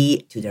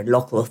MP, to their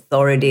local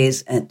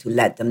authorities, and to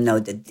let them know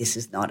that this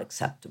is not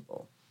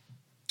acceptable.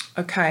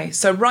 Okay,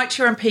 so write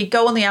to your MP,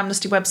 go on the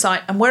Amnesty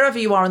website, and wherever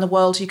you are in the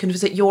world, you can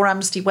visit your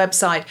Amnesty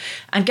website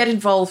and get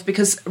involved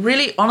because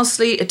really,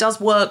 honestly, it does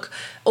work.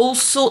 All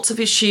sorts of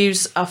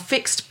issues are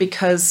fixed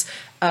because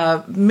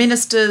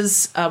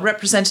ministers,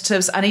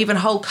 representatives, and even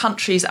whole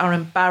countries are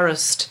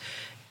embarrassed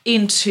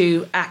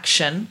into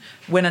action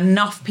when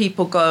enough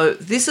people go,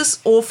 this is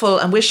awful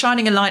and we're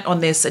shining a light on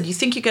this and you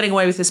think you're getting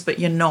away with this, but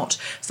you're not.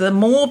 So the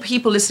more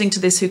people listening to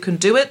this who can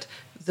do it,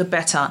 the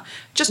better.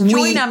 Just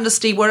join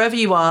Amnesty wherever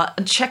you are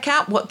and check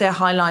out what they're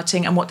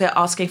highlighting and what they're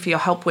asking for your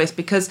help with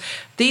because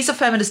these are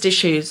feminist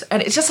issues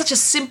and it's just such a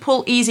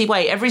simple, easy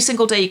way. Every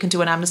single day you can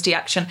do an Amnesty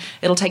action.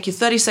 It'll take you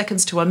 30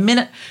 seconds to a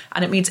minute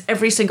and it means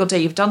every single day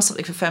you've done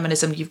something for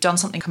feminism, you've done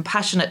something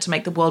compassionate to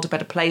make the world a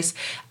better place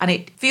and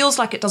it feels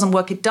like it doesn't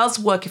work. It does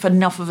work if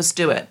enough of us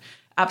do it.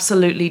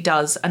 Absolutely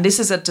does. And this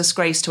is a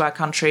disgrace to our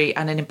country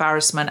and an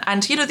embarrassment.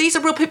 And, these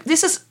are real people.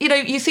 This is,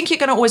 you think you're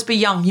going to always be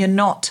young. You're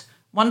not.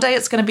 One day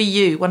it's going to be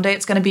you, one day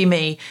it's going to be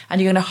me,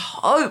 and you're going to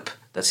hope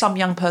that some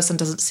young person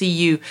doesn't see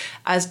you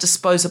as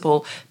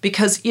disposable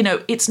because,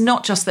 it's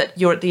not just that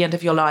you're at the end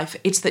of your life,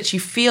 it's that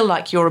you feel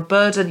like you're a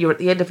burden, you're at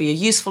the end of your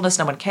usefulness,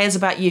 no one cares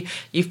about you,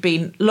 you've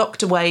been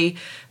locked away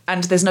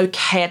and there's no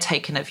care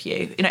taken of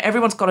you.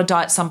 Everyone's got to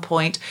die at some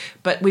point,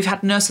 but we've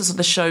had nurses on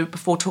the show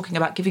before talking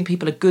about giving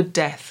people a good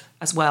death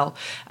as well.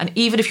 And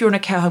even if you're in a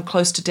care home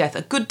close to death,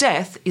 a good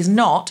death is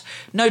not,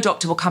 no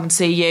doctor will come and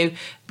see you,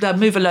 they'll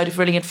move a load of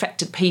really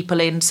infected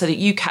people in so that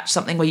you catch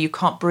something where you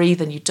can't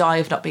breathe and you die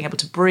of not being able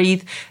to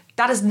breathe.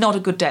 That is not a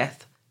good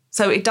death.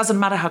 So it doesn't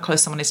matter how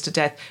close someone is to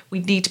death. We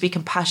need to be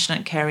compassionate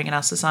and caring in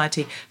our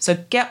society. So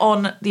get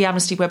on the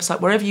Amnesty website,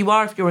 wherever you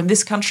are. If you're in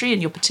this country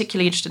and you're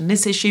particularly interested in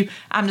this issue,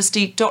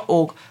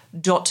 amnesty.org.uk.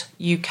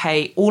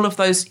 All of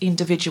those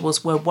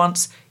individuals were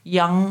once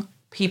young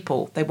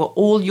people. They were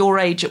all your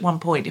age at one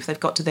point, if they've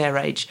got to their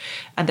age.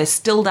 And there's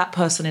still that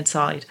person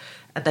inside.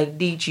 And they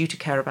need you to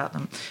care about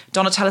them.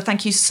 Donatella,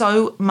 thank you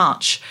so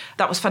much.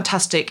 That was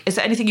fantastic. Is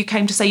there anything you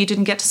came to say you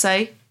didn't get to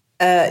say?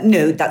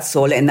 No, that's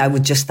all. And I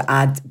would just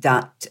add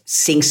that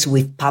since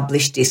we've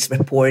published this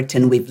report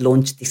and we've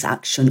launched this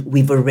action,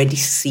 we've already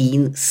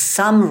seen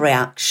some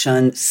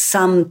reaction,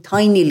 some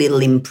tiny little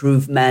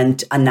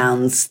improvement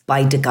announced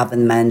by the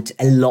government.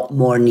 A lot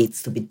more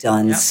needs to be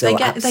done. Yeah. So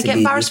they get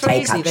embarrassed very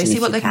easily. They see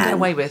what they can get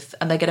away with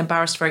and they get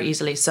embarrassed very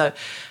easily.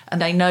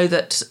 And they know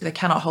that they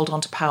cannot hold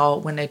on to power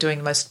when they're doing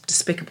the most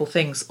despicable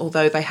things,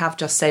 although they have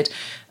just said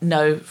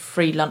no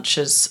free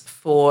lunches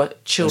for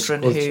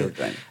children who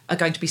are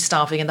going to be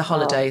starving in the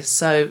holidays.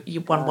 So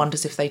one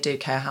wonders if they do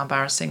care how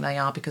embarrassing they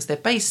are because they're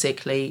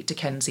basically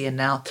Dickensian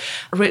now.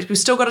 We've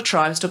still got to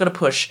try, we've still got to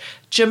push.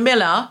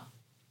 Jamila.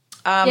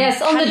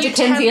 Yes, on the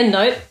Dickensian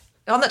note.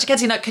 On that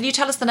Dickensian note, can you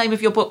tell us the name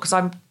of your book? Because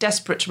I'm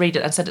desperate to read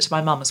it and send it to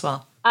my mum as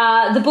well.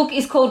 The book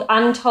is called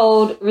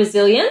Untold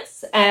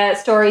Resilience,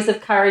 Stories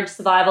of Courage,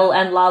 Survival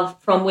and Love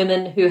from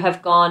Women Who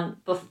Have Gone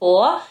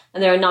Before.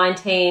 And there are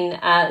 19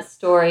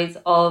 stories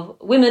of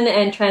women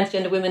and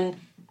transgender women.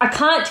 I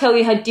can't tell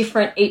you how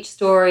different each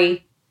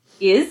story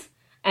is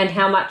and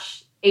how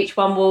much each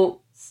one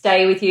will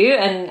stay with you.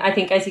 And I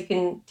think, as you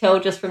can tell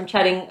just from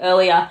chatting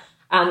earlier,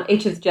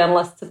 each of the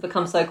journalists have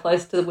become so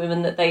close to the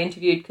women that they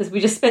interviewed because we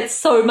just spent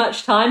so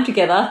much time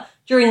together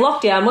during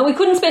lockdown when we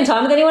couldn't spend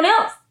time with anyone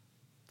else.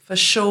 For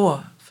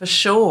sure.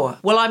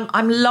 Well,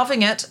 I'm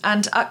loving it.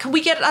 And can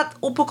we get that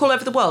book all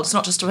over the world? It's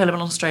not just available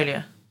in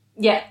Australia.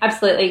 Yeah,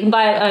 absolutely. You can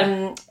buy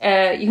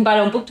it. You can buy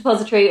it on Book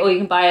Depository, or you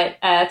can buy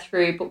it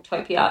through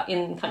Booktopia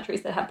in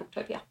countries that have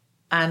Booktopia.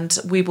 And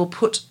we will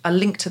put a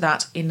link to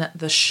that in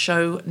the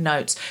show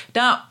notes.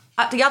 Now,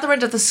 at the other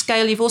end of the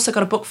scale, you've also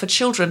got a book for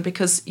children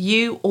because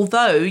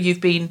although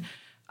you've been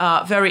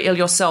very ill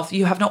yourself,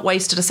 you have not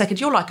wasted a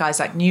second. You're like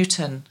Isaac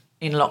Newton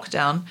in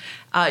lockdown.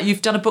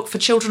 You've done a book for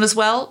children as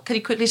well. Can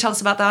you quickly tell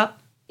us about that?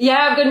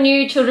 Yeah, I've got a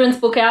new children's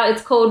book out.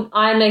 It's called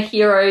I'm a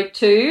Hero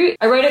Too.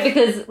 I wrote it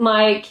because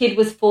my kid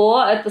was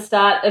 4 at the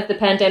start of the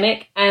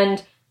pandemic,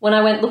 and when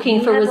I went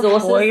looking for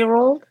resources... A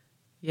 4-year-old?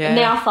 Yeah.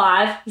 Now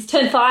 5. He's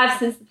turned 5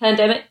 since the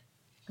pandemic.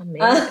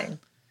 Amazing.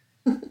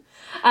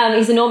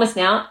 He's enormous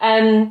now.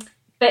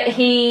 But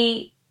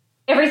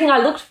everything I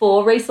looked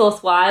for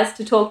resource-wise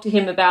to talk to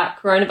him about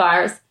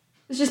coronavirus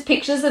was just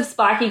pictures of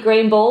spiky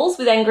green balls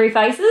with angry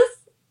faces.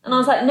 And I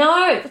was like,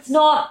 no, it's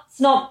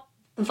not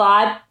the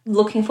vibe I'm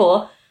looking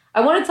for. I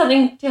wanted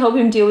something to help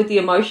him deal with the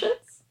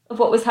emotions of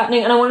what was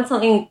happening, and I wanted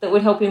something that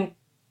would help him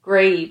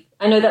grieve.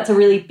 I know that's a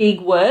really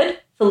big word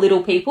for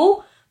little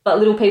people, but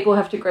little people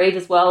have to grieve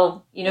as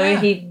well. You know,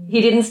 he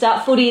didn't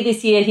start footy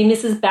this year. He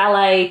misses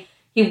ballet.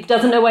 He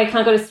doesn't know why he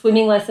can't go to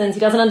swimming lessons.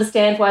 He doesn't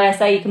understand why I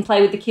say you can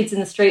play with the kids in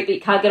the street, but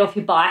you can't get off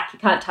your bike. You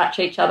can't touch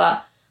each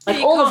other.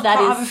 Like all of that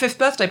is... You can't have a 5th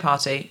birthday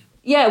party.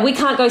 Yeah, we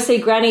can't go see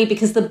Granny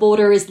because the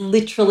border is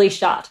literally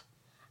shut.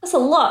 That's a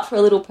lot for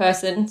a little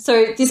person.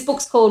 So this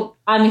book's called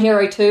I'm a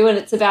Hero Too, and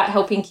it's about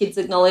helping kids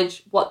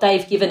acknowledge what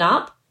they've given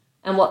up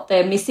and what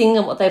they're missing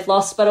and what they've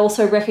lost, but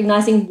also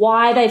recognising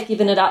why they've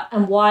given it up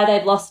and why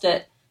they've lost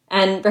it,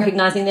 and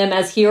recognising them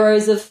as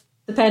heroes of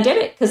the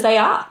pandemic, because they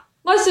are.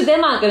 Most of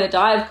them aren't going to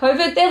die of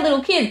COVID. They're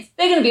little kids.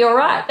 They're going to be all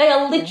right. They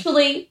are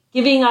literally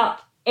giving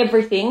up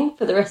everything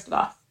for the rest of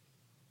us.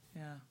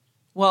 Yeah.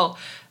 Well,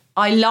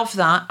 I love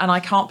that, and I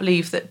can't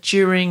believe that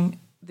during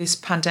this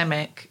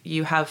pandemic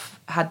you have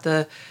had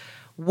the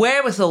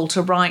wherewithal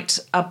to write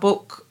a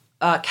book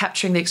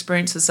capturing the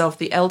experiences of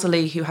the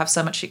elderly who have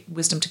so much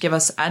wisdom to give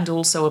us, and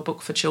also a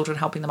book for children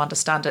helping them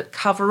understand it,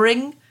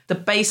 covering the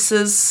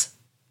bases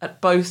at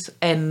both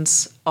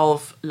ends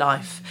of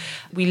life.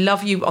 We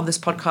love you on this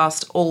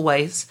podcast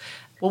always.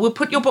 Well, we'll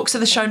put your books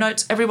in the show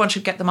notes. Everyone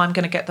should get them. I'm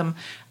going to get them.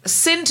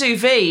 Sindhu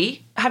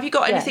V, have you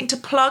got anything to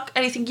plug?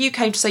 Anything you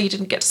came to say you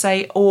didn't get to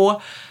say,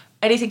 or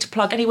anything to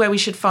plug, anywhere we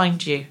should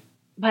find you?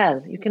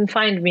 Well, you can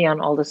find me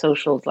on all the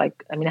socials.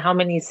 Like, I mean, how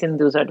many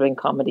Sindhus are doing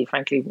comedy?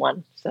 Frankly,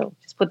 one. So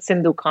just put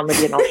Sindhu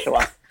comedy and I'll show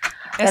up.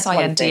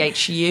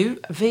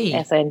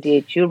 Sindhuv.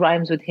 Sindhu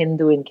rhymes with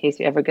Hindu, in case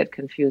you ever get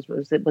confused.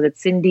 Was it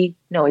Sindhi?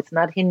 No, it's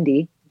not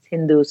Hindi. It's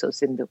Hindu, so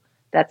Sindhu.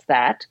 That's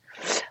that.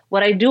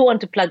 What I do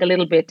want to plug a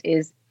little bit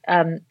is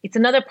it's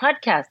another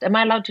podcast. Am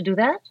I allowed to do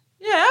that?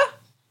 Yeah.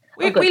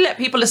 We let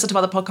people listen to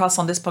other podcasts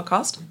on this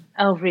podcast.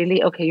 Oh,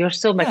 really? Okay, you're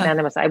so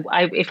magnanimous. I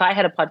if I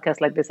had a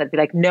podcast like this, I'd be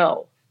like,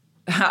 no.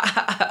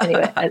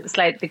 Anyway, a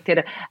slight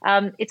dictator.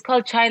 It's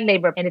called Child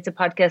Labor, and it's a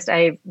podcast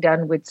I've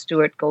done with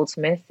Stuart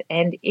Goldsmith,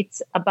 and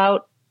it's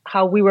about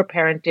how we were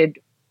parented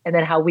and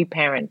then how we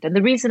parent. And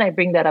the reason I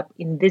bring that up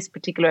in this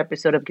particular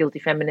episode of Guilty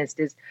Feminist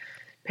is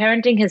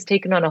parenting has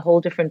taken on a whole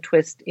different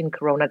twist in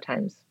Corona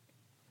times.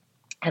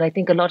 And I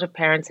think a lot of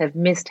parents have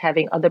missed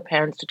having other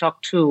parents to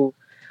talk to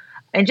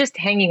and just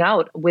hanging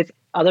out with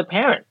other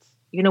parents,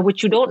 you know,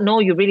 which you don't know,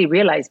 you really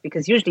realize,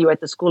 because usually you're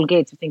at the school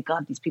gates, you think,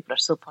 God, these people are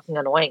so fucking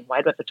annoying.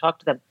 Why do I have to talk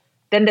to them?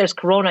 Then there's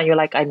Corona, you're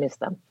like, I miss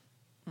them.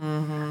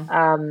 Mm-hmm.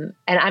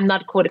 And I'm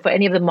not quoting, for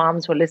any of the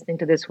moms who are listening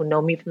to this who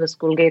know me from the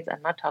school gates,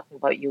 I'm not talking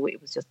about you.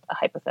 It was just a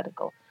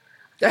hypothetical.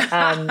 But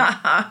I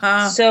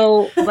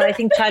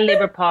think the Child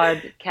Labor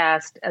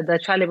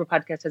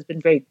podcast has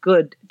been very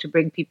good to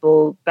bring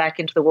people back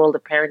into the world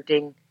of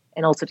parenting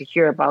and also to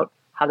hear about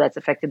how that's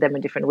affected them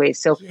in different ways.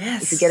 So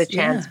if you get a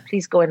chance,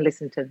 please go and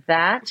listen to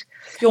that.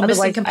 You're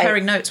missing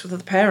comparing notes with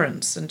other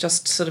parents and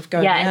just sort of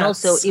going, and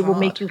also it will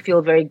make you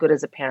feel very good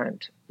as a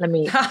parent. Let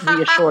me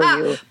reassure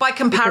you. By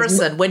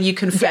comparison, when you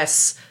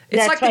confess,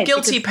 it's like the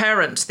guilty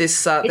parent,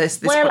 this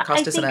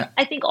podcast, isn't it?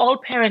 I think all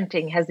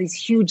parenting has these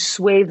huge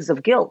swathes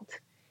of guilt.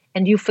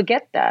 And you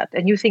forget that.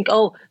 And you think,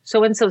 oh,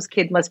 so-and-so's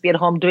kid must be at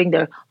home doing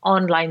their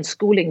online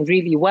schooling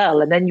really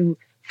well. And then you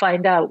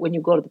find out when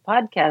you go to the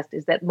podcast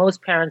is that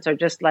most parents are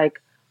just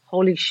like,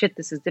 holy shit,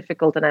 this is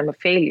difficult and I'm a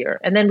failure.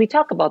 And then we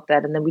talk about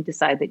that and then we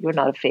decide that you're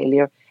not a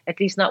failure,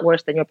 at least not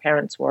worse than your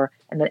parents were.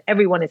 And then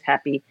everyone is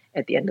happy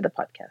at the end of the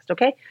podcast.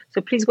 Okay?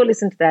 So please go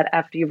listen to that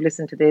after you've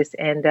listened to this.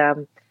 And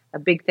a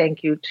big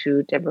thank you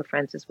to Deborah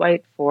Francis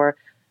White for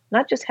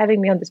not just having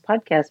me on this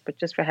podcast, but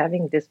just for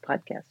having this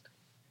podcast.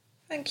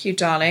 Thank you,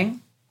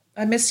 darling.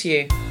 I miss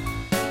you.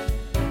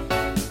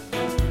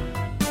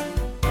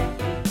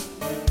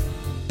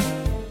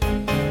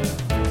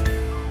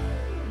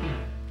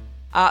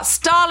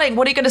 Starling,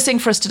 what are you going to sing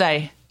for us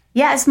today?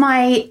 Yeah, it's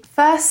my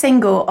first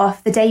single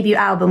off the debut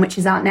album, which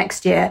is out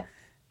next year.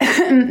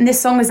 This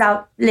song was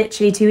out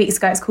literally 2 weeks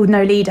ago. It's called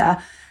No Leader.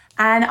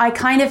 And I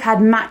kind of had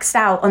maxed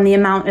out on the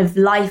amount of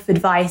life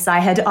advice I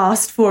had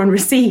asked for and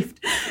received.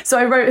 So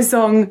I wrote a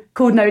song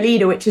called No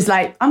Leader, which is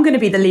like, I'm going to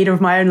be the leader of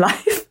my own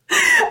life.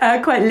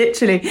 Quite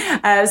literally.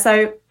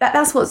 So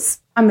that's what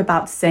I'm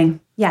about to sing.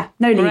 Yeah,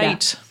 No Leader.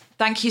 Great.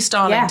 Thank you,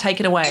 Starling. Yeah. Take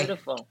it away.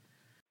 Beautiful.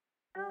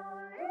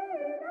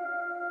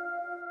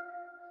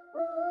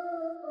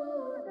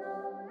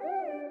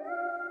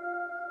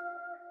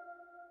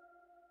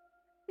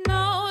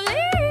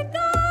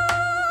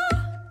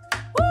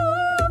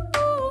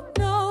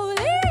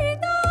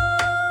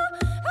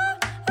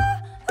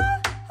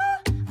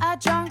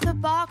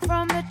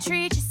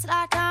 Tree just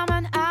like I'm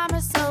an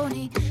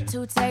Amazonian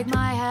to take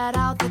my head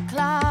out the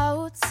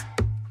clouds.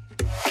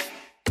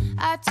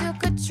 I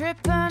took a trip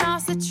and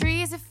asked the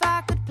trees if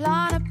I could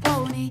plant a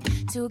pony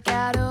to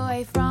get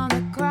away from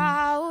the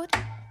crowd.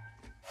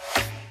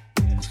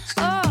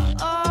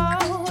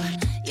 Oh,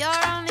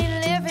 you're only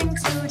living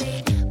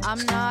today.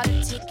 I'm not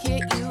a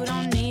ticket, you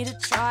don't need to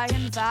try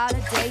and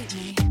validate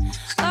me.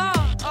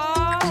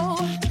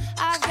 Oh,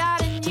 I've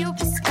got a new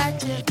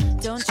perspective.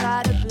 Don't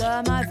try to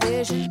blur my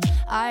vision.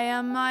 I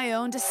am my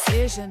own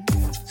decision.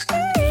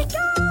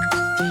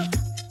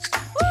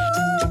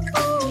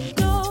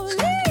 No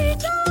leader.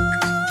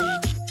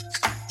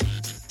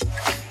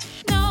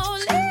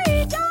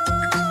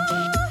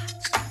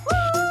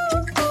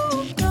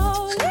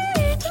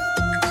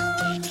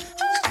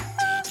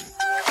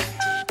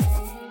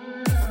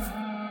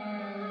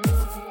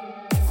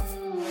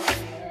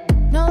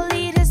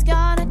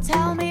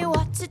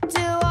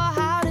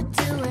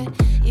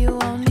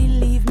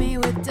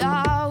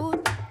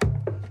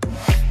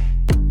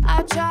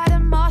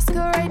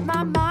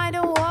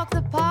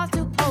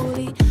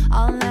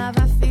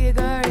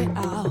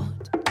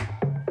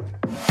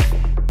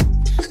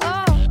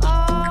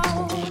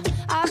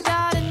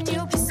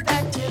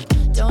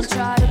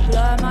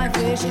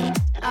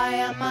 I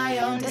am my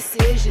own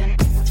decision.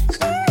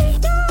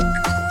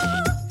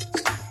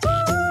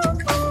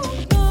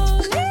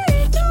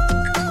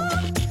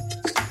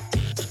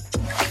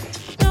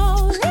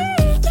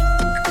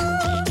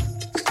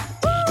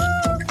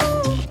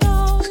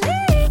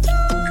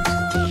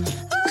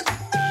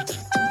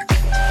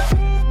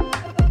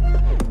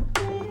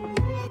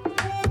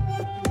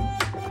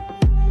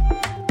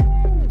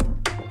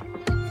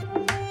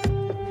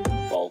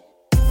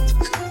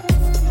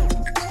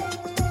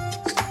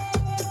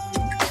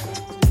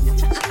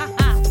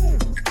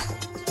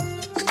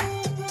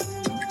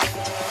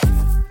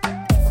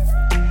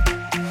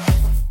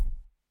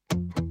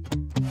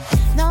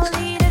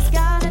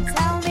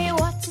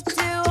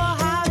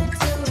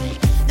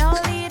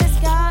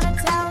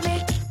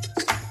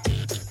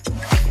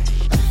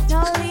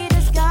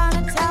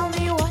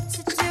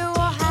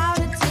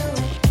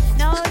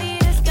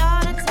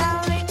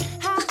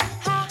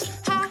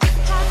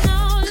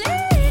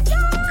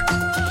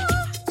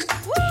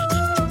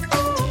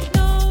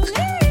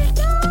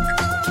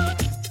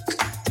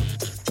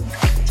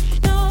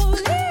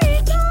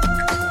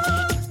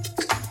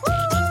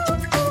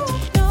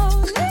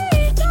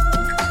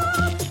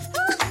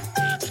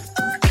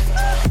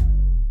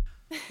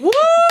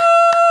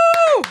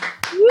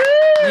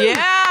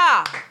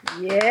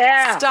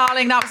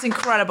 Starling, that was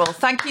incredible.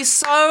 Thank you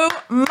so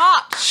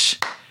much.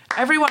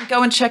 Everyone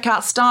go and check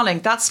out Starling.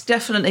 That's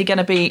definitely going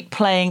to be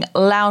playing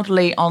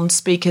loudly on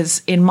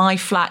speakers in my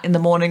flat in the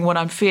morning when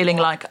I'm feeling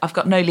like I've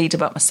got no lead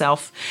about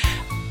myself.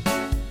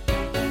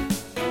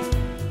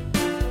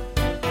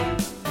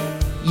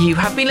 You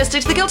have been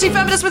listening to The Guilty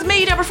Feminist with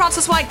me, Deborah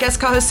Frances-White,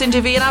 guest co-host Sindhu,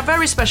 and our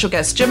very special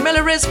guests, Jamila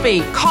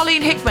Rizvi,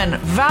 Colleen Hickman,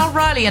 Val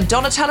Rielly and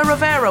Donatella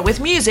Rovera, with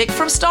music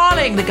from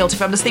Starling. The Guilty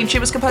Feminist theme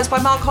tune was composed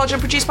by Mark Hodge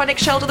and produced by Nick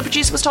Sheldon. The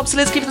producer was Tom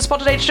Salinsky for the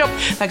Spotted Age Job.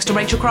 Thanks to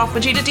Rachel Craft,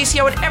 Regina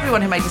DCO and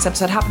everyone who made this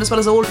episode happen, as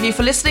well as all of you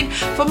for listening.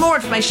 For more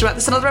information about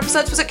this and other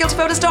episodes, visit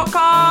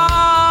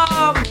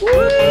guiltyfeminist.com.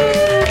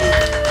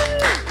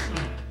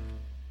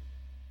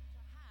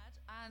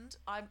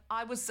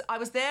 I was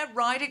there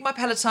riding my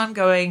Peloton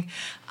going,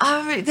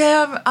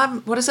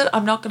 what is it?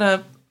 I'm not going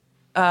to,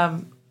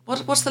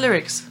 what's the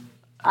lyrics?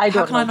 I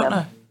don't know. How can I not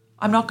know?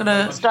 I'm not going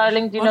to.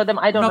 Starling, do you know them?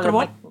 I don't know them.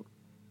 What?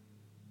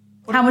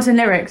 Hamilton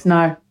lyrics?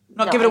 No.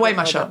 Not giving away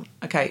my shot.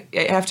 Okay,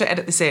 you have to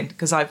edit this in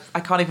because I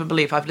can't even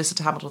believe I've listened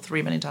to Hamilton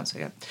 3 million times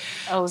ago.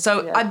 Oh,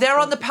 so yeah. I'm there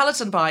on the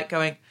Peloton bike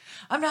going,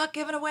 I'm not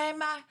giving away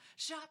my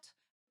shot.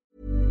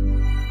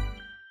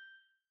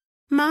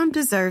 Mom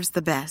deserves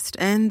the best,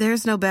 and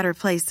there's no better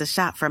place to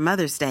shop for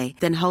Mother's Day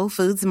than Whole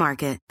Foods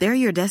Market. They're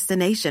your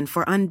destination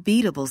for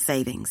unbeatable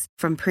savings,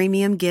 from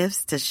premium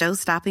gifts to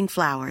show-stopping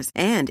flowers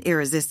and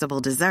irresistible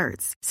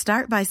desserts.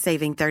 Start by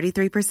saving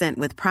 33%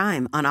 with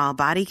Prime on all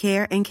body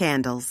care and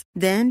candles.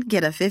 Then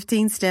get a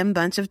 15-stem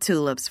bunch of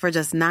tulips for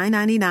just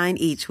 $9.99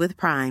 each with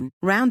Prime.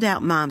 Round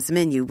out Mom's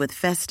menu with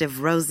festive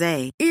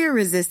rosé,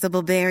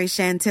 irresistible berry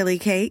chantilly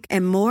cake,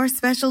 and more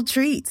special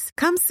treats.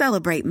 Come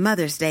celebrate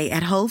Mother's Day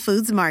at Whole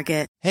Foods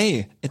Market.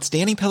 Hey, it's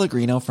Danny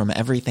Pellegrino from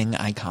Everything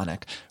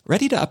Iconic.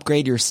 Ready to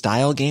upgrade your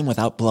style game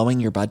without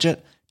blowing your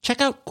budget? Check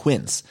out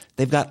Quince.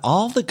 They've got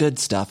all the good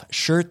stuff,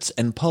 shirts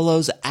and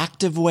polos,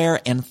 activewear,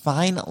 and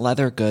fine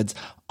leather goods,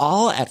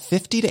 all at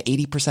 50 to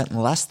 80%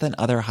 less than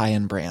other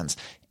high-end brands.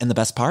 And the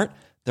best part?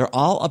 They're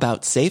all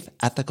about safe,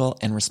 ethical,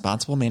 and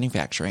responsible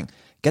manufacturing.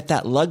 Get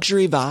that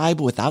luxury vibe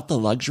without the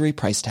luxury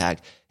price tag.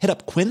 Hit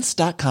up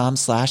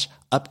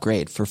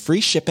quince.com/upgrade for free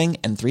shipping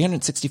and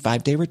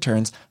 365-day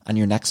returns on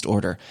your next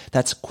order.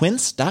 That's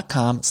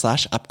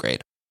quince.com/upgrade.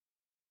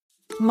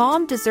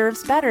 Mom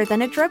deserves better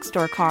than a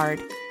drugstore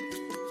card.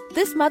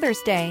 This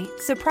Mother's Day,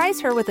 surprise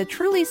her with a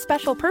truly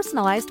special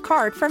personalized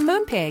card from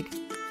Moonpig.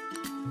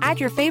 Add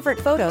your favorite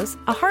photos,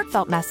 a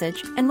heartfelt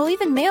message, and we'll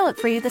even mail it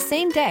for you the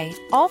same day,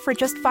 all for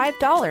just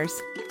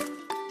 $5.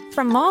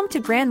 From mom to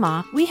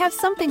grandma, we have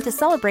something to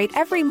celebrate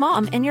every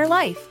mom in your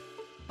life.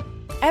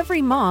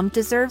 Every mom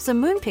deserves a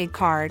Moonpig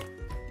card.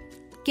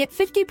 Get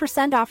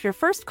 50% off your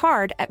first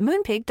card at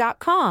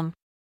moonpig.com.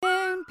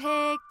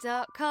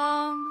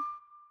 Moonpig.com.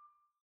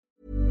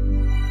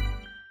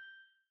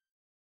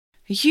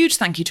 A huge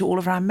thank you to all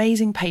of our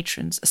amazing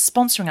patrons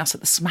sponsoring us at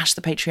the Smash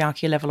the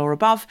Patriarchy level or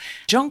above,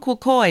 John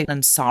Quilcoy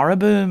and Sarah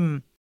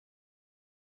Boom.